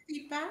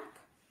biofeedback?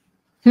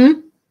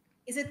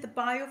 Is it the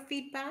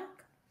biofeedback?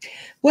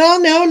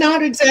 Well, no,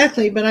 not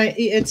exactly, but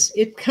it's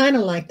kind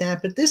of like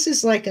that. But this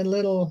is like a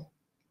little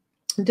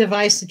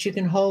device that you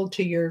can hold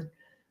to your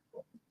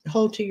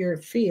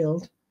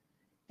field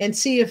and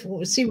see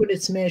what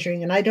it's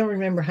measuring. And I don't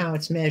remember how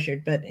it's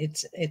measured, but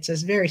it's a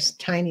very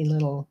tiny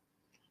little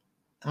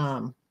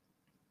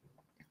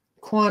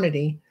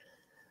quantity.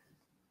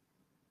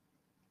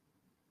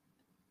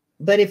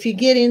 But if you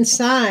get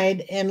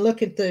inside and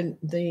look at the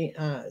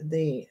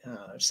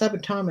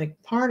subatomic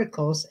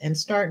particles and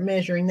start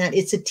measuring that,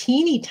 it's a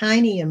teeny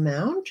tiny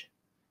amount,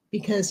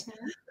 because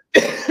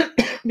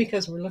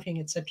because we're looking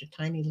at such a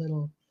tiny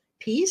little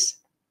piece.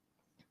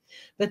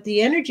 But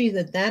the energy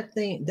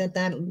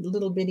that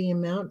little bitty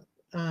amount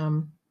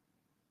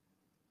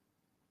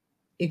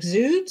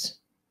exudes,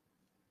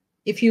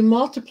 if you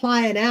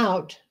multiply it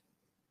out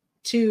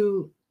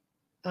to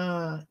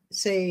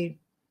say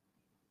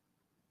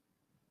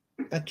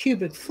a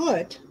cubic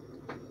foot,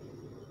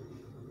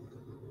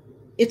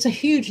 it's a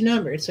huge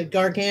number. It's a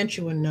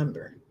gargantuan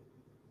number.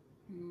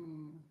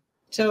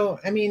 So,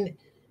 I mean,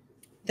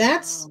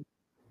 that's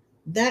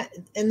that,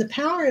 and the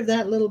power of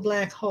that little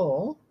black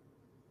hole,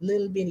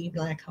 little bitty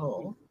black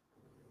hole.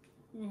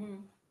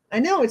 I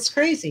know, it's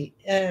crazy.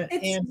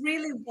 It's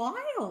really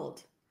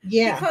wild.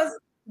 Yeah. Because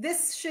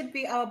this should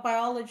be our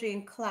biology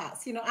in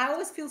class. You know, I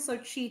always feel so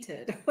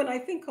cheated when I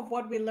think of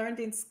what we learned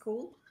in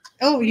school.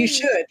 Oh, you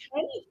should.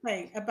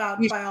 Anything about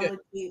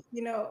biology,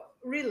 you know,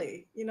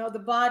 really, you know, the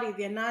body,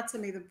 the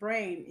anatomy, the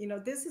brain, you know,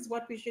 this is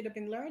what we should have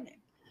been learning.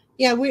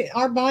 Yeah,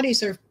 our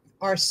bodies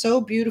are so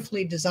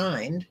beautifully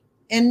designed,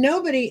 and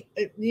nobody,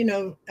 you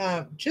know,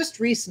 just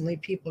recently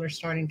people are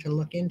starting to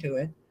look into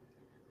it.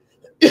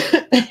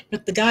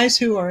 But the guys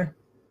who are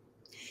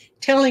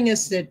telling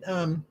us that,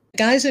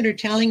 guys that are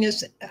telling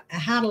us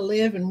how to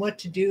live and what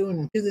to do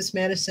and do this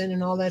medicine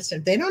and all that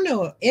stuff, they don't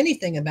know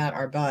anything about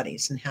our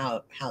bodies and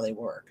how they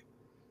work.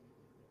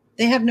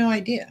 They have no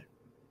idea.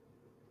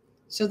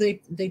 So they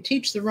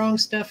teach the wrong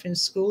stuff in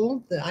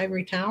school, the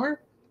ivory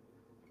tower,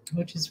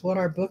 which is what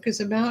our book is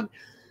about.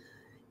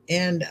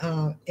 And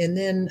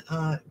then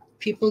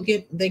people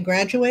they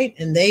graduate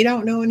and they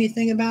don't know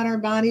anything about our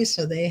bodies,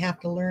 so they have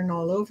to learn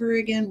all over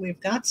again. We've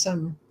got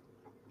some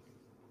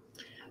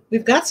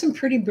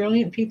pretty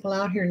brilliant people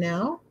out here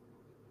now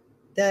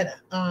that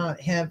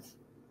have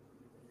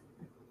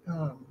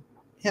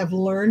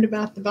learned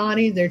about the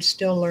body. They're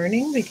still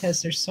learning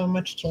because there's so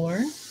much to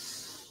learn.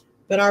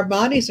 But our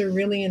bodies are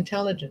really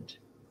intelligent.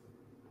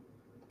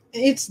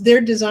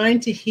 They're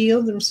designed to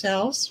heal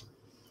themselves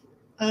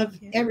of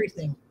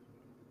everything.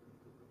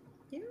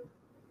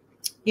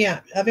 Yeah,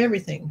 of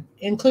everything,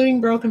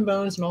 including broken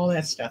bones and all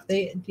that stuff.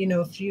 They, you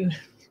know, if you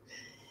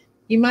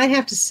might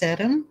have to set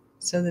them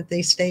so that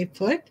they stay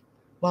put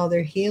while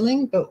they're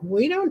healing, but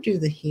we don't do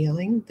the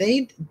healing.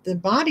 The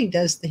body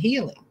does the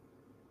healing.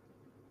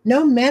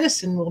 No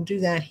medicine will do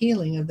that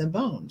healing of the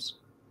bones.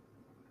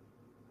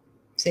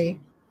 See?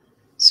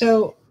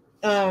 So,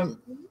 and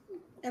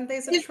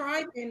there's a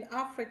tribe in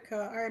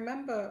Africa. I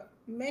remember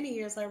many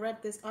years I read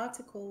this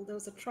article. There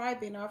was a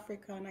tribe in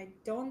Africa, and I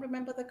don't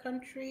remember the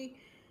country,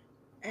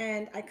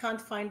 and I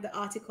can't find the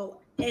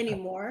article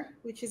anymore,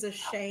 which is a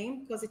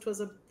shame, because it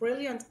was a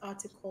brilliant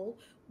article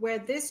where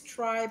this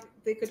tribe,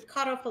 they could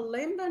cut off a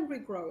limb and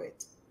regrow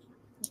it,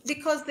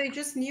 because they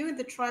just knew in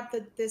the tribe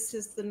that this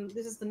is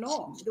the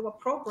norm. They were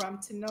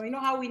programmed to know. You know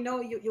how we know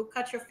you'll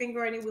cut your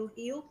finger and it will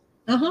heal?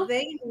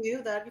 They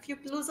knew that if you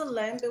lose a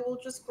limb, it will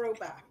just grow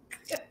back.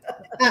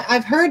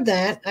 I've heard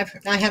that.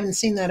 I haven't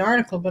seen that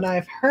article, but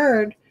I've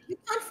heard. You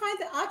can't find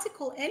the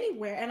article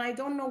anywhere, and I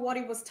don't know what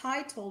it was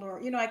titled, or,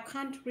 you know, I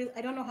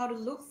don't know how to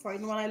look for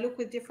it. And when I look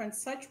with different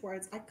search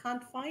words, I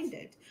can't find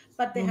it.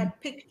 But they had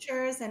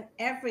pictures and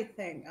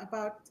everything.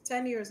 About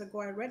 10 years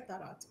ago, I read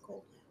that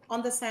article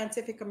on the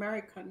Scientific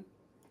American.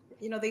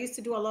 You know, they used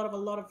to do a lot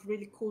of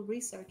really cool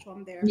research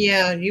on there.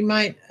 Yeah, you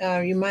might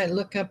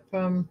look up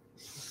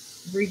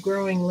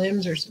regrowing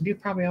limbs, or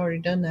you've probably already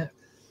done that.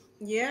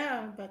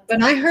 Yeah,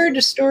 but I heard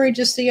a story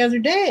just the other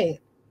day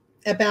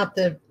about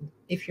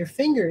if your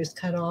finger is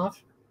cut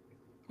off,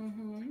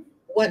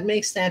 what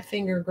makes that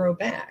finger grow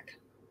back?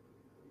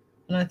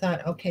 And I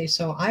thought, okay,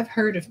 so I've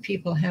heard of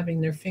people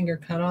having their finger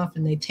cut off,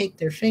 and they take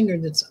their finger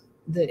that's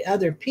the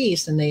other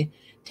piece, and they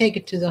take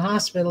it to the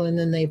hospital, and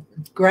then they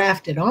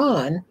graft it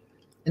on,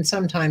 and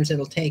sometimes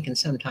it'll take and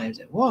sometimes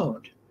it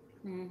won't.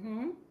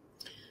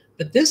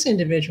 But this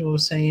individual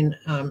was saying,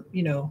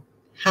 you know,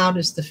 how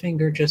does the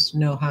finger just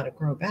know how to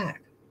grow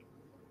back?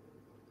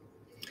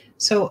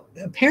 So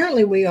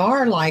apparently we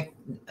are like,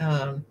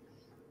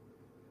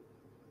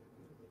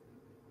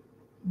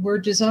 we're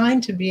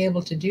designed to be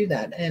able to do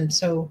that. And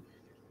so,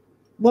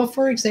 well,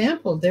 for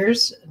example,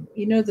 there's,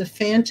 you know, the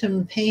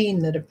phantom pain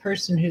that a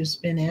person who's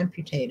been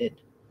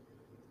amputated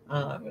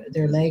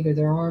their leg or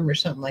their arm or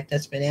something like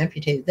that's been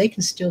amputated, they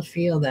can still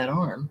feel that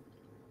arm,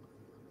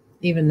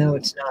 even though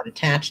it's not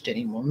attached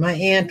anymore. My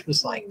aunt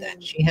was like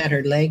that. She had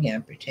her leg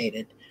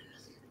amputated,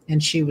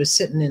 and she was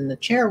sitting in the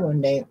chair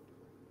one day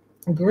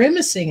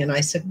grimacing, and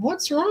I said,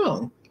 "What's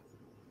wrong?"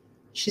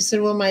 She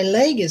said, "Well, my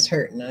leg is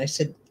hurting." I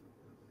said,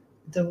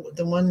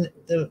 "The one,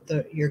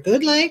 the your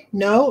good leg?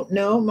 No,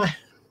 my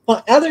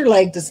other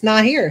leg that's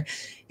not here.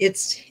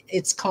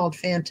 It's called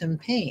phantom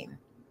pain."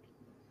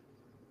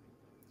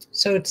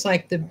 So it's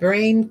like the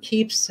brain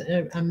keeps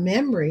a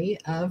memory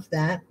of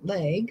that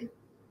leg,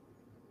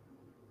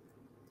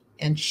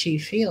 and she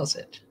feels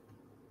it.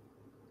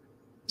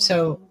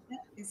 So that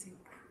is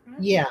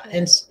yeah,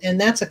 incredible. and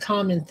that's a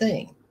common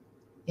thing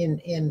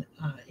in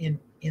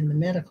the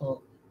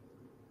medical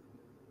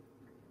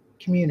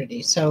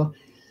community. So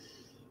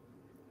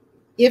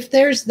if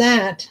there's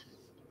that,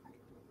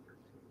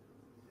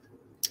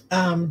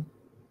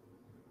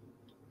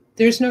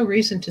 there's no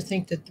reason to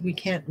think that we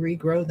can't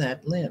regrow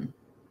that limb.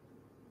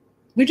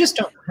 We just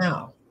don't know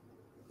how.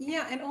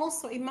 Yeah, and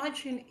also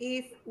imagine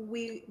if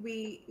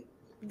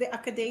the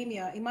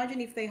academia,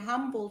 imagine if they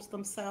humbled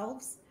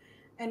themselves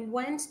and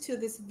went to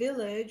this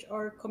village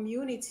or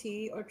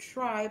community or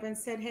tribe and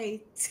said,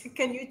 "Hey,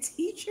 can you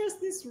teach us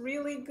this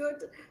really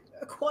good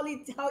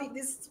quality, how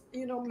this,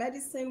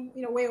 medicine,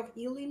 way of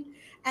healing?"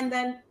 And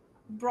then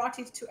brought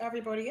it to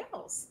everybody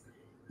else,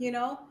 you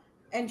know,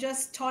 and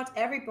just taught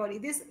everybody.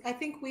 This, I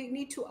think we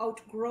need to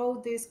outgrow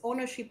this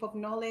ownership of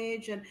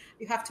knowledge, and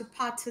you have to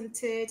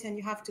patent it and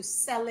you have to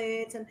sell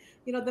it, and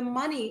the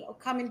money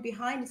coming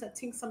behind it, I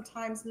think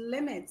sometimes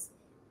limits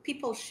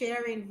people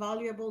sharing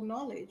valuable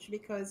knowledge,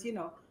 because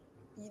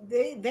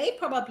they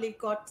probably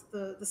got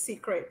the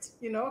secret,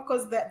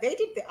 because they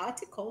did the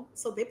article,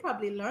 so they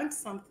probably learned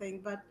something,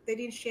 but they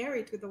didn't share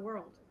it with the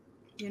world,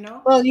 you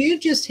know Well, you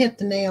just hit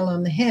the nail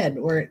on the head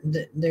where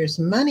there's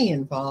money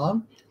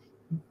involved.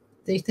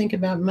 They think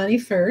about money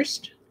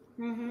first.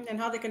 and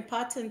how they can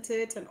patent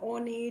it and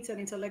own it and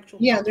intellectual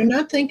Yeah, they're property.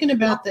 not thinking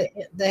about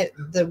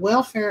the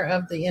welfare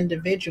of the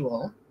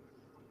individual.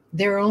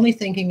 They're only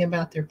thinking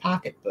about their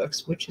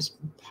pocketbooks, which is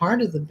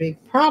part of the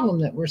big problem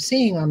that we're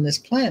seeing on this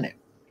planet.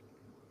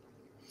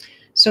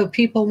 So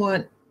people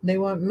want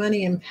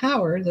money and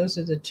power. Those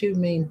are the two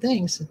main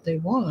things that they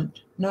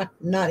want. Not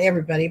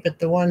everybody, but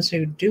the ones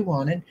who do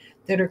want it,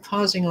 that are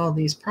causing all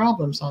these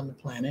problems on the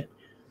planet.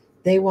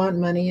 They want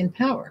money and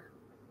power.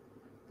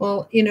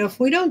 Well, if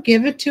we don't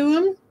give it to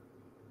them,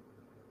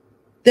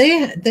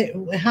 they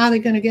how are they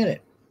going to get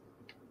it?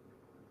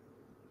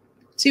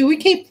 See, we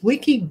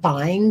keep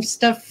buying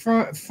stuff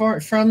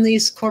from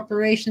these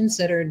corporations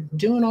that are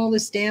doing all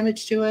this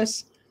damage to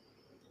us.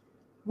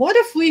 What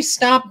if we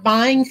stopped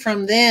buying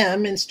from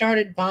them and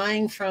started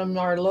buying from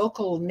our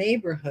local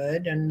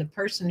neighborhood and the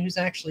person who's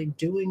actually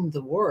doing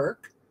the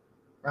work,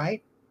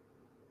 right?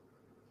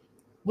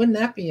 Wouldn't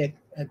that be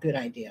a good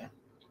idea?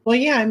 Well,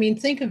 yeah, I mean,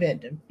 think of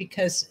it,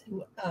 because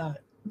uh,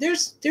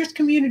 there's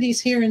communities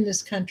here in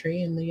this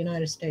country, in the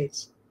United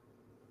States,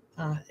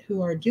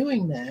 who are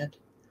doing that,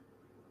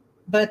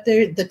 but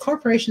the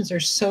corporations are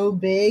so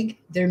big,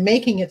 they're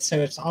making it so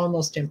it's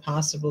almost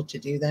impossible to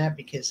do that,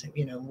 because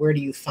where do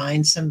you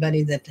find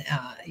somebody that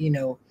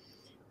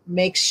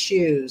makes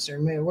shoes, or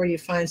where do you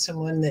find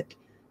someone that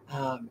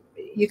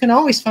you can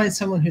always find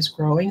someone who's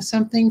growing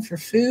something for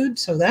food,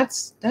 so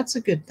that's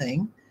a good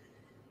thing.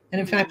 And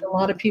in fact, a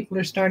lot of people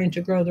are starting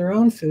to grow their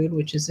own food,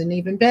 which is an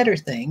even better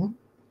thing.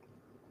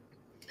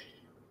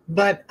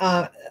 But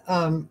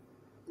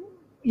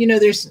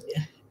there's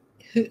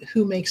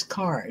who makes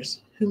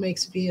cars, who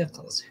makes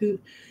vehicles, who,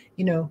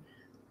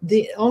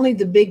 only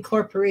the big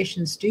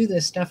corporations do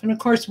this stuff. And of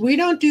course, we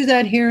don't do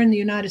that here in the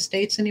United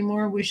States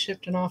anymore. We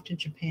shipped it off to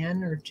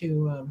Japan or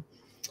to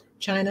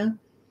China,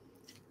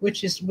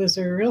 which was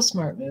a real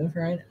smart move,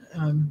 right?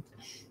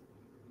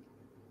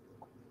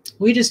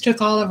 We just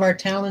took all of our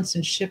talents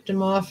and shipped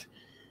them off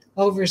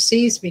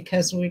overseas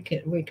because we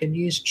could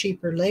use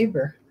cheaper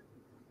labor.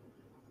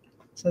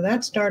 So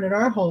that started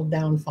our whole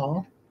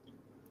downfall.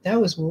 That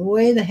was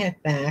way the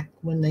heck back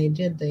when they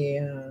did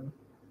the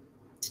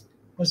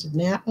was it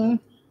Napa?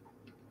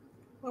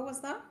 What was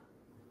that?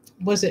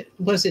 Was it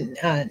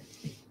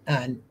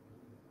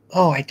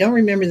oh, I don't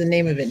remember the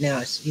name of it now.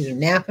 It's either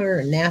Napa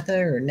or Natha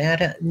or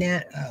Nat.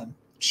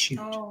 Shoot.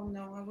 Oh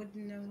no, I wouldn't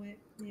know it.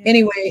 Yeah.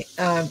 Anyway,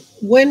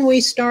 when we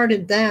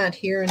started that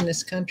here in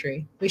this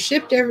country, we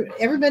shipped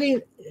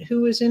everybody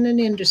who was in an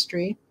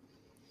industry.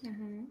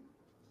 Mm-hmm.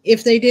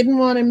 If they didn't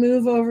want to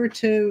move over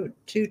to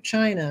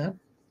China,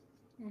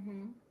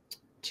 Mm-hmm.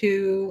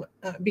 to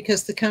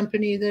because the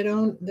company that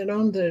owned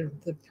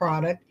the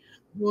product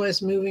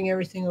was moving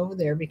everything over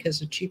there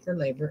because of cheaper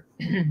labor.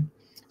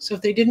 So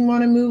if they didn't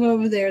want to move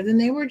over there, then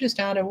they were just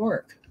out of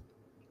work.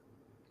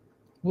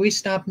 We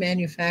stopped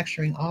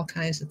manufacturing all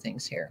kinds of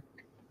things here.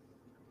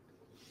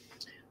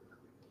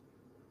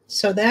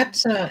 So that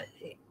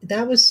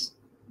was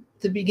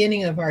the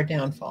beginning of our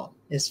downfall,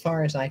 as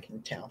far as I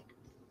can tell.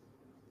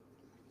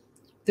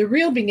 The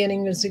real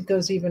beginning is, it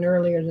goes even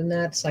earlier than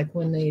that. It's like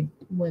when they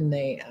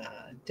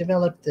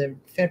developed the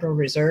Federal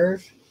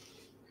Reserve.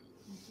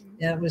 Mhm.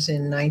 That was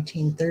in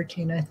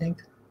 1913, I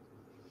think.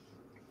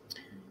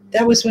 Mhm.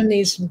 That was when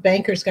these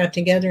bankers got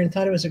together and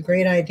thought it was a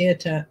great idea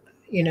to,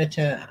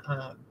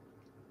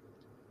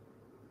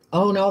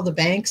 own all the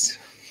banks,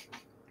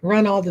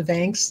 run all the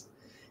banks.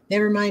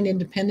 Never mind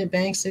independent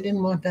banks. They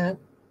didn't want that.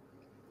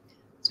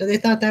 So they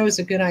thought that was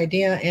a good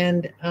idea.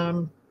 And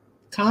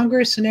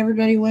Congress and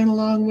everybody went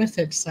along with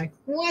it. It's like,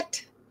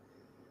 what?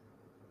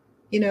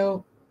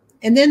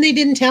 And then they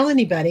didn't tell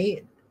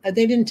anybody.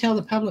 They didn't tell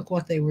the public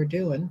what they were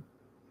doing.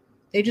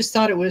 They just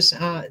thought it was,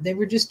 they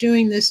were just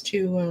doing this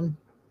to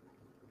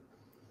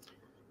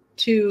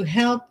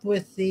help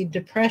with the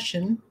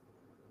depression.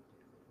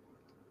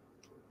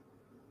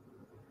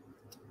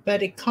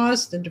 But it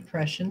caused the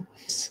depression.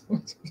 So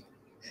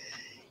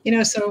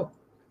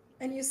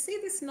And you see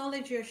this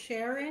knowledge you're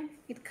sharing,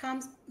 it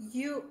comes,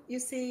 you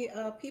see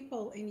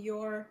people in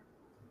your,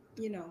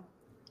 you know,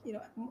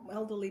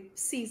 elderly,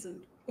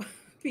 seasoned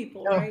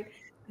people, oh, right?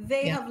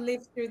 They yeah. have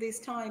lived through these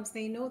times.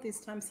 They know these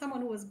times.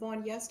 Someone who was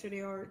born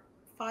yesterday or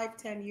 5,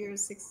 10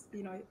 years, 6,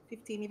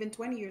 15, even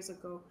 20 years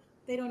ago,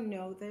 they don't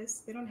know this.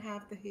 They don't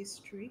have the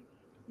history,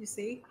 you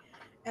see?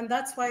 And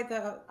that's why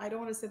I don't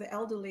want to say the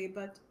elderly,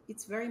 but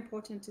it's very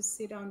important to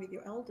sit down with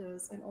your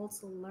elders and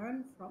also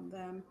learn from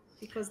them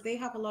because they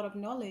have a lot of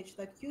knowledge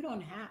that you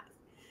don't have,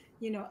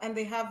 and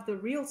they have the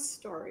real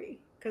story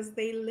because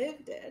they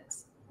lived it.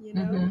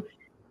 Hmm.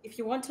 If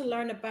you want to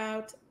learn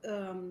about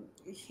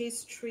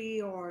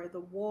history or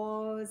the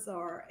wars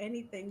or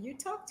anything, you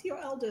talk to your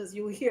elders,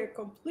 you'll hear a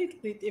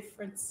completely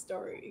different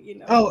story.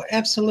 Oh,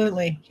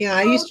 absolutely. Yeah,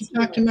 I used to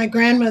talk to Totally. my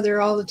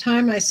grandmother all the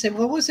time. I said,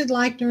 what was it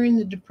like during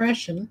the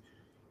Depression?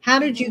 How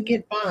did you Mm-hmm.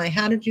 get by?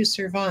 How did you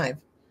survive?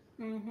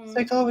 It's Mm-hmm.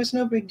 like, oh, it's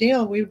no big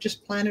deal. We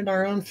just planted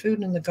our own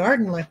food in the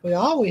garden like we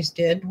always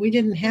did. We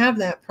didn't have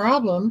that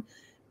problem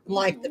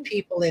like the Mm-hmm.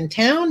 people in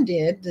town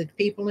did. The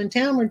people in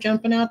town were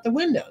jumping out the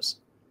windows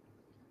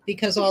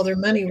because all their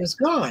money was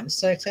gone.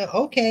 So I said,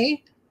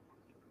 okay,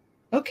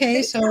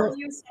 They tell so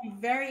you some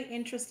very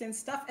interesting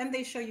stuff and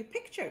they show you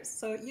pictures.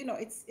 So,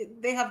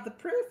 they have the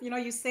proof.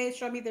 You say,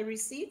 show me the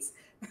receipts.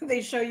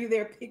 They show you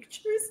their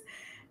pictures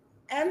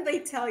and they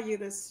tell you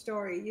the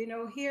story.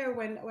 Here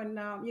when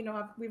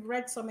we've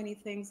read so many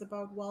things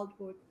about World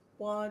War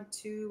I,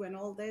 II, and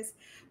all this,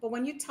 but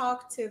when you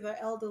talk to the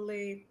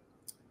elderly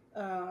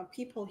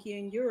people here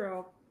in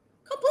Europe,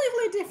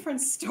 completely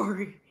different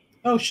story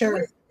oh, with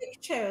sure.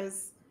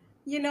 pictures.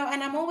 And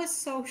I'm always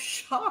so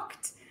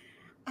shocked.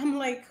 I'm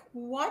like,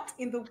 what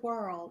in the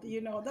world?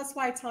 That's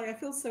why I tell you, I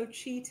feel so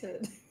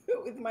cheated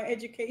with my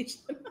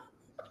education.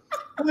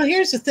 Well,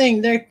 here's the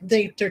thing.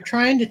 They're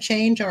trying to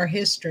change our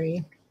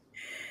history.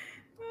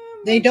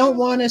 Oh They my don't God.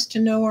 want us to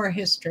know our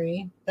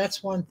history.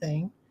 That's one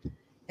thing.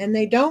 And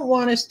they don't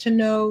want us to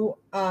know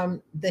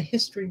the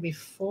history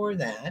before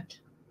that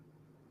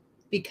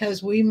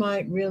because we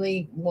might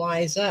really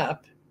wise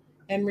up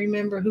and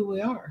remember who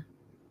we are.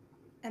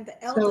 And the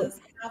So, elders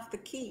have the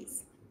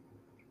keys.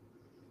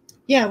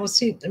 yeah, well,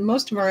 see,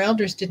 most of our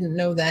elders didn't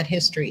know that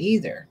history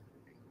either.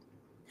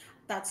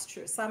 That's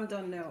true. Some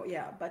don't know.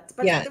 Yeah, but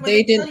Yeah, when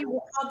they they tell didn't,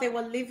 you how they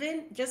were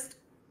living, just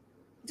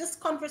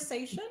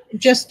conversation.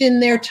 just in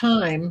their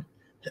time,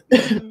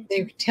 Hmm.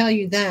 they tell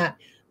you that.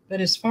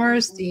 But as far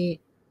as the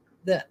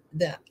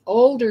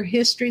older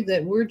history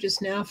that we're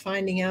just now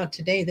finding out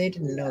today, they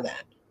didn't know Yeah.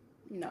 that.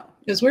 No,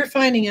 Because no. we're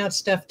finding out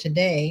stuff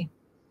today.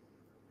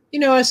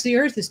 As the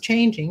earth is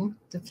changing,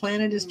 the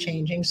planet is Mm.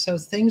 changing, so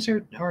things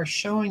are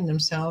showing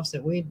themselves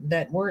that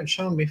weren't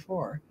shown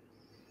before.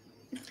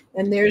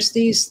 And there's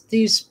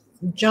these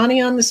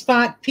Johnny on the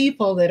spot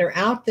people that are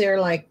out there,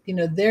 like,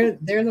 they're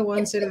the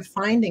ones that are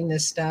finding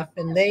this stuff,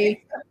 and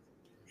they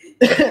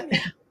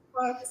Johnny,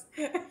 but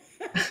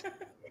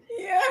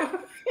yeah,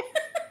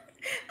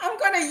 I'm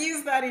gonna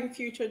use that in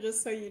future,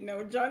 just so you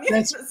know, Johnny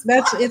on the that's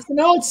spot. it's an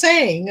old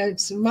saying.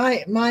 It's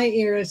my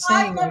era I've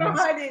saying it never is.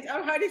 heard it.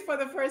 I've heard it for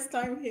the first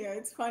time here.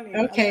 It's funny.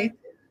 I like Okay.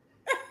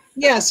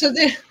 Yeah, so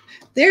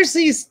there's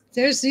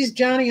these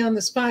Johnny on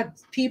the spot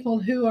people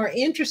who are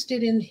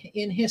interested in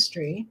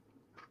history,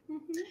 it. Hmm.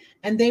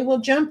 and they will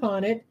jump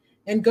on it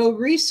and go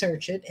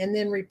research it and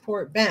then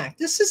report back.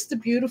 This is the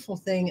beautiful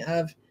thing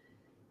of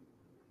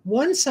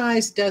one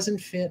size doesn't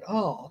fit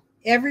all.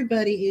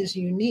 Everybody is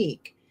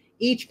unique.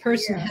 Each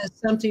person Yeah. has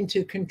something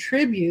to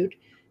contribute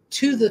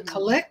to the Hmm.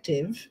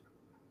 collective,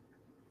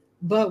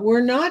 but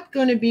we're not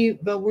going to be,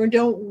 but we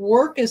don't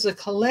work as a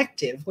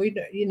collective.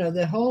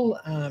 The whole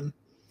uh,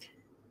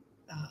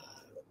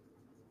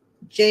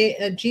 G.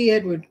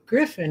 Edward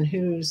Griffin,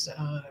 who's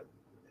a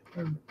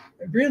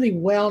really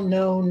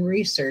well-known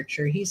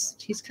researcher. He's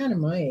kind of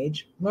my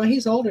age. Well,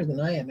 he's older than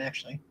I am,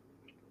 actually.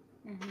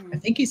 I Hmm.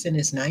 think he's in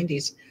his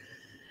 90s.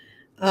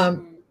 Um,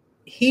 Hmm.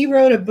 he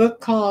wrote a book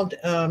called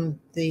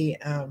the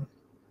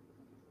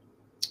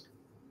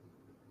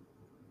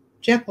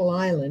Jekyll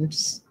Island.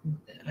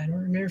 I don't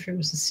remember if it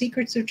was The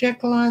Secrets of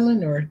Jekyll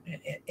Island or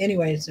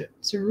anyway.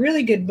 It's a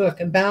really good book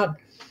about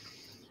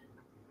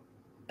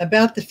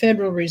the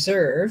Federal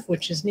Reserve,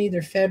 which is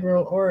neither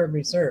federal or a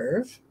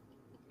reserve.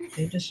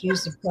 They just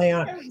use the play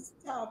on.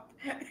 Stop.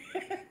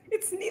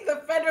 It's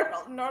neither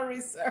federal nor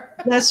reserve.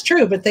 That's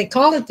true, but they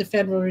call it the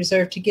Federal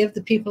Reserve to give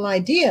the people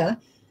idea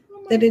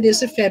Oh that my it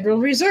is a God. Federal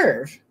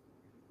Reserve.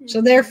 So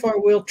Mhm.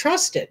 therefore, we'll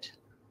trust it,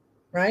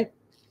 right?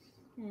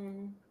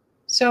 Mm.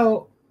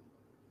 So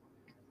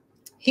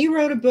he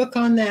wrote a book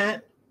on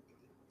that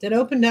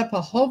opened up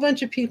a whole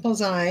bunch of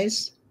people's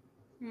eyes,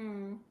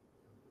 Mm.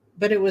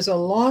 but it was a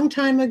long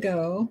time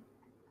ago.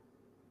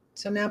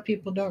 So now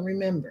people don't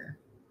remember.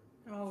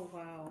 Oh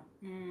wow.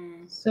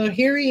 Mm. So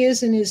here he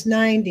is in his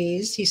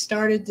 90s. He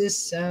started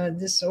this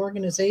this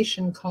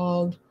organization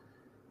called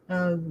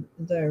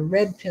the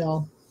Red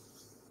Pill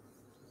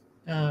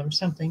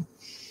something,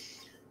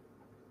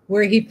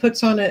 where he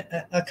puts on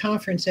a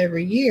conference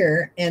every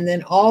year, and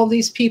then all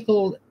these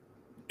people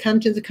come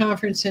to the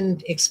conference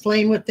and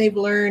explain what they've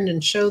learned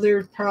and show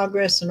their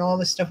progress and all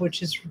this stuff,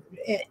 which is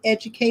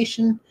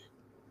education.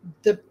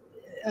 The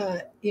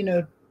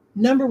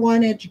number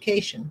one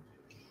education.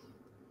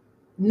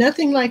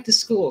 Nothing like the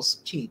schools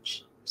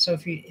teach. So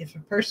if a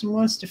person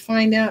wants to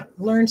find out,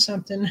 learn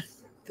something,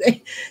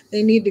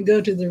 they need to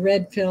go to the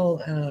Red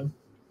Pill.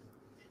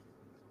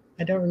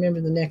 I don't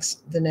remember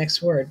the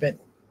next word, but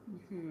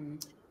Mm-hmm.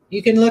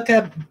 you can look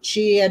up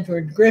G.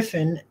 Edward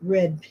Griffin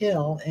Red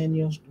Pill, and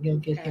you'll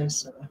get Okay.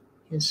 his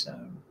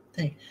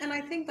thing. And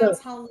I think So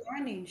that's how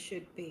learning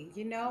should be,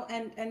 you know.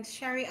 And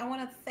Sherry, I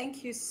want to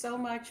thank you so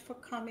much for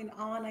coming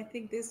on. I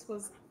think this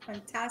was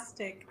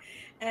fantastic,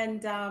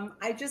 and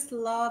I just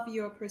love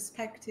your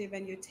perspective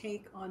and your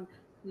take on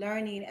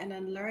learning and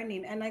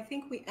unlearning. And I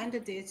think we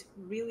ended it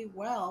really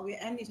well. We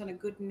ended on a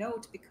good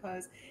note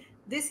because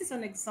this is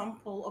an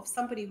example of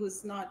somebody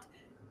who's not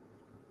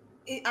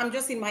I'm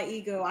just in my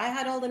ego. I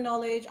had all the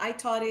knowledge. I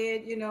taught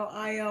it. You know,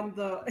 I am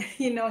the,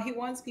 he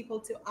wants people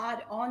to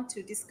add on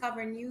to,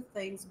 discover new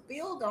things,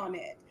 build on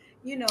it,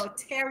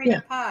 tear it yeah,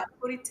 apart,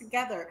 put it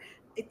together.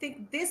 I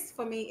think this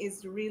for me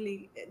is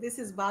really, this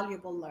is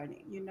valuable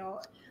learning,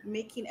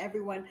 making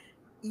everyone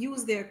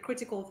use their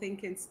critical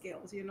thinking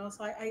skills,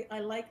 So I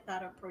like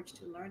that approach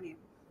to learning,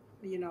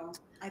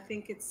 I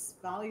think it's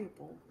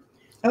valuable.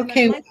 And I'd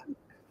okay. like,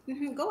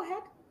 go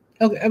ahead.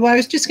 Okay, well, I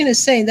was just going to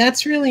say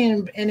that's really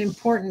an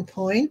important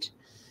point.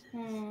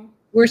 Mm,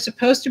 We're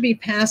supposed to be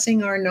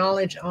passing our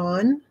knowledge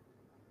on.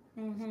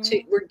 mm-hmm,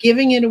 We're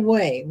giving it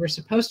away. We're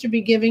supposed to be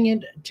giving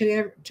it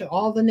to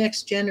all the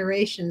next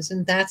generations,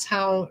 and that's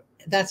how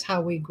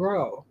we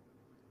grow.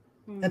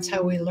 That's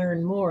how mm, we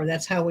learn more.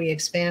 That's how we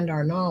expand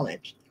our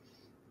knowledge.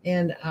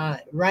 And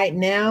right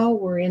now,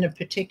 we're in a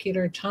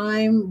particular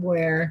time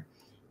where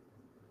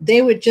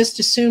they would just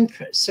as soon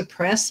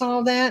suppress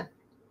all that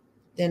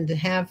than to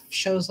have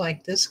shows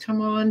like this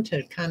come on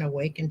to kind of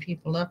waken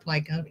people up.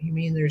 Like, oh, you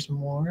mean there's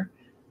more?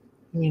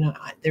 You mean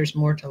there's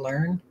more to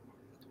learn?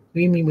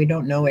 You mean we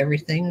don't know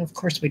everything? Of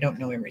course, we don't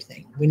know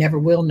everything. We never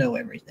will know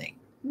everything.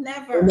 We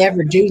never.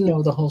 never do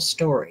know the whole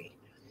story.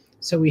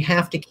 So we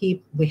have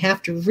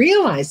to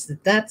realize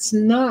that that's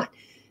not.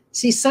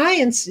 See,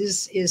 science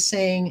is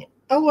saying,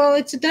 oh, well,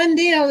 it's a done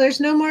deal. There's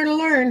no more to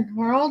learn.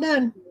 We're all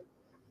done.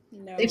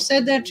 They've No.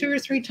 said that 2 or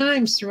 3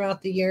 times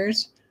throughout the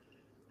years,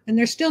 and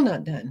they're still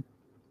not done.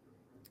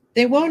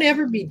 They won't Yeah.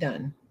 ever be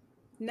done.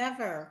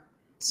 Never.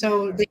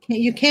 So Never.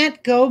 you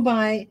can't go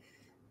by,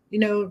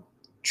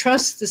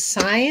 trust the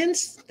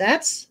science.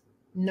 That's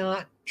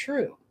not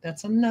true.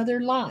 That's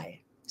another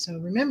lie. So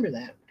remember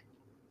that.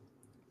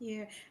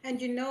 Yeah.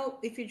 And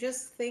if you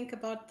just think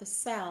about the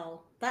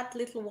cell, that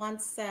little one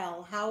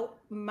cell, how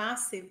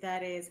massive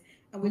that is,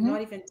 and we've Mhm.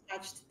 not even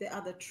touched the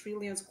other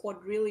trillions,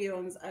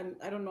 quadrillions, and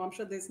I don't know, I'm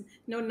sure there's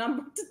no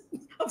number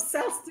of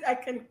cells I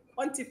can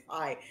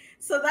quantify.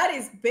 So that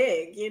is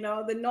big,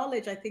 the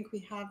knowledge I think we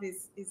have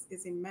is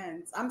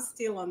immense. I'm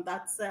still on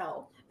that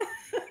cell.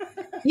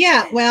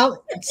 Yeah,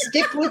 well,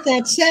 stick with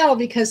that cell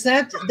because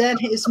that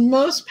is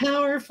most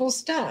powerful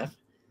stuff.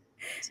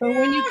 So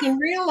when you can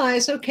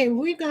realize, okay,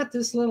 we've got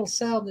this little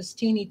cell that's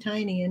teeny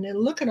tiny, and then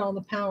look at all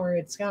the power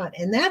it's got,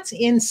 and that's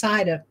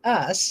inside of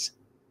us,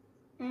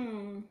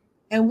 Mm.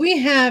 and we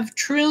have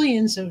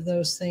trillions of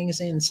those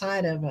things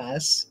inside of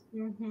us.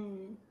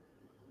 Mm-hmm.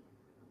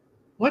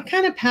 What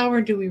kind of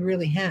power do we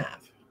really have?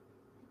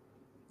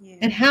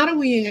 And Yeah. how do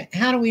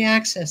we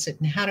access it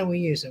and how do we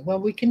use it? Well,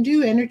 we can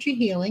do energy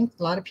healing.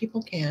 A lot of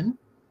people can.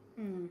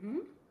 Mm-hmm.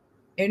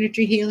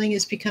 Energy healing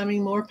is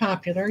becoming more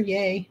popular.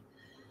 Yay.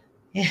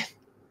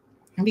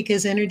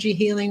 Because energy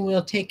healing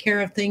will take care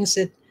of things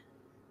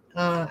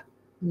that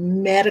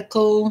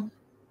medical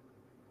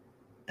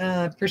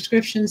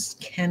prescriptions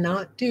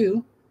cannot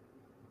do.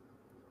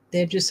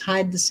 They just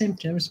hide the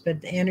symptoms,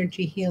 but the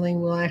energy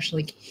healing will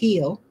actually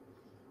heal.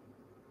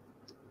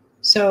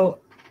 So,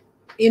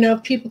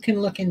 if people can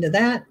look into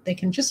that, they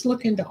can just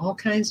look into all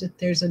kinds of,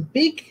 there's a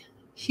big,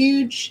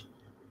 huge,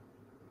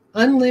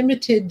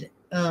 unlimited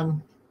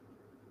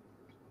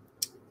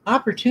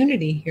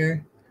opportunity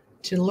here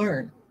to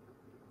learn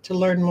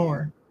Yeah.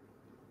 more.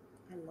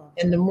 I love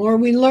And the it. more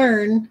we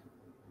learn,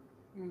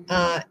 Mm-hmm.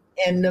 uh,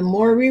 and the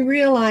more we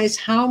realize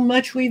how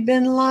much we've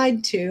been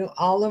lied to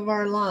all of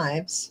our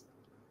lives,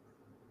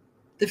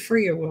 the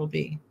freer we'll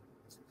be.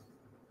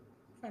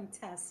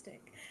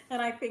 Fantastic.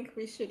 And I think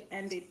we should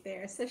end it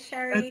there. So,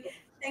 Sherry,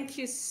 thank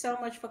you so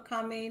much for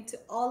coming. To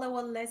all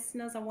our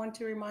listeners, I want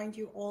to remind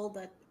you all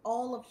that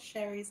all of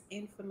Sherry's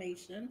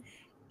information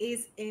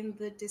is in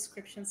the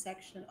description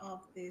section of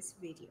this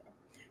video.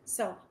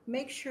 So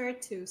make sure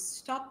to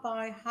stop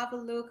by, have a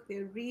look,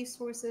 their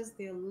resources,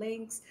 their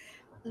links,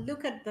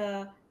 look at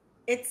the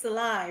It's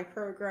Alive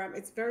program.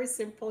 It's very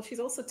simple. She's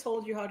also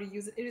told you how to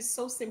use it. It is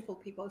so simple,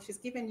 people. She's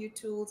given you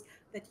tools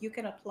that you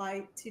can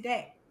apply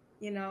today.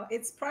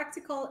 It's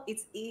practical,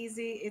 it's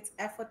easy, it's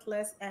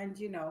effortless, and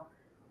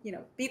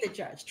be the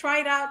judge. Try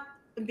it out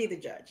and be the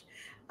judge.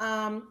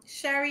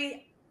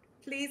 Sherry,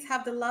 please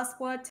have the last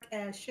word.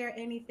 Share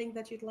anything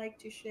that you'd like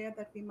to share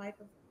that we might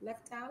have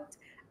left out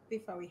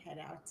before we head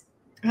out.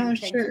 Oh, And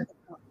thank you. sure.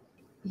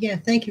 Yeah,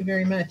 thank you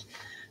very much.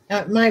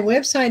 My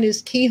website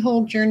is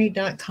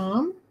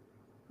keyholejourney.com.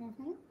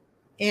 Mm-hmm.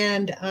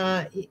 And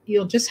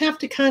you'll just have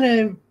to kind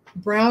of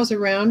browse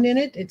around in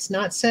it. It's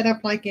not set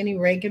up like any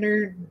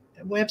regular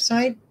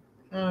website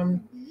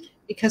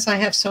because I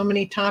have so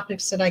many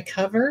topics that I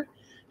cover.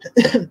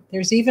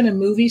 There's even a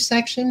movie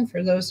section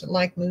for those that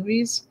like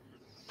movies,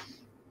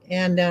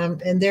 and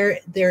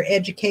they're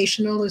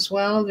educational as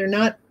well. They're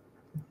not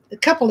a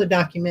couple of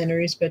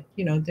documentaries, but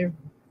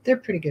they're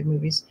pretty good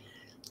movies.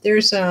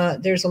 There's a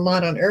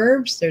lot on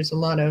herbs. There's a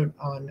lot on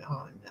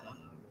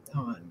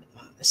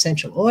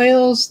essential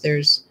oils.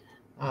 There's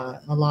a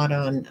lot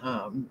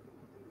on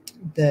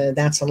the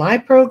That's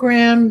Alive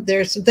program.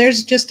 There's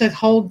just a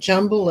whole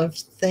jumble of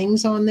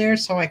things on there,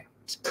 so I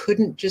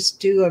couldn't just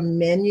do a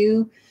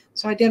menu.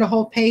 So I did a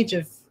whole page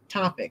of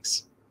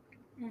topics.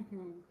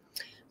 Mm-hmm.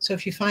 So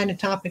if you find a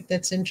topic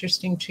that's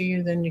interesting to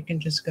you, then you can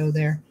just go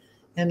there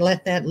and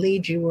let that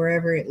lead you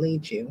wherever it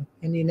leads you,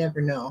 and you never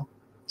know.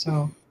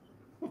 So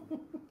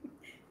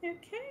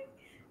okay.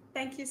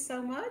 Thank you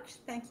so much.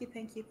 Thank you,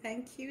 thank you,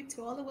 thank you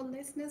to all our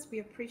listeners. We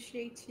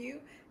appreciate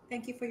you.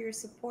 Thank you for your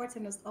support,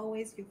 and as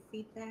always, your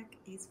feedback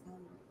is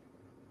valuable.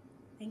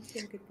 Thank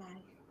you and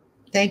goodbye.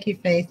 thank you,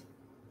 Faith.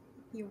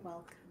 You're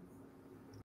welcome.